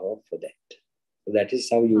raw power for that. So that is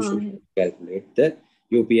how you should calculate the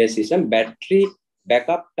UPS system. Battery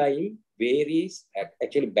backup time varies.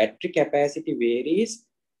 Actually, battery capacity varies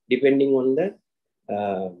depending on the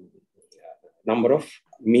number of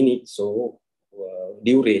minutes or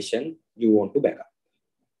duration you want to back up.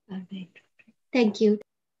 All right. Thank you.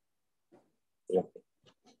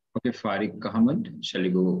 Okay, Farik Ahmed. Shall we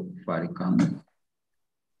go, Farik Ahmed?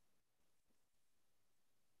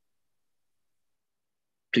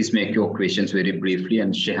 Please make your questions very briefly.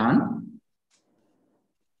 And Shehan?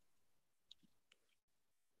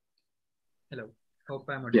 Hello. Hope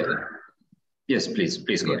I'm audible. Yeah. Yes, please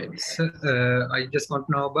go ahead. So, I just want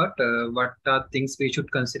to know about what are things we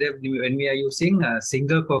should consider when we are using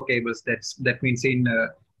single core cables. That means in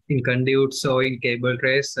conduits or in cable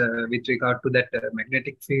trays with regard to that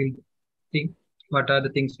magnetic field thing. What are the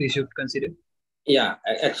things we should consider? Yeah,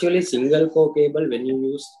 actually, single core cable. When you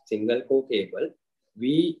use single core cable,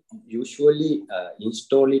 we usually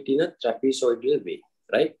install it in a trapezoidal way,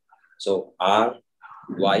 right? So R,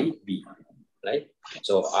 Y, B, right?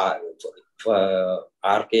 So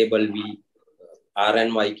R cable R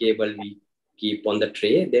and Y cable we keep on the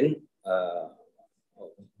tray, then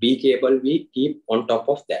B cable we keep on top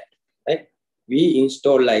of that, right? We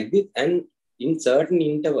install like this, and in certain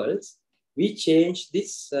intervals we change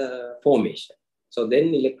this formation. So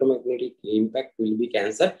then electromagnetic impact will be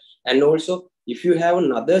cancelled. And also, if you have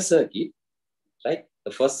another circuit, right?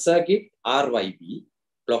 The first circuit RYB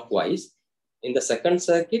clockwise. In the second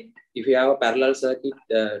circuit, if you have a parallel circuit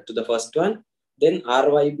to the first one, then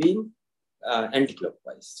RYB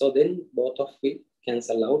anti-clockwise. So then both of it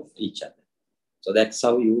cancel out each other. So that's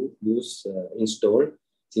how you install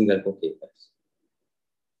single core cables.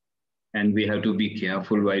 And we have to be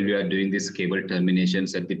careful while we are doing these cable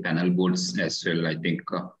terminations at the panel boards as well. I think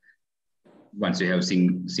once you have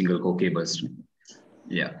single core cables.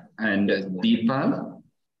 Yeah. And Deepa?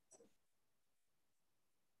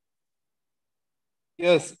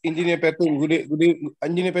 Yes, Engineer Patum,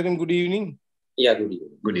 Engineer Patum, good evening. Yeah, good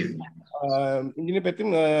evening. Good evening. Engineer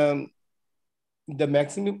Patum, the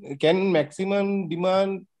maximum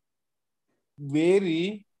demand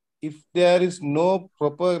vary if there is no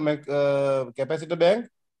proper capacitor bank?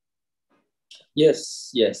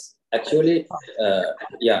 Yes. Actually,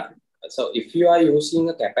 yeah. So if you are using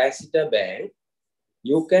a capacitor bank,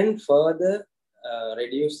 you can further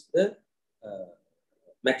reduce the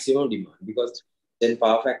maximum demand, because then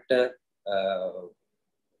power factor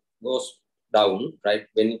goes down, right?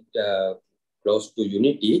 When it close to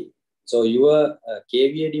unity, so your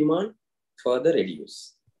kVA demand further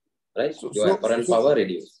reduce, right? Your apparent power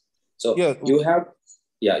reduce. So yeah,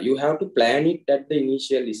 you have to plan it at the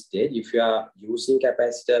initial stage. If you are using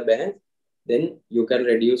capacitor bank, then you can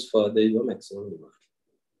reduce further your maximum demand.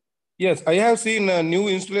 Yes, I have seen a new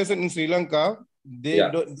installation in Sri Lanka. They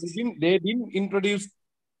didn't introduce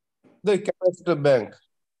the capacitor bank.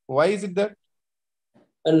 Why is it that?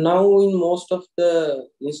 And now in most of the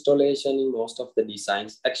installation, in most of the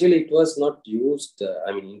designs, actually it was not used,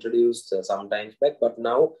 introduced sometimes back, but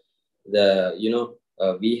now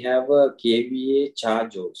we have a kVA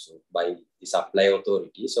charge also by the supply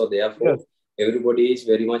authority. So therefore, everybody is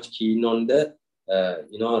very much keen on the,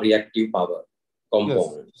 reactive power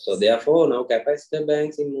component. Yes. So therefore, now capacitor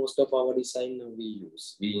banks in most of our design we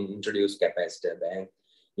introduce capacitor bank.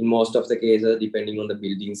 In most of the cases, depending on the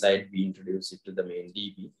building side, we introduce it to the main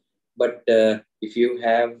DB. But if you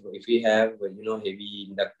have heavy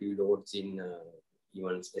inductive loads in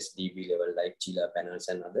even SDB level like chiller panels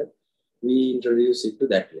and other, we introduce it to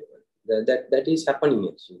that level. That is happening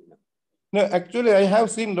actually now. No, actually, I have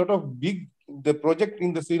seen a lot of the project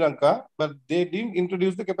in the Sri Lanka, but they didn't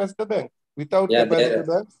introduce the capacitor bank. Without capacitor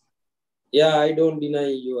banks. Yeah, I don't deny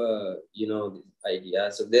your idea.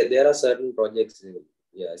 So there are certain projects.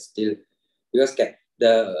 Still, because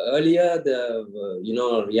the earlier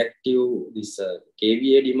reactive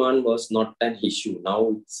kVA demand was not an issue.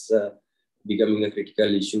 Now it's becoming a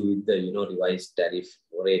critical issue with the revised tariff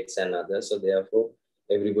rates and others. So therefore,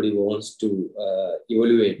 everybody wants to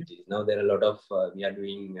evaluate this. Now there are a lot of we are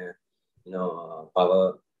doing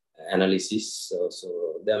power analysis.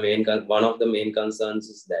 So one of the main concerns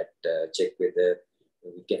is that check whether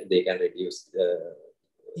they can reduce the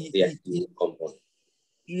reactive component.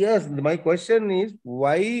 Yes, my question is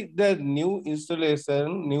why the new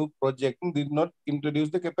installation, new project did not introduce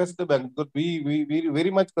the capacitor bank? Because we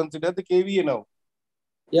very much consider the kVA now.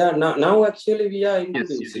 Yeah, now actually we are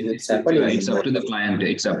introducing. It's happening. It's up to the client.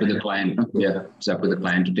 It's up to the client. Yeah, it's up to the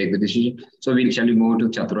client to take the decision. So shall we move to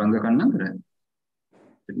Chaturanga Kannandra?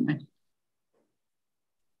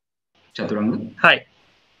 Chaturanga. Hi.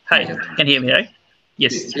 Can you hear me, right?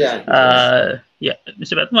 Yes. Yeah. Yeah,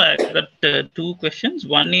 Mr. Batma, I got two questions.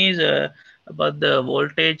 One is about the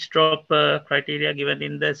voltage drop criteria given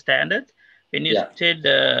in the standard. When you said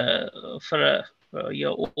for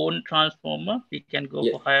your own transformer, we can go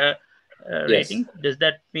for higher rating. Does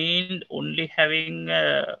that mean only having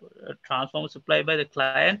a transformer supplied by the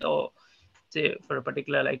client, or say for a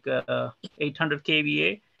particular like 800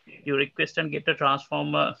 kVA, you request and get a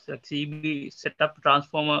transformer, like CB set up a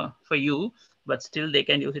transformer for you, but still they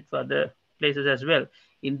can use it for other places as well.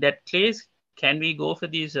 In that case, can we go for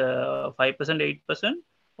these 5%, 8%,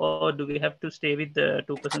 or do we have to stay with the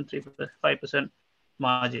 2%, 3%, 5%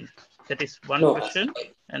 margin? That is one question.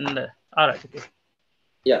 And all right, okay.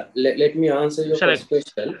 Yeah, let me answer your first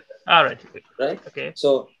question. All right. Okay. Right. Okay.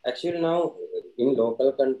 So actually now in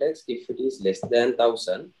local context, if it is less than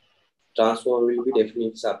 1,000, transformer will be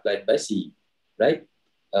definitely supplied by CE, right?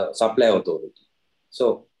 Supply authority.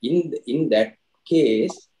 So in that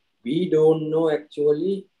case, we don't know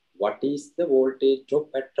actually what is the voltage drop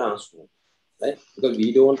at transformer, right? Because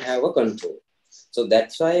we don't have a control. So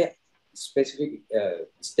that's why specific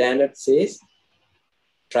standard says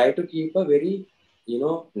try to keep a very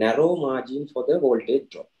narrow margin for the voltage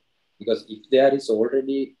drop. Because if there is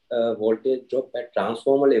already a voltage drop at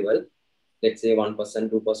transformer level, let's say 1%,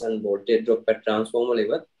 2% voltage drop at transformer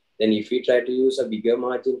level, then if we try to use a bigger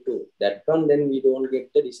margin to that one, then we don't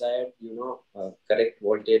get the desired, correct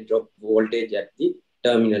voltage at the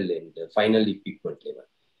terminal end, the final equipment level.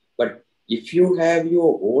 But if you have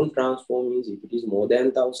your own transformers, if it is more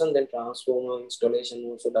than 1,000, then transformer installation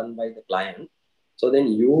also done by the client. So then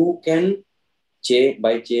you can change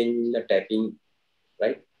by changing the tapping,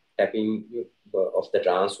 right? Tapping of the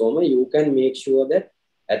transformer, you can make sure that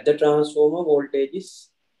at the transformer voltage is,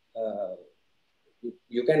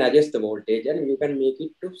 you can adjust the voltage and you can make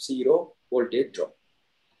it to 0 voltage drop.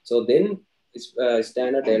 So then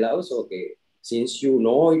standard allows, okay, since you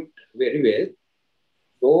know it very well,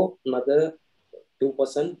 go another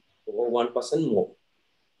 2% or 1% more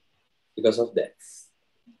because of that.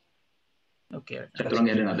 Okay. Chaturang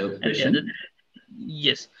had another question.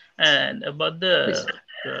 Yes, and about the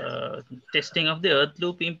testing of the earth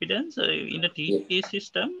loop impedance in a TT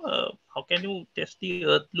system, how can you test the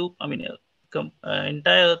earth loop? I mean,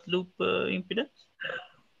 entire earth loop impedance?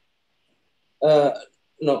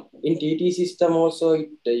 No, in TT system also it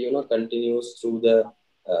continues through the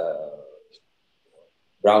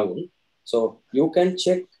ground, so you can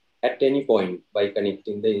check at any point by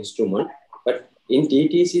connecting the instrument. But in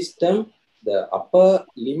TT system, the upper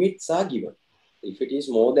limits are given. If it is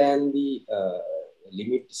more than the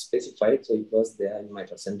limit specified, so it was there in my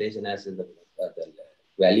presentation as the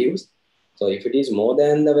values. So if it is more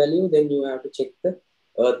than the value, then you have to check the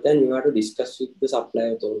earth and you have to discuss with the supply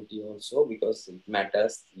authority also, because it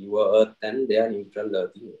matters your earth and their neutral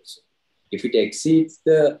earthing also. If it exceeds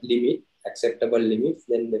the limit, acceptable limits,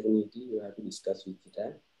 then definitely you have to discuss with it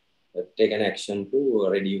and take an action to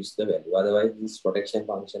reduce the value. Otherwise, this protection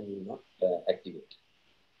function will not activate.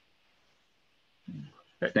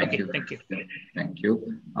 Thank you. Thank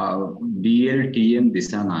you. DLTM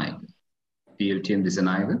Disanayaga.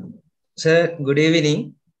 Sir, good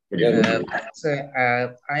evening. Sir,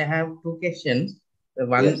 I have two questions.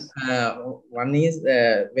 One is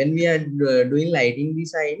when we are doing lighting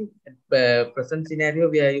design, present scenario,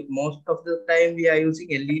 we are most of the time we are using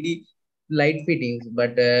LED light fittings,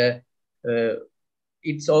 but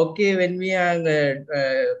it's okay when we are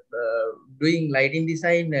doing lighting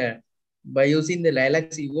design by using the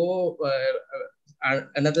Lilac Evo,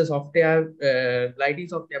 another software, lighting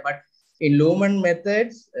software. But in Lumen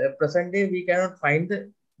methods, present day we cannot find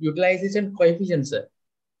the utilization coefficients.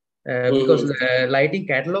 Because lighting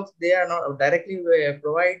catalogs, they are not directly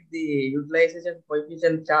provide the utilization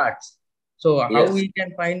coefficient charts. So how we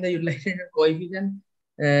can find the utilization coefficient?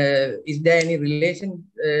 Is there any relation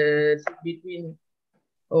between?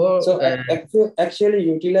 So actually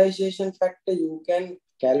utilization factor you can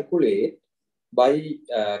calculate by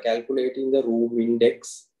calculating the room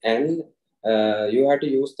index, and you have to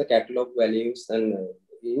use the catalog values, and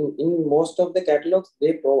in most of the catalogs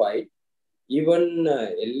they provide. Even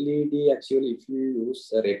LED, actually, if you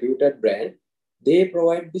use a reputed brand, they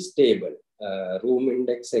provide this table, room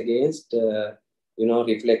index against,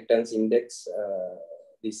 reflectance index.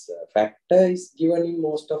 This factor is given in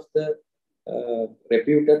most of the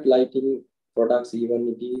reputed lighting products,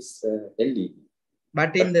 even it is LED.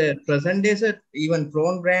 But in the present days, even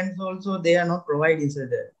phone brands also, they are not providing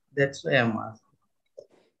that. That's why I'm asking.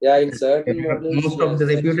 Yeah, in certain models, most of the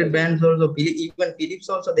reputed brands also, even Philips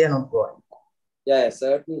also, they are not providing. Yeah,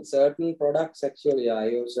 certain products actually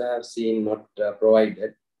I also have seen not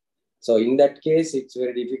provided. So in that case, it's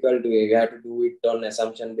very difficult to, you have to do it on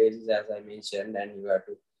assumption basis, as I mentioned, and you have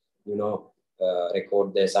to,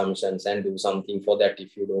 record the assumptions and do something for that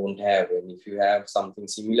if you don't have. And if you have something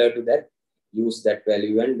similar to that, use that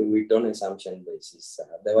value and do it on assumption basis.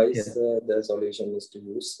 Otherwise, the solution is to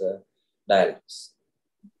use dialogues.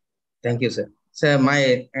 Thank you, sir. So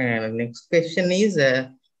my next question is,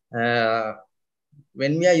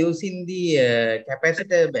 when we are using the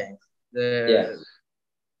capacitor banks,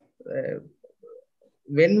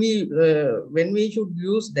 when we should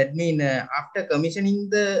use that, mean after commissioning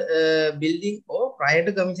the building or prior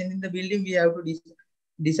to commissioning the building, we have to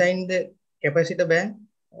design the capacitor bank?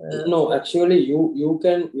 No, actually, you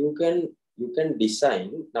can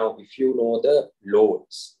design now if you know the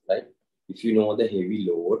loads, right? If you know the heavy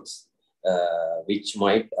loads, which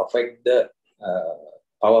might affect the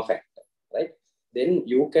power factor, right? Then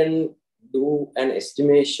you can do an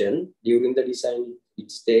estimation during the design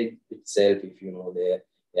stage itself. If you know the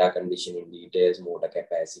air conditioning details, motor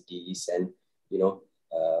capacities, and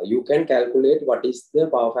you can calculate what is the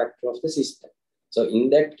power factor of the system. So in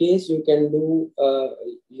that case, you can do,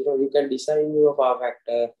 you can design your power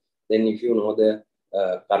factor. Then if you know the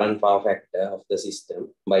current power factor of the system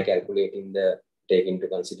by calculating take into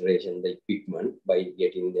consideration the equipment by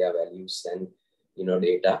getting their values and,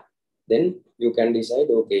 data, then you can decide,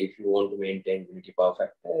 okay, if you want to maintain unity power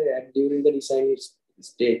factor, and during the design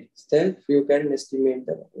stage itself, you can estimate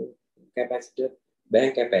the capacitor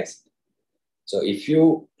bank capacity. So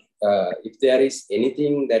if there is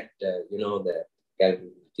anything that, the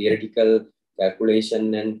theoretical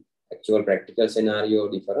calculation and actual practical scenario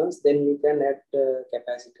difference, then you can add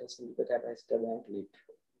capacitors into the capacitor bank later.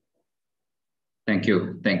 Thank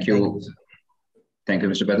you. Thank you. Thank you,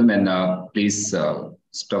 Mr. Badam. And please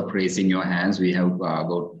stop raising your hands. We have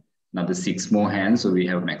about another 6 more hands. So we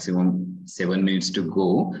have maximum 7 minutes to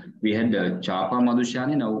go. We had Chapa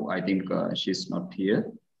Madhushani. Now I think she's not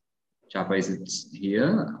here. Chapa is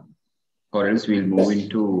here. Or else we'll move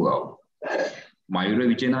into Mayura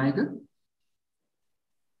Vijayanayaka.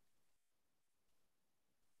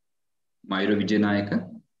 Mayura Vijayanayaka.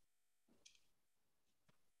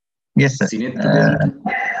 Yes, sir.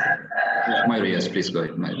 Mayura, yes, please go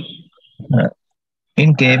ahead, Mayura.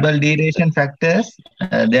 In cable duration factors,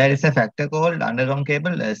 there is a factor called underground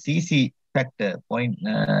cable CC factor point.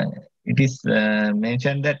 It is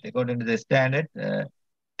mentioned that according to the standard,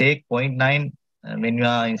 take 0.9 when you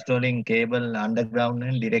are installing cable underground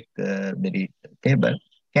and direct buried cable.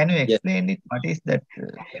 Can you explain it? What is that?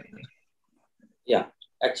 Yeah,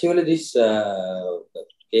 actually this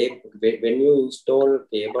when you install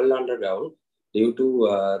cable underground, due to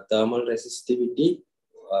thermal resistivity,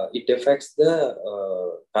 it affects the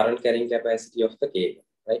current carrying capacity of the cable,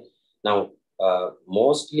 right? Now,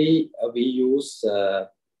 mostly we use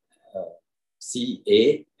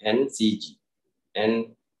CA and CG,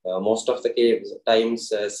 and most of the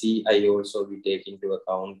times CI also we take into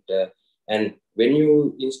account. And when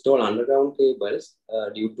you install underground cables,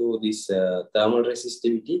 due to this thermal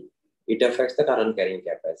resistivity, it affects the current carrying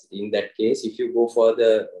capacity. In that case, if you go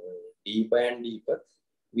further deeper and deeper,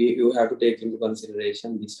 you have to take into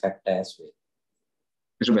consideration this factor as well.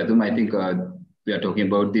 Mr. Badam, I think we are talking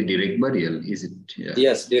about the direct burial, is it?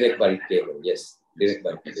 Yes, direct buried cable. Yes, direct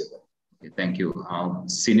buried cable. Okay, thank you.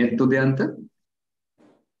 Sinet Tudyanta?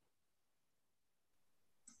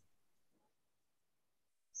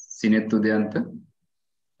 Sinet Tudyanta,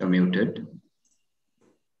 you're muted.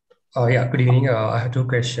 Yeah, good evening. I have 2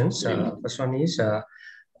 questions. First one is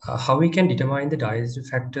how we can determine the diagnostic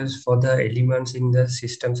factors for the elements in the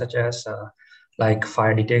system, such as like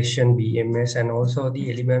fire detection, BMS, and also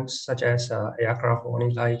the elements such as aircraft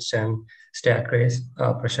warning lights and staircase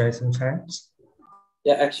pressurization fans.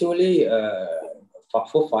 Yeah, actually,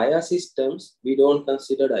 for fire systems, we don't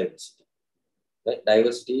consider diversity. Right?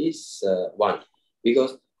 Diversity is one,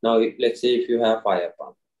 because now let's say if you have fire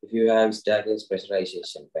pump, if you have staircase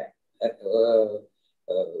pressurization fan,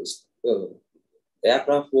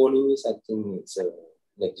 aircraft warning is, I think it's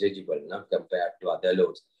negligible now compared to other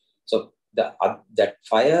loads. So that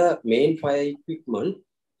main fire equipment,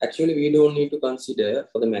 actually we don't need to consider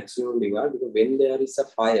for the maximum demand, because when there is a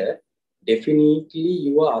fire, definitely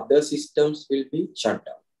your other systems will be shut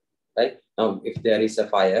down. Right? Now, if there is a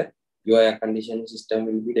fire, your air conditioning system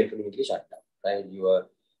will be definitely shut down. Right? Your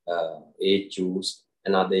HUs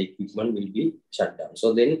and other equipment will be shut down.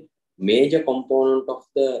 So then major component of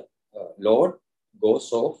the load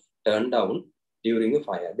goes off, turned down during a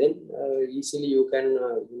fire. Then easily you can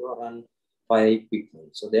run fire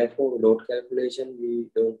equipment. So therefore, load calculation, we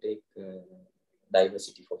don't take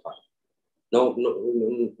diversity for fire. No,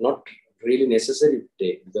 not really necessary to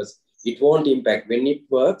take, because it won't impact. When it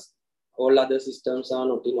works, all other systems are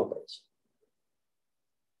not in operation.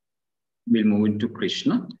 We'll move into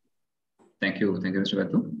Krishna. Thank you, Mr.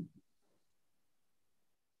 Vattu.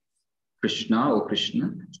 Krishna or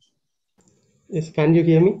Krishna? Yes, can you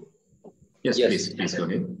hear me? Yes, yes. Please go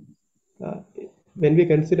ahead. When we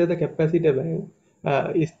consider the capacitor bank,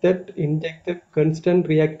 is that inject the constant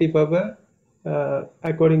reactive power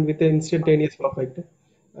according with the instantaneous power factor?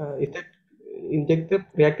 Is that inject the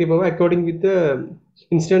reactive power according with the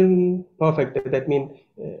instant power factor? That means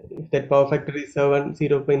if that power factor is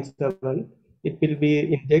 0.7, it will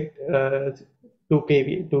be inject 2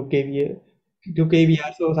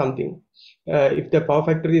 kVA or something. If the power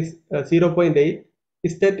factor is 0.8,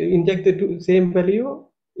 is that inject the same value?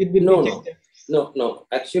 It will be No.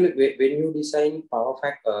 Actually, when you design power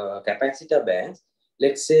factor capacitor banks,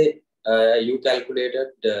 let's say you calculated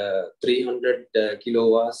 300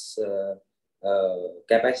 kilowatts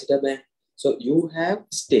capacitor bank. So you have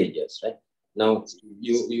stages, right? Now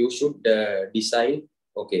you should design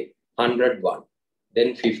 101,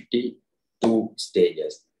 then 52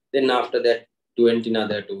 stages. Then after that 20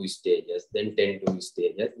 another 2 stages, then 10 2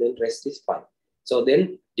 stages, then rest is 5. So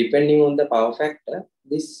then depending on the power factor,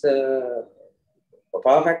 this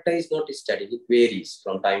power factor is not static, it varies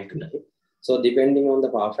from time to time. So depending on the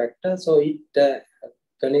power factor, so it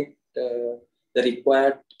connect the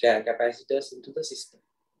required capacitors into the system.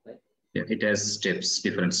 Right? Yeah, it has steps,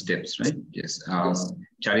 different steps, right? Yes.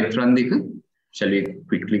 Charit Randika, shall we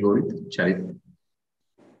quickly go with Charit?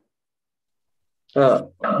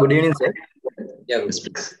 Good evening, sir. Yeah, yes,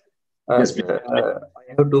 please. I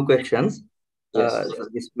have 2 questions. Yes.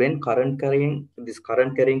 When current carrying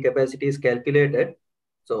capacity is calculated,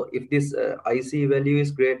 so if this IC value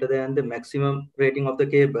is greater than the maximum rating of the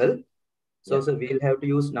cable, so we'll have to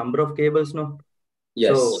use number of cables, no?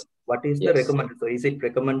 Yes. So what is the recommended? So is it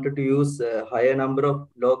recommended to use higher number of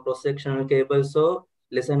low cross-sectional cables or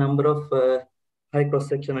lesser number of high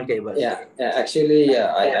cross-sectional cables? Yeah, actually,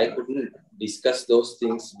 I couldn't discuss those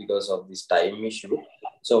things because of this time issue.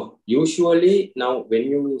 So usually now when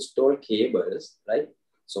you install cables, right?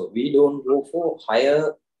 So we don't go for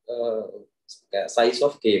higher size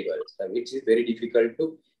of cables, which is very difficult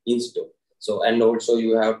to install. So, and also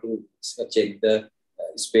you have to check the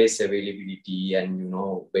space availability and,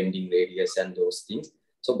 bending radius and those things.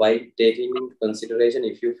 So by taking into consideration,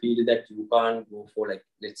 if you feel that you can't go for, like,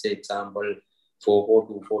 let's say example,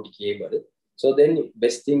 44240 cable, so then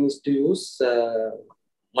best thing is to use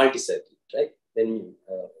multi-circuit, right? Then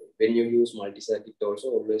when you use multi-circuit also,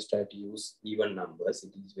 always try to use even numbers.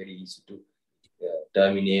 It is very easy to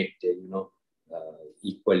terminate,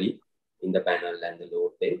 equally in the panel and the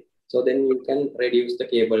load bed. So then you can reduce the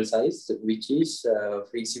cable size, which is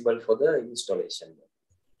feasible for the installation.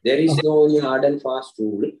 There is no hard and fast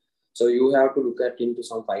rule. So you have to look at into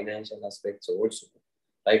some financial aspects also,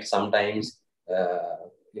 right? Sometimes,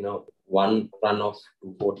 one run of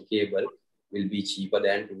 240 cable will be cheaper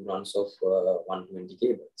than 2 runs of 120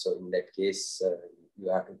 cable. So in that case, you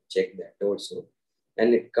have to check that also.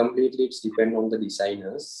 And it completely depends on the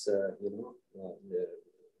designers, the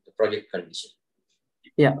project condition.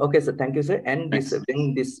 Yeah, okay, sir. Thank you, sir. And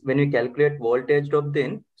when we calculate voltage drop,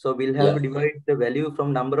 then so we'll have to divide the value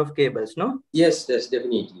from number of cables, no? Yes,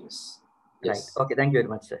 definitely. Yes. Right. Okay, thank you very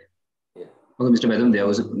much, sir. Yeah. Okay, Mr. Badam, there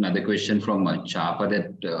was another question from Chapa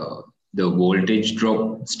that the voltage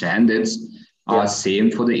drop standards are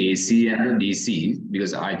same for the AC and the DC,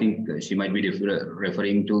 because I think she might be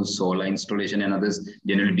referring to solar installation and others.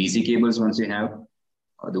 Generally, DC cables, once you have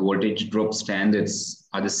the voltage drop standards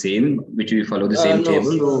are the same, which we follow the same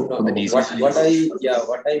table for the DC. What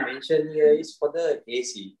I mentioned here is for the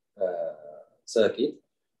AC circuit,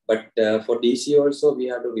 but for DC also we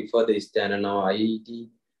have to refer the standard. Now IET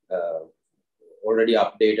already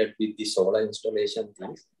updated with the solar installation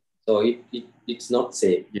things, so it's not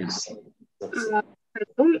safe. Yes.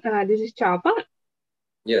 This is Chapa.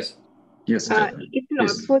 Yes. Yes. It's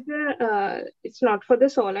not for the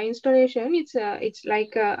solar installation. It's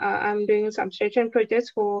like I'm doing substation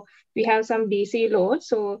projects for. We have some DC loads,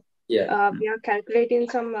 so we are calculating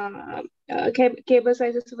some cable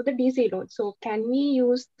sizes for the DC load. So can we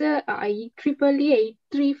use the IEEE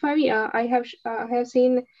 835? I have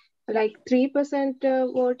seen like 3%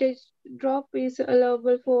 voltage drop is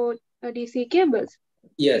allowable for DC cables.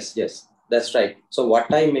 Yes, that's right. So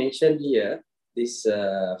what I mentioned here, this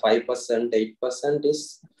 5%, 8%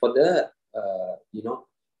 is for the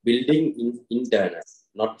building internal,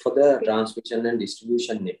 not for the transmission and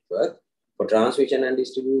distribution network. For transmission and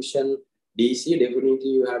distribution DC, definitely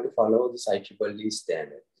you have to follow the IEEE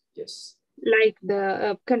standard. Yes. like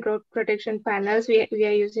the control protection panels, we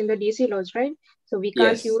are using the DC loads, right? So we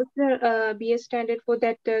can't use the BS standard for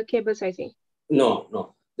that cable sizing.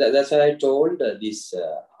 No. That's why I told this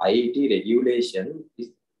IET regulation is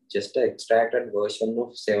just an extracted version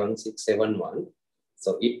of 7671.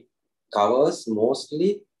 So it covers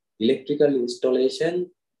mostly electrical installation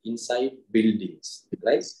inside buildings,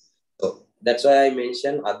 right? So that's why I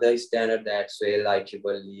mentioned other standard as well,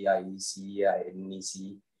 IEEE, IEC,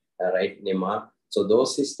 NEC, right, NEMA. So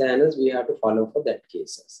those standards we have to follow for that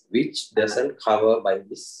cases, which doesn't cover by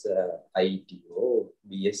this IET or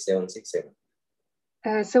BS 767.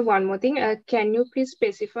 So one more thing, can you please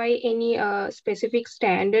specify any specific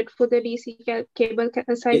standard for the DC cable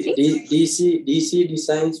sizing? DC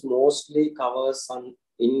designs mostly covers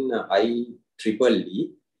in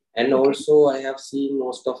IEEE, and also I have seen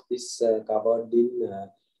most of this covered in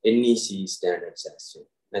NEC standards as well,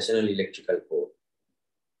 National Electrical Code.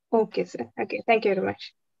 Okay, sir. Okay, thank you very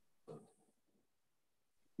much.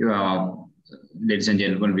 Ladies and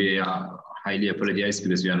gentlemen, we highly apologize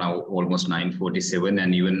because we are now almost 9:47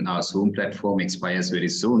 and even our Zoom platform expires very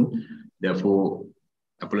soon. Therefore,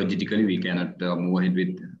 apologetically, we cannot move ahead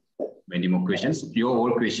with many more questions. Your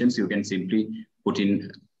all questions you can simply put in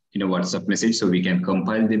a WhatsApp message so we can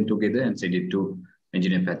compile them together and send it to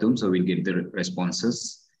Engineer Pathum so we'll get the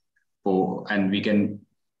responses and we can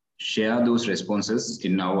share those responses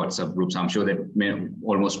in our WhatsApp groups. I'm sure that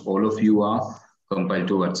almost all of you are compiled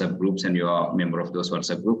to WhatsApp groups and you are a member of those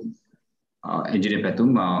WhatsApp groups. Engineer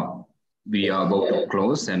Pathum, we are about to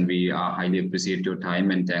close and we highly appreciate your time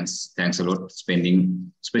and thanks a lot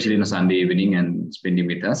spending, especially on a Sunday evening and spending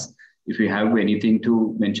with us. If you have anything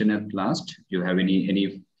to mention at last, do you have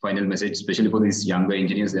any final message, especially for these younger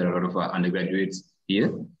engineers? There are a lot of undergraduates here.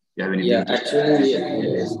 Do you have anything to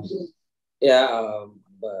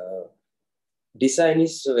design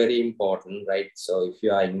is very important, right? So if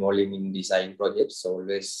you are involved in design projects,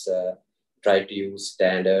 always try to use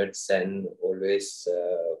standards and always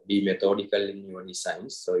be methodical in your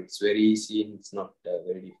designs. So it's very easy and it's not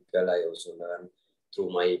very difficult. I also learned through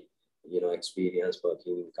my experience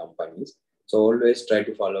working in companies. So always try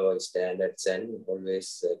to follow standards and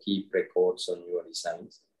always keep records on your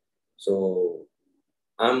designs. So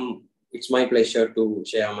it's my pleasure to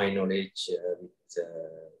share my knowledge with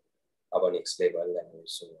our next level and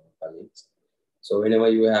also colleagues. So whenever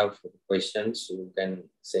you have questions, you can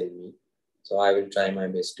send me. So I will try my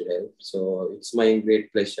best to help. So it's my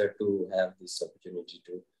great pleasure to have this opportunity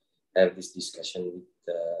to have this discussion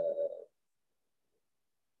with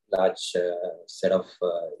large set of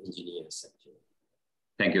engineers. Actually.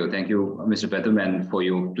 Thank you, Mr. Pathum, and for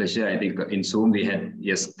your pleasure. I think in Zoom we had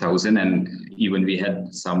 1,000, and even we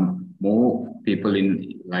had some more people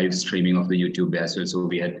in live streaming of the YouTube as well. So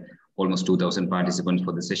we had almost 2,000 participants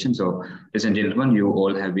for the session. So, ladies and gentlemen, you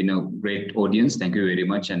all have been a great audience. Thank you very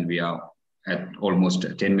much, and we are at almost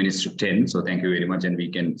 10 minutes to 10. So thank you very much, and we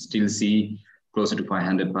can still see closer to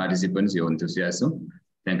 500 participants. Your enthusiasm.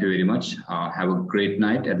 Thank you very much. Have a great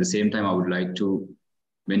night. At the same time, I would like to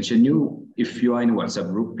mention you, if you are in a WhatsApp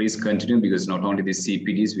group, please continue, because not only these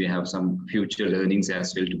CPDs, we have some future learnings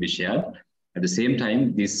as well to be shared. At the same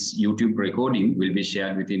time, this YouTube recording will be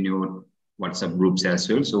shared within your WhatsApp groups as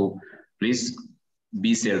well. So please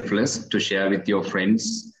be selfless to share with your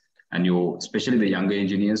friends and especially the younger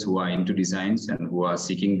engineers who are into designs and who are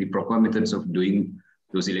seeking the proper methods of doing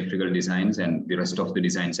those electrical designs and the rest of the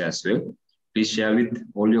designs as well. Please share with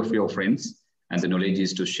all of your friends, and the knowledge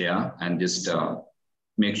is to share, and just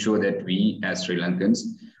make sure that we as Sri Lankans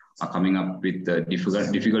are coming up with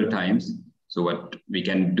difficult times. So what we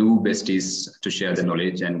can do best is to share the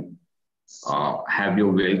knowledge and have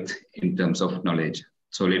your wealth in terms of knowledge.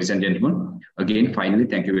 So ladies and gentlemen, again, finally,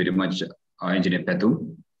 thank you very much, Engineer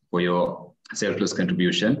Pathum, for your selfless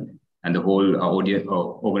contribution, and the whole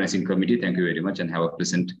organizing committee. Thank you very much, and have a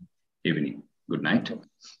pleasant evening. Good night.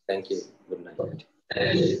 Thank you. Good night.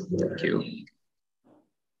 Thank you.